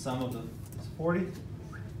the sum of them is 40.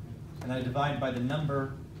 And I divide by the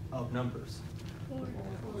number of numbers,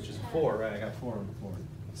 which is 4, right? I got 4 on the 4.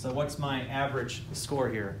 So what's my average score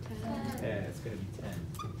here? 10. Yeah, it's going to be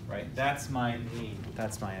 10, right? That's my mean.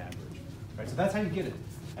 That's my average, right? So that's how you get it.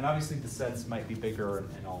 And obviously the sets might be bigger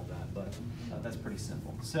and all of that, but that's pretty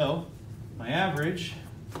simple. So my average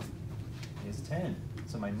is 10.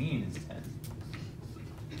 So my mean is 10.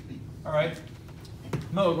 All right.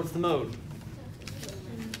 Mode, what's the mode?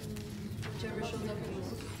 Whichever shows up the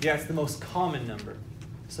most. Yeah, it's the most common number.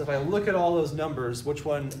 So if I look at all those numbers, which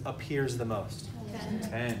one appears the most?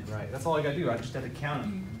 10, right. That's all I gotta do. I just have to count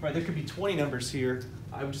them. Right, there could be 20 numbers here.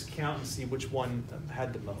 I would just count and see which one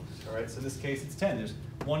had the most. All right, so in this case, it's 10. There's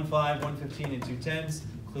 1 5, 1 15, and 2 10s.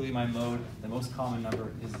 Clearly my mode, the most common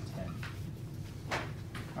number is 10.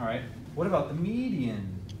 All right, what about the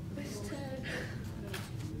median? It's 10.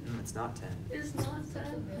 It's not 10. It's not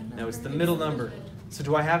 10. No, it's the middle number. So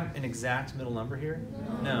do I have an exact middle number here?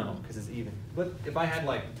 No, because it's even. But if I had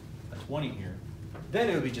like a 20 here, then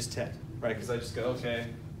it would be just 10, right? Because I just go, okay,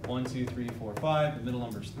 1, 2, 3, 4, 5. The middle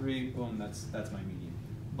number is 3. Boom, that's my median.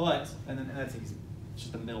 But, and that's easy. It's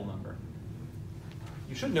just the middle number.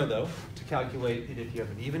 You should know, though, to calculate it if you have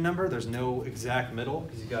an even number, there's no exact middle,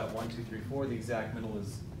 because you've got 1, 2, 3, 4. The exact middle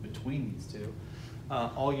is between these two.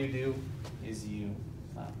 All you do is you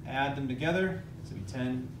add them together. So it'd be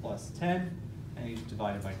 10 plus 10, and you just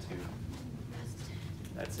divide it by 2.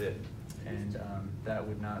 That's it. And that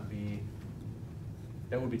would not be,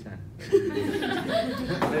 that would be 10.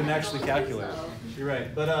 I didn't actually calculate it. You're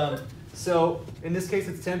right. But so in this case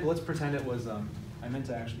it's 10, but let's pretend it was, I meant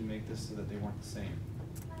to actually make this so that they weren't the same.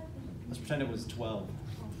 Let's pretend it was 12.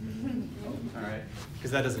 All right,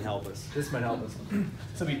 because that doesn't help us. This might help us.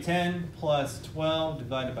 So it'd be 10 plus 12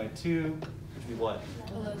 divided by 2, which would be what?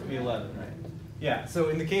 11. It would be 11, right? Yeah, so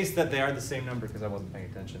in the case that they are the same number, because I wasn't paying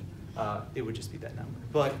attention, it would just be that number.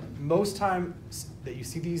 But most times that you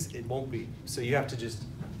see these, it won't be. So you have to just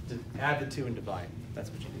add the 2 and divide. That's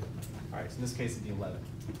what you do. All right, so in this case it'd be 11.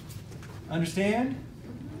 Understand?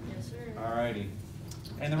 Yes, sir. All righty.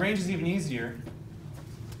 And the range is even easier.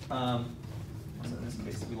 So in this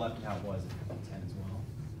case, we left it how it was, it could be 10 as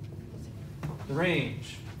well. The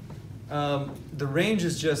range. The range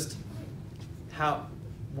is just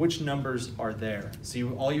which numbers are there. So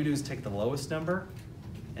all you do is take the lowest number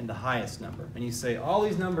and the highest number. And you say all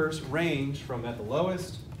these numbers range from at the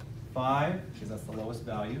lowest, 5, because that's the lowest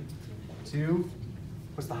value, to,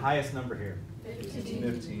 what's the highest number here?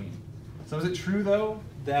 15. So is it true, though,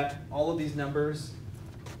 that all of these numbers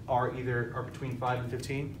are between 5 and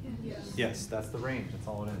 15? Yes. Yes, that's the range. That's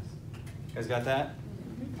all it is. You guys got that?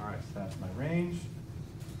 All right, so that's my range.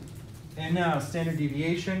 And now standard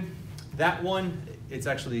deviation. That one, it's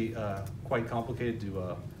actually quite complicated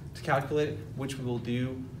to calculate, which we will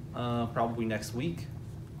do probably next week,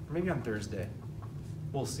 or maybe on Thursday.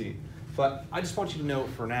 We'll see. But I just want you to know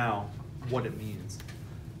for now what it means.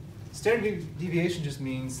 Standard deviation just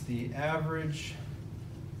means the average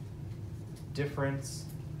difference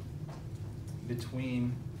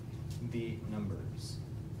between the numbers.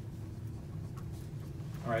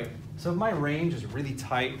 All right. So if my range is really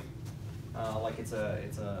tight, like it's like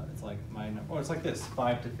it's like this,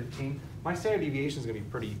 5 to 15. My standard deviation is going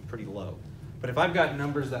to be pretty low. But if I've got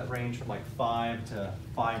numbers that range from like 5 to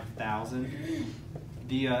 5,000,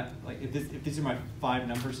 if these are my 5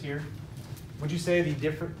 numbers here, would you say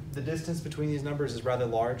the distance between these numbers is rather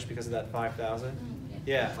large because of that 5,000?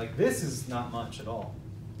 Yeah, like this is not much at all,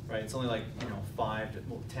 right? It's only like 5 to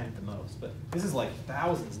 10 at the most, but this is like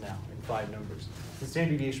thousands now in 5 numbers. The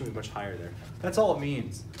standard deviation will be much higher there. That's all it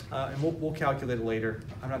means, and we'll calculate it later.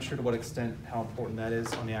 I'm not sure to what extent how important that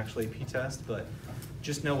is on the actual AP test, but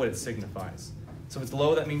just know what it signifies. So if it's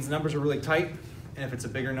low, that means the numbers are really tight, and if it's a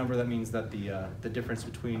bigger number, that means that the difference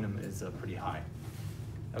between them is pretty high.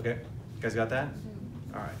 Okay, you guys got that?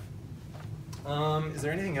 All right. Is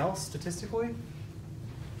there anything else statistically?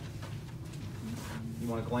 You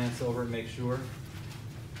want to glance over and make sure?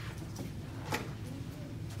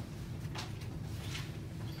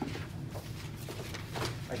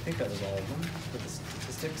 I think that was all of them for the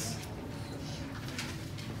statistics.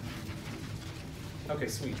 Okay,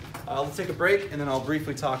 sweet. Let's take a break, and then I'll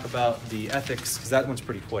briefly talk about the ethics, because that one's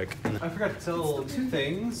pretty quick. I forgot to tell 2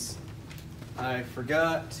 things. I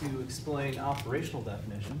forgot to explain operational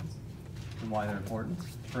definitions and why they're important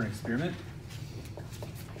for an experiment.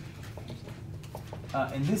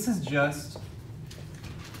 And this is just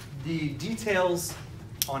the details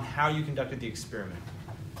on how you conducted the experiment.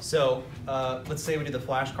 So let's say we did the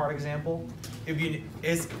flashcard example. It would be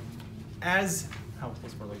as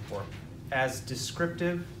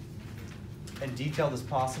descriptive and detailed as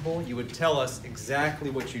possible. You would tell us exactly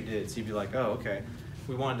what you did. So you'd be like, oh, okay.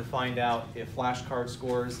 We wanted to find out if flashcard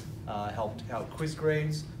scores helped out quiz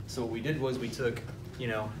grades. So what we did was we took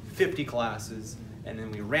 50 classes, and then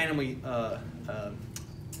we randomly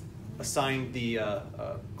assigned the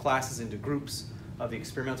classes into groups of the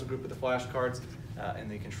experimental group with the flashcards and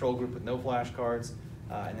the control group with no flashcards.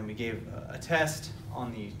 And then we gave a test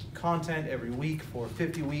on the content every week for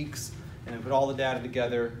 50 weeks, and then put all the data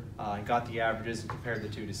together and got the averages and compared the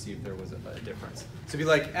two to see if there was a difference. So be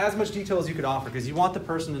like as much detail as you could offer, because you want the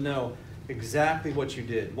person to know exactly what you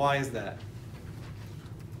did. Why is that?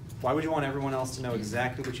 Why would you want everyone else to know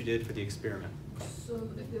exactly what you did for the experiment? So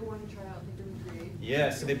if they want to try out, they can recreate.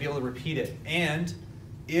 Yeah, so they'd be able to repeat it. And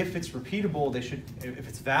if it's repeatable, they should, if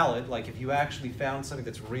it's valid, like if you actually found something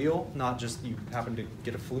that's real, not just you happen to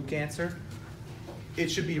get a fluke answer, it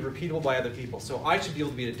should be repeatable by other people. So I should be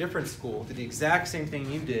able to be at a different school, do the exact same thing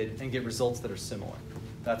you did, and get results that are similar.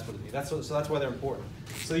 That's what it means. So that's why they're important.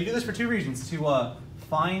 So you do this for two reasons: to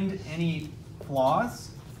find any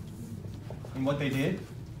flaws in what they did,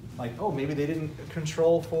 like, oh, maybe they didn't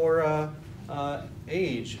control for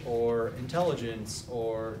age or intelligence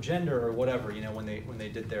or gender or whatever, you know, when they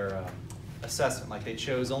did their assessment, like they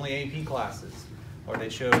chose only AP classes, or they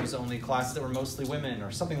chose only classes that were mostly women,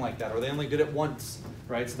 or something like that, or they only did it once,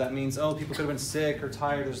 right? So that means, oh, people could have been sick or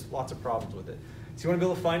tired. There's lots of problems with it. So you want to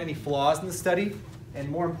be able to find any flaws in the study, and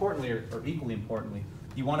more importantly, or equally importantly,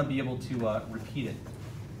 you want to be able to repeat it.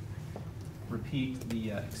 Repeat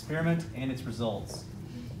the experiment and its results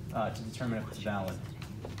to determine if it's valid.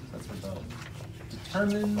 So that's for both.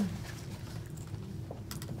 Determine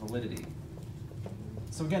validity.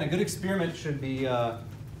 So again, a good experiment should be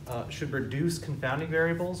should reduce confounding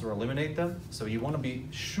variables or eliminate them. So you want to be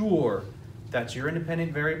sure that your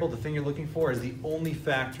independent variable, the thing you're looking for, is the only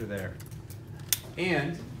factor there.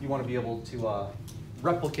 And you want to be able to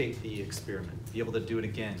replicate the experiment, be able to do it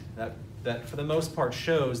again. That for the most part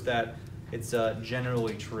shows that it's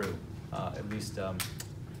generally true, at least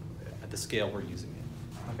at the scale we're using it.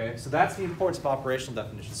 Okay, so that's the importance of operational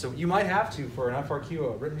definitions. So you might have to, for an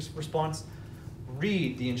FRQ, a written response,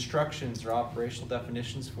 read the instructions or operational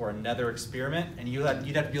definitions for another experiment, and you'd have to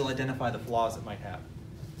be able to identify the flaws it might have.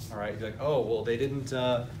 All right, you're like, oh, well, they didn't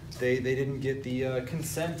get the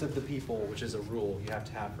consent of the people, which is a rule you have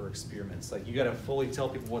to have for experiments. Like, you got to fully tell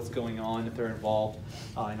people what's going on if they're involved,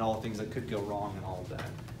 and all the things that could go wrong and all of that.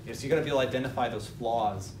 Yeah, so you got to be able to identify those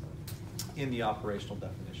flaws in the operational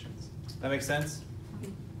definitions. That makes sense?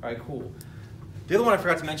 All right, cool. The other one I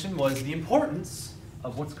forgot to mention was the importance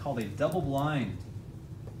of what's called a double blind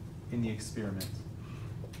in the experiment.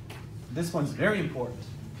 This one's very important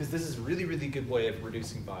because this is a really, really good way of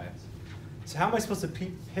reducing bias. So how am I supposed to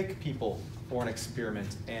pick people for an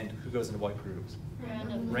experiment and who goes into what groups?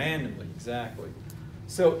 Randomly. Randomly, exactly.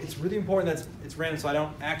 So it's really important that it's random, so I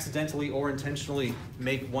don't accidentally or intentionally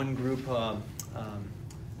make one group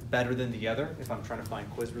better than the other if I'm trying to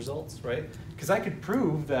find quiz results, right? Because I could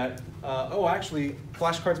prove that, oh, actually,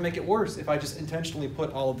 flashcards make it worse if I just intentionally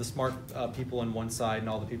put all of the smart people on one side and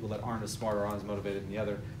all the people that aren't as smart or aren't as motivated in the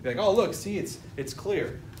other. Be like, oh, look, see, it's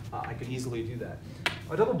clear. I could easily do that.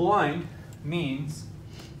 A double blind means,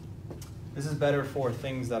 this is better for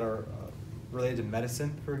things that are related to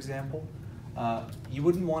medicine, for example. You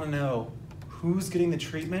wouldn't want to know who's getting the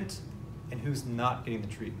treatment and who's not getting the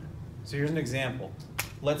treatment. So here's an example.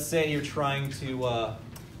 Let's say you're trying to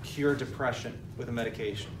cure depression with a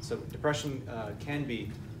medication. So depression can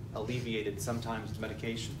be alleviated sometimes with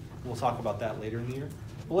medication. We'll talk about that later in the year.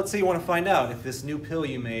 But let's say you want to find out if this new pill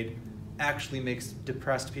you made actually makes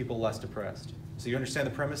depressed people less depressed. So you understand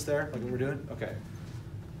the premise there, like what we're doing? Okay.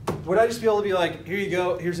 Would I just be able to be like, here you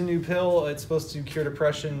go, here's a new pill, it's supposed to cure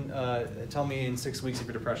depression, tell me in 6 weeks if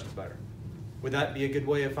your depression's better? Would that be a good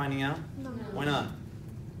way of finding out? No. Why not?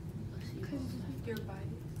 Because you're biased.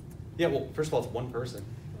 Yeah, well, first of all, it's one person.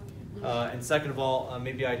 And second of all,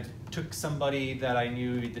 maybe I took somebody that I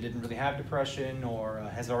knew that didn't really have depression or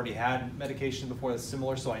has already had medication before that's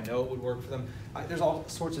similar, so I know it would work for them. There's all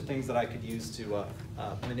sorts of things that I could use to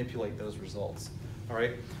manipulate those results. All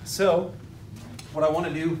right, so what I want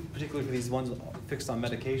to do, particularly for these ones fixed on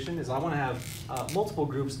medication, is I want to have multiple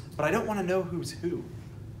groups, but I don't want to know who's who.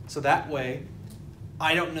 So that way,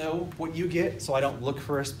 I don't know what you get, so I don't look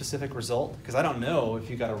for a specific result, because I don't know if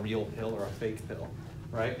you got a real pill or a fake pill,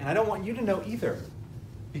 right? And I don't want you to know either,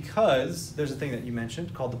 because there's a thing that you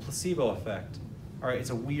mentioned called the placebo effect. All right, it's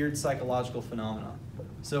a weird psychological phenomenon.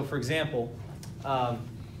 So for example,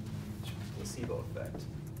 placebo effect.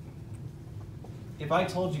 If I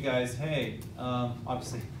told you guys, hey,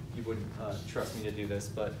 obviously you wouldn't trust me to do this,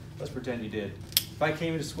 but let's pretend you did. If I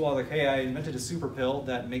came into school, I was like, hey, I invented a super pill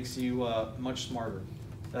that makes you much smarter.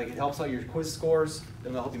 Like, it helps out your quiz scores,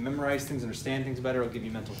 it'll help you memorize things, understand things better, it'll give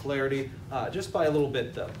you mental clarity, just by a little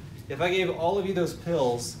bit though. If I gave all of you those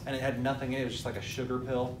pills and it had nothing in it, it was just like a sugar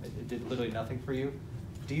pill, it did literally nothing for you,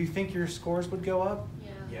 do you think your scores would go up?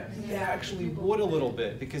 Yes. You actually would a little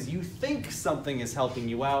bit because you think something is helping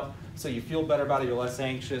you out, so you feel better about it, you're less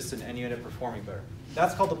anxious, and you end up performing better.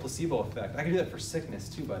 That's called the placebo effect. I can do that for sickness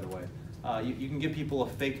too, by the way. You can give people a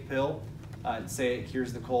fake pill and say it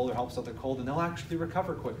cures the cold or helps out the cold, and they'll actually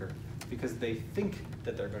recover quicker because they think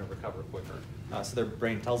that they're going to recover quicker. So their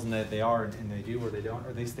brain tells them that they are, and they do, or they don't, or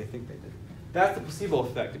at least they think they did. That's the placebo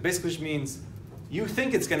effect. It basically just means you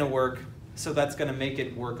think it's going to work, so that's going to make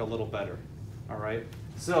it work a little better. All right?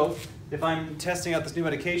 So if I'm testing out this new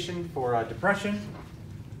medication for depression,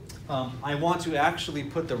 I want to actually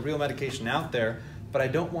put the real medication out there, but I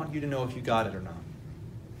don't want you to know if you got it or not.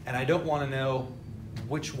 And I don't want to know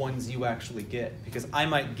which ones you actually get, because I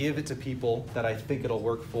might give it to people that I think it'll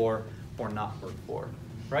work for or not work for,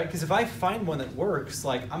 right? Because if I find one that works,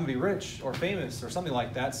 like I'm gonna be rich or famous or something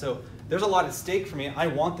like that, so there's a lot at stake for me. I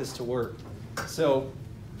want this to work. So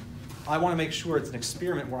I want to make sure it's an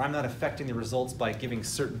experiment where I'm not affecting the results by giving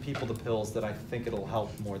certain people the pills that I think it'll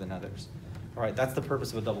help more than others. All right, that's the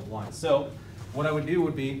purpose of a double blind. So what I would do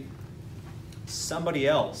would be somebody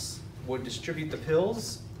else would distribute the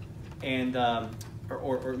pills and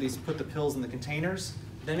or at least put the pills in the containers.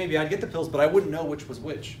 Then maybe I'd get the pills, but I wouldn't know which was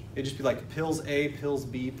which. It'd just be like pills A, pills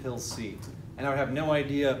B, pills C. And I would have no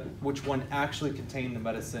idea which one actually contained the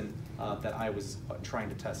medicine that I was trying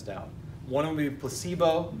to test out. One of them would be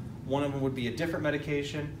placebo, one of them would be a different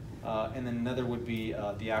medication, and then another would be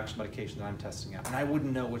the actual medication that I'm testing out. And I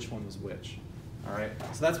wouldn't know which one was which. All right,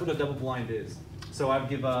 so that's what a double blind is. So I'd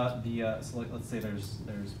give so let's say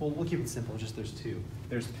well, we'll keep it simple, just there's two.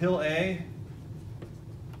 There's pill A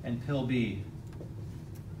and pill B.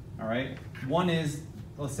 All right, one is,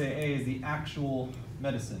 let's say A is the actual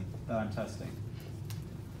medicine that I'm testing.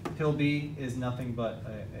 Pill B is nothing but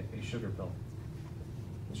a sugar pill.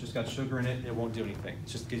 It's just got sugar in it, it won't do anything. It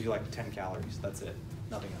just gives you like 10 calories, that's it,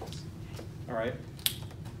 nothing else. All right,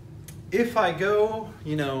 if I go,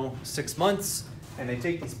 6 months, and they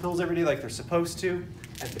take these pills every day like they're supposed to,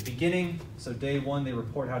 at the beginning, so day 1 they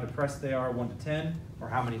report how depressed they are, 1 to 10, or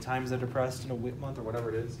how many times they're depressed in a month or whatever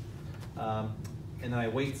it is. And then I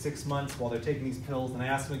wait 6 months while they're taking these pills, and I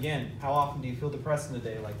ask them again, how often do you feel depressed in a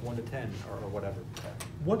day, like 1 to 10 or whatever.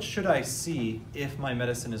 What should I see if my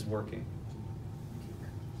medicine is working?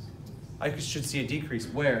 I should see a decrease.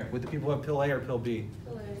 Where? With the people who have pill A or pill B?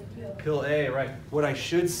 Pill A, right. What I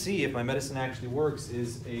should see if my medicine actually works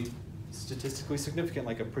is a statistically significant,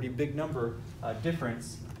 like a pretty big number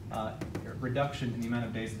difference, reduction in the amount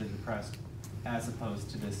of days that they're depressed as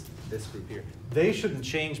opposed to this group here. They shouldn't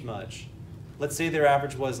change much. Let's say their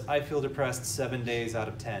average was, I feel depressed 7 days out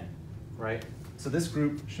of 10, right? So this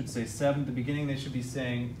group should say 7 at the beginning, they should be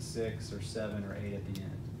saying 6 or 7 or 8 at the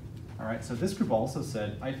end. All right, so this group also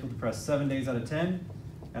said, I feel depressed 7 days out of 10,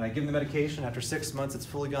 and I give them the medication. After 6 months, it's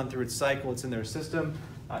fully gone through its cycle, it's in their system.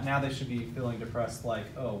 Now they should be feeling depressed like,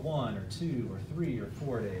 1 or 2 or 3 or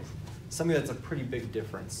 4 days. Something that's a pretty big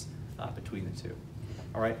difference between the two.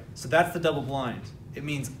 All right, so that's the double blind. It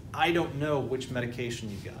means I don't know which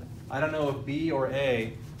medication you got. I don't know if B or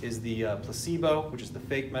A is the placebo, which is the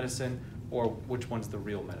fake medicine, or which one's the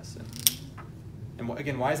real medicine. And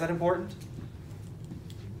again, why is that important?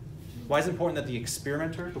 Why is it important that the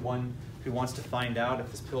experimenter, the one who wants to find out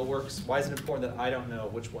if this pill works, why is it important that I don't know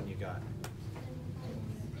which one you got?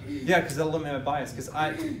 Yeah, because that'll limit my bias. Because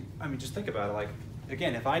I mean, just think about it. Like,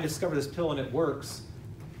 again, if I discover this pill and it works,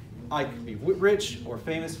 I could be rich or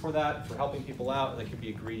famous for that, for helping people out. That could be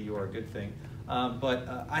a greedy or a good thing. But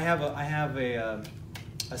I have a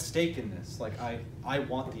stake in this. Like, I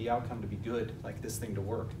want the outcome to be good, like this thing to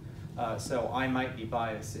work. So I might be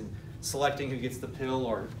biased in selecting who gets the pill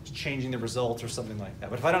or changing the results or something like that.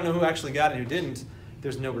 But if I don't know who actually got it and who didn't,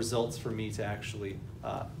 there's no results for me to actually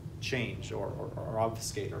change or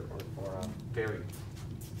obfuscate or vary.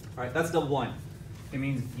 All right, that's double blind. It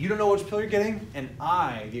means you don't know which pill you're getting, and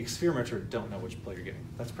I, the experimenter, don't know which pill you're getting.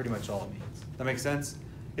 That's pretty much all it means. That makes sense?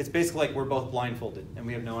 It's basically like we're both blindfolded, and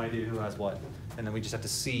we have no idea who has what, and then we just have to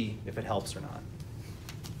see if it helps or not.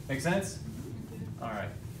 Make sense? All right.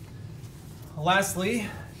 Lastly,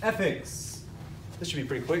 ethics. This should be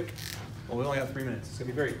pretty quick. Well, we only have 3 minutes. It's going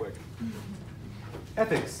to be very quick.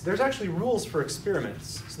 Ethics. There's actually rules for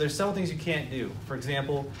experiments. So there's several things you can't do. For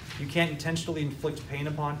example, you can't intentionally inflict pain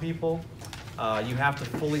upon people. You have to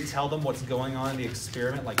fully tell them what's going on in the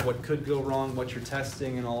experiment, like what could go wrong, what you're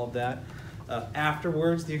testing, and all of that.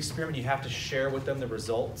 Afterwards, the experiment, you have to share with them the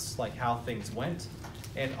results, like how things went.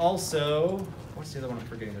 And also, what's the other one I'm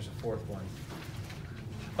forgetting? There's a fourth one.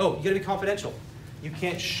 Oh, you gotta be confidential. You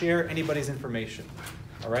can't share anybody's information,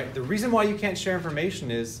 all right? The reason why you can't share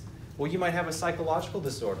information is, well, you might have a psychological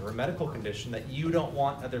disorder or a medical condition that you don't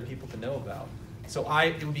want other people to know about. So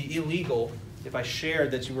it would be illegal if I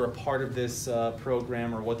shared that you were a part of this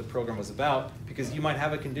program or what the program was about, because you might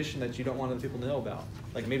have a condition that you don't want other people to know about.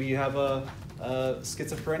 Like maybe you have a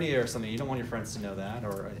schizophrenia or something. You don't want your friends to know that,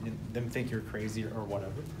 or them think you're crazy or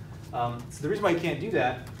whatever. So the reason why you can't do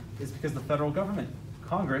that is because the federal government,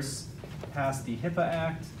 Congress, passed the HIPAA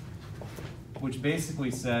Act, which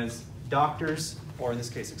basically says doctors, or in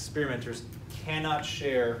this case experimenters, cannot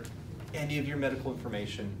share any of your medical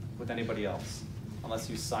information with anybody else unless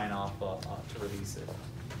you sign off to release it.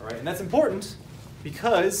 All right, and that's important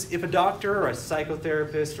because if a doctor or a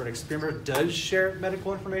psychotherapist or an experimenter does share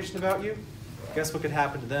medical information about you, guess what could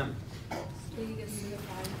happen to them? They get sued.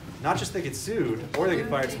 Not just they get sued, or they get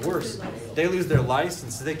fired, it's worse. They lose their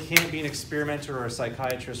license, so they can't be an experimenter or a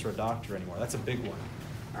psychiatrist or a doctor anymore. That's a big one,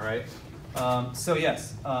 all right? So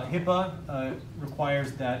yes, HIPAA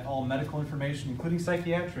requires that all medical information, including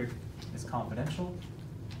psychiatric, is confidential.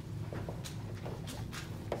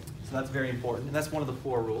 So that's very important, and that's one of the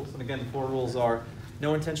 4 rules. And again, the 4 rules are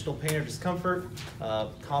no intentional pain or discomfort,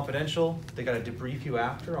 confidential, they got to debrief you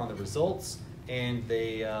after on the results, and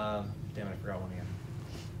they, damn it, I forgot one again.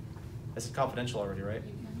 I said confidential already, right?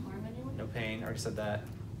 You can't harm anyone? No pain, I already said that.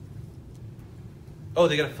 Oh,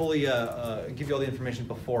 they got to fully give you all the information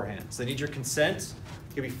beforehand. So they need your consent.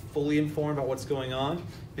 You'll be fully informed about what's going on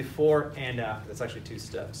before and after. That's actually 2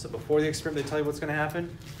 steps. So before the experiment, they tell you what's going to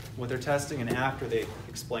happen, what they're testing, and after they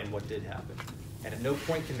explain what did happen. And at no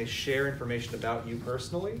point can they share information about you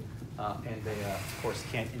personally, and they, of course,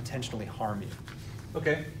 can't intentionally harm you.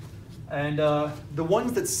 Okay, and the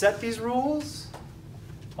ones that set these rules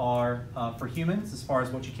are, for humans, as far as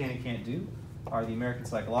what you can and can't do, are the American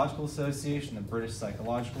Psychological Association, the British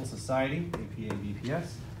Psychological Society, APA, BPS.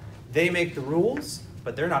 They make the rules,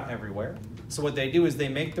 but they're not everywhere. So what they do is they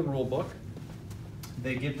make the rule book.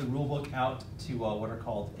 They give the rule book out to what are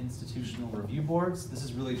called institutional review boards. This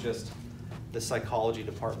is really just the psychology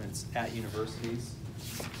departments at universities.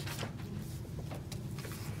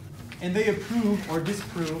 And they approve or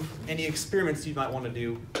disapprove any experiments you might want to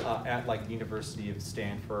do at like the University of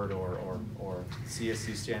Stanford or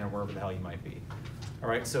CSU Stanford, or wherever the hell you might be. All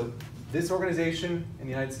right, so this organization in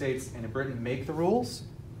the United States and in Britain make the rules,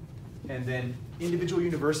 and then individual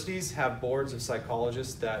universities have boards of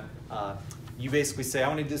psychologists that you basically say, I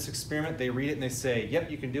want to do this experiment. They read it and they say, yep,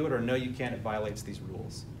 you can do it, or no, you can't, it violates these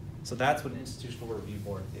rules. So that's what an institutional review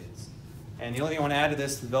board is. And the only thing I want to add to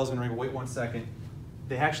this, the bell's going to ring, but wait 1 second.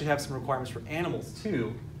 They actually have some requirements for animals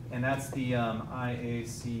too, and that's the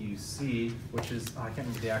IACUC, which is, I can't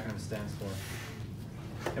remember what the acronym stands for.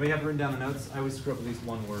 And we have written down the notes. I always screw up at least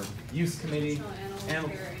one word. Use Committee. Animal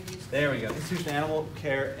Care and Use There we go. Institutional Animal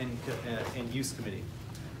Care and Use Committee.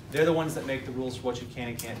 They're the ones that make the rules for what you can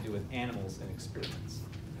and can't do with animals in experiments.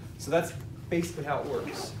 So that's basically how it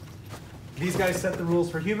works. These guys set the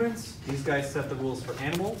rules for humans. These guys set the rules for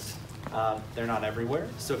animals. They're not everywhere.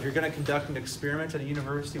 So if you're going to conduct an experiment at a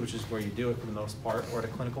university, which is where you do it for the most part, or at a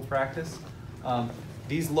clinical practice,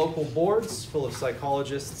 these local boards full of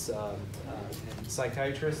psychologists and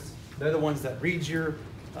psychiatrists, they're the ones that read your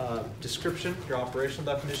description, your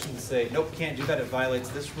operational definition, and say, nope, can't do that, it violates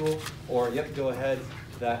this rule, or yep, go ahead,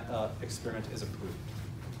 that experiment is approved.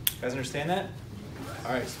 You guys understand that?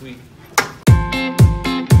 All right, sweet.